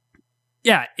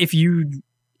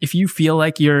feel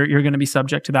like you're going to be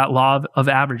subject to that law of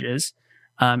averages,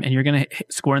 and you're going to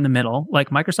score in the middle, like,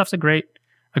 Microsoft's a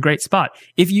great spot.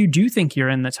 If you do think you're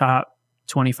in the top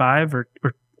 25 or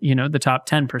the top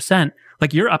 10%,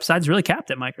 like, your upside's really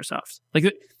capped at Microsoft.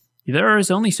 Like, there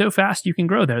is only so fast you can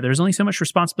grow there. There's only so much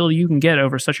responsibility you can get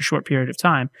over such a short period of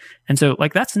time. And so,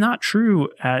 like, that's not true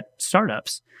at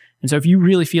startups. And so if you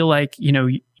really feel like,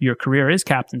 your career is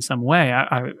capped in some way,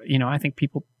 I think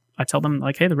people I tell them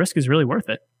like, hey, the risk is really worth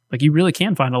it. Like you really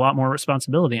can find a lot more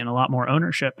responsibility and a lot more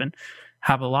ownership and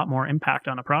have a lot more impact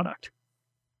on a product.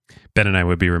 Ben and I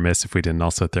would be remiss if we didn't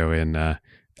also throw in,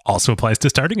 also applies to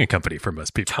starting a company for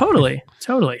most people. Totally.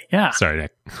 Yeah. Sorry,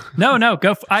 Nick. No,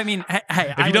 go. I mean,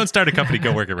 hey, if you don't start a company,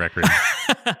 go work at Rec Room.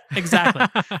 Exactly.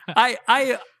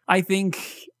 I think,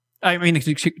 I mean,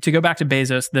 to go back to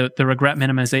Bezos, the regret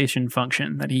minimization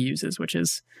function that he uses, which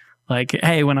is like,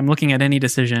 hey, when I'm looking at any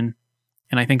decision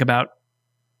and I think about,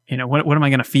 what am I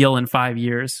going to feel in 5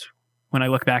 years when I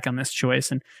look back on this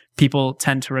choice? And people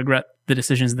tend to regret the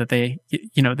decisions that they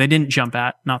didn't jump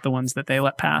at, not the ones that they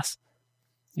let pass.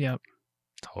 Yep.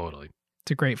 Totally.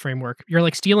 It's a great framework. You're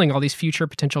like stealing all these future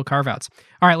potential carve-outs.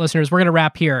 All right, listeners, we're going to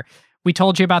wrap here. We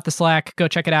told you about the Slack. Go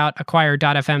check it out,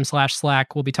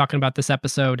 acquired.fm/Slack. We'll be talking about this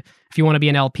episode. If you want to be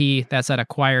an LP, that's at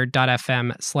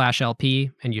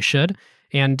acquired.fm/LP, and you should.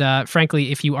 And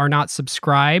frankly, if you are not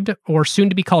subscribed, or soon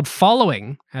to be called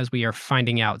following, as we are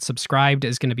finding out, subscribed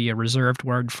is going to be a reserved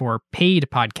word for paid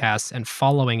podcasts, and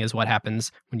following is what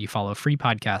happens when you follow free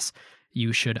podcasts.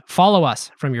 You should follow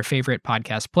us from your favorite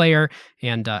podcast player.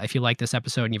 And if you like this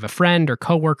episode and you have a friend or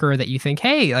coworker that you think,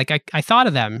 hey, like I thought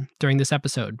of them during this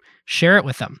episode, share it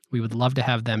with them. We would love to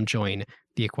have them join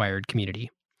the Acquired community.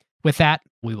 With that,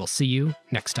 we will see you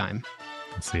next time.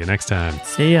 See you next time.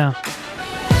 See ya.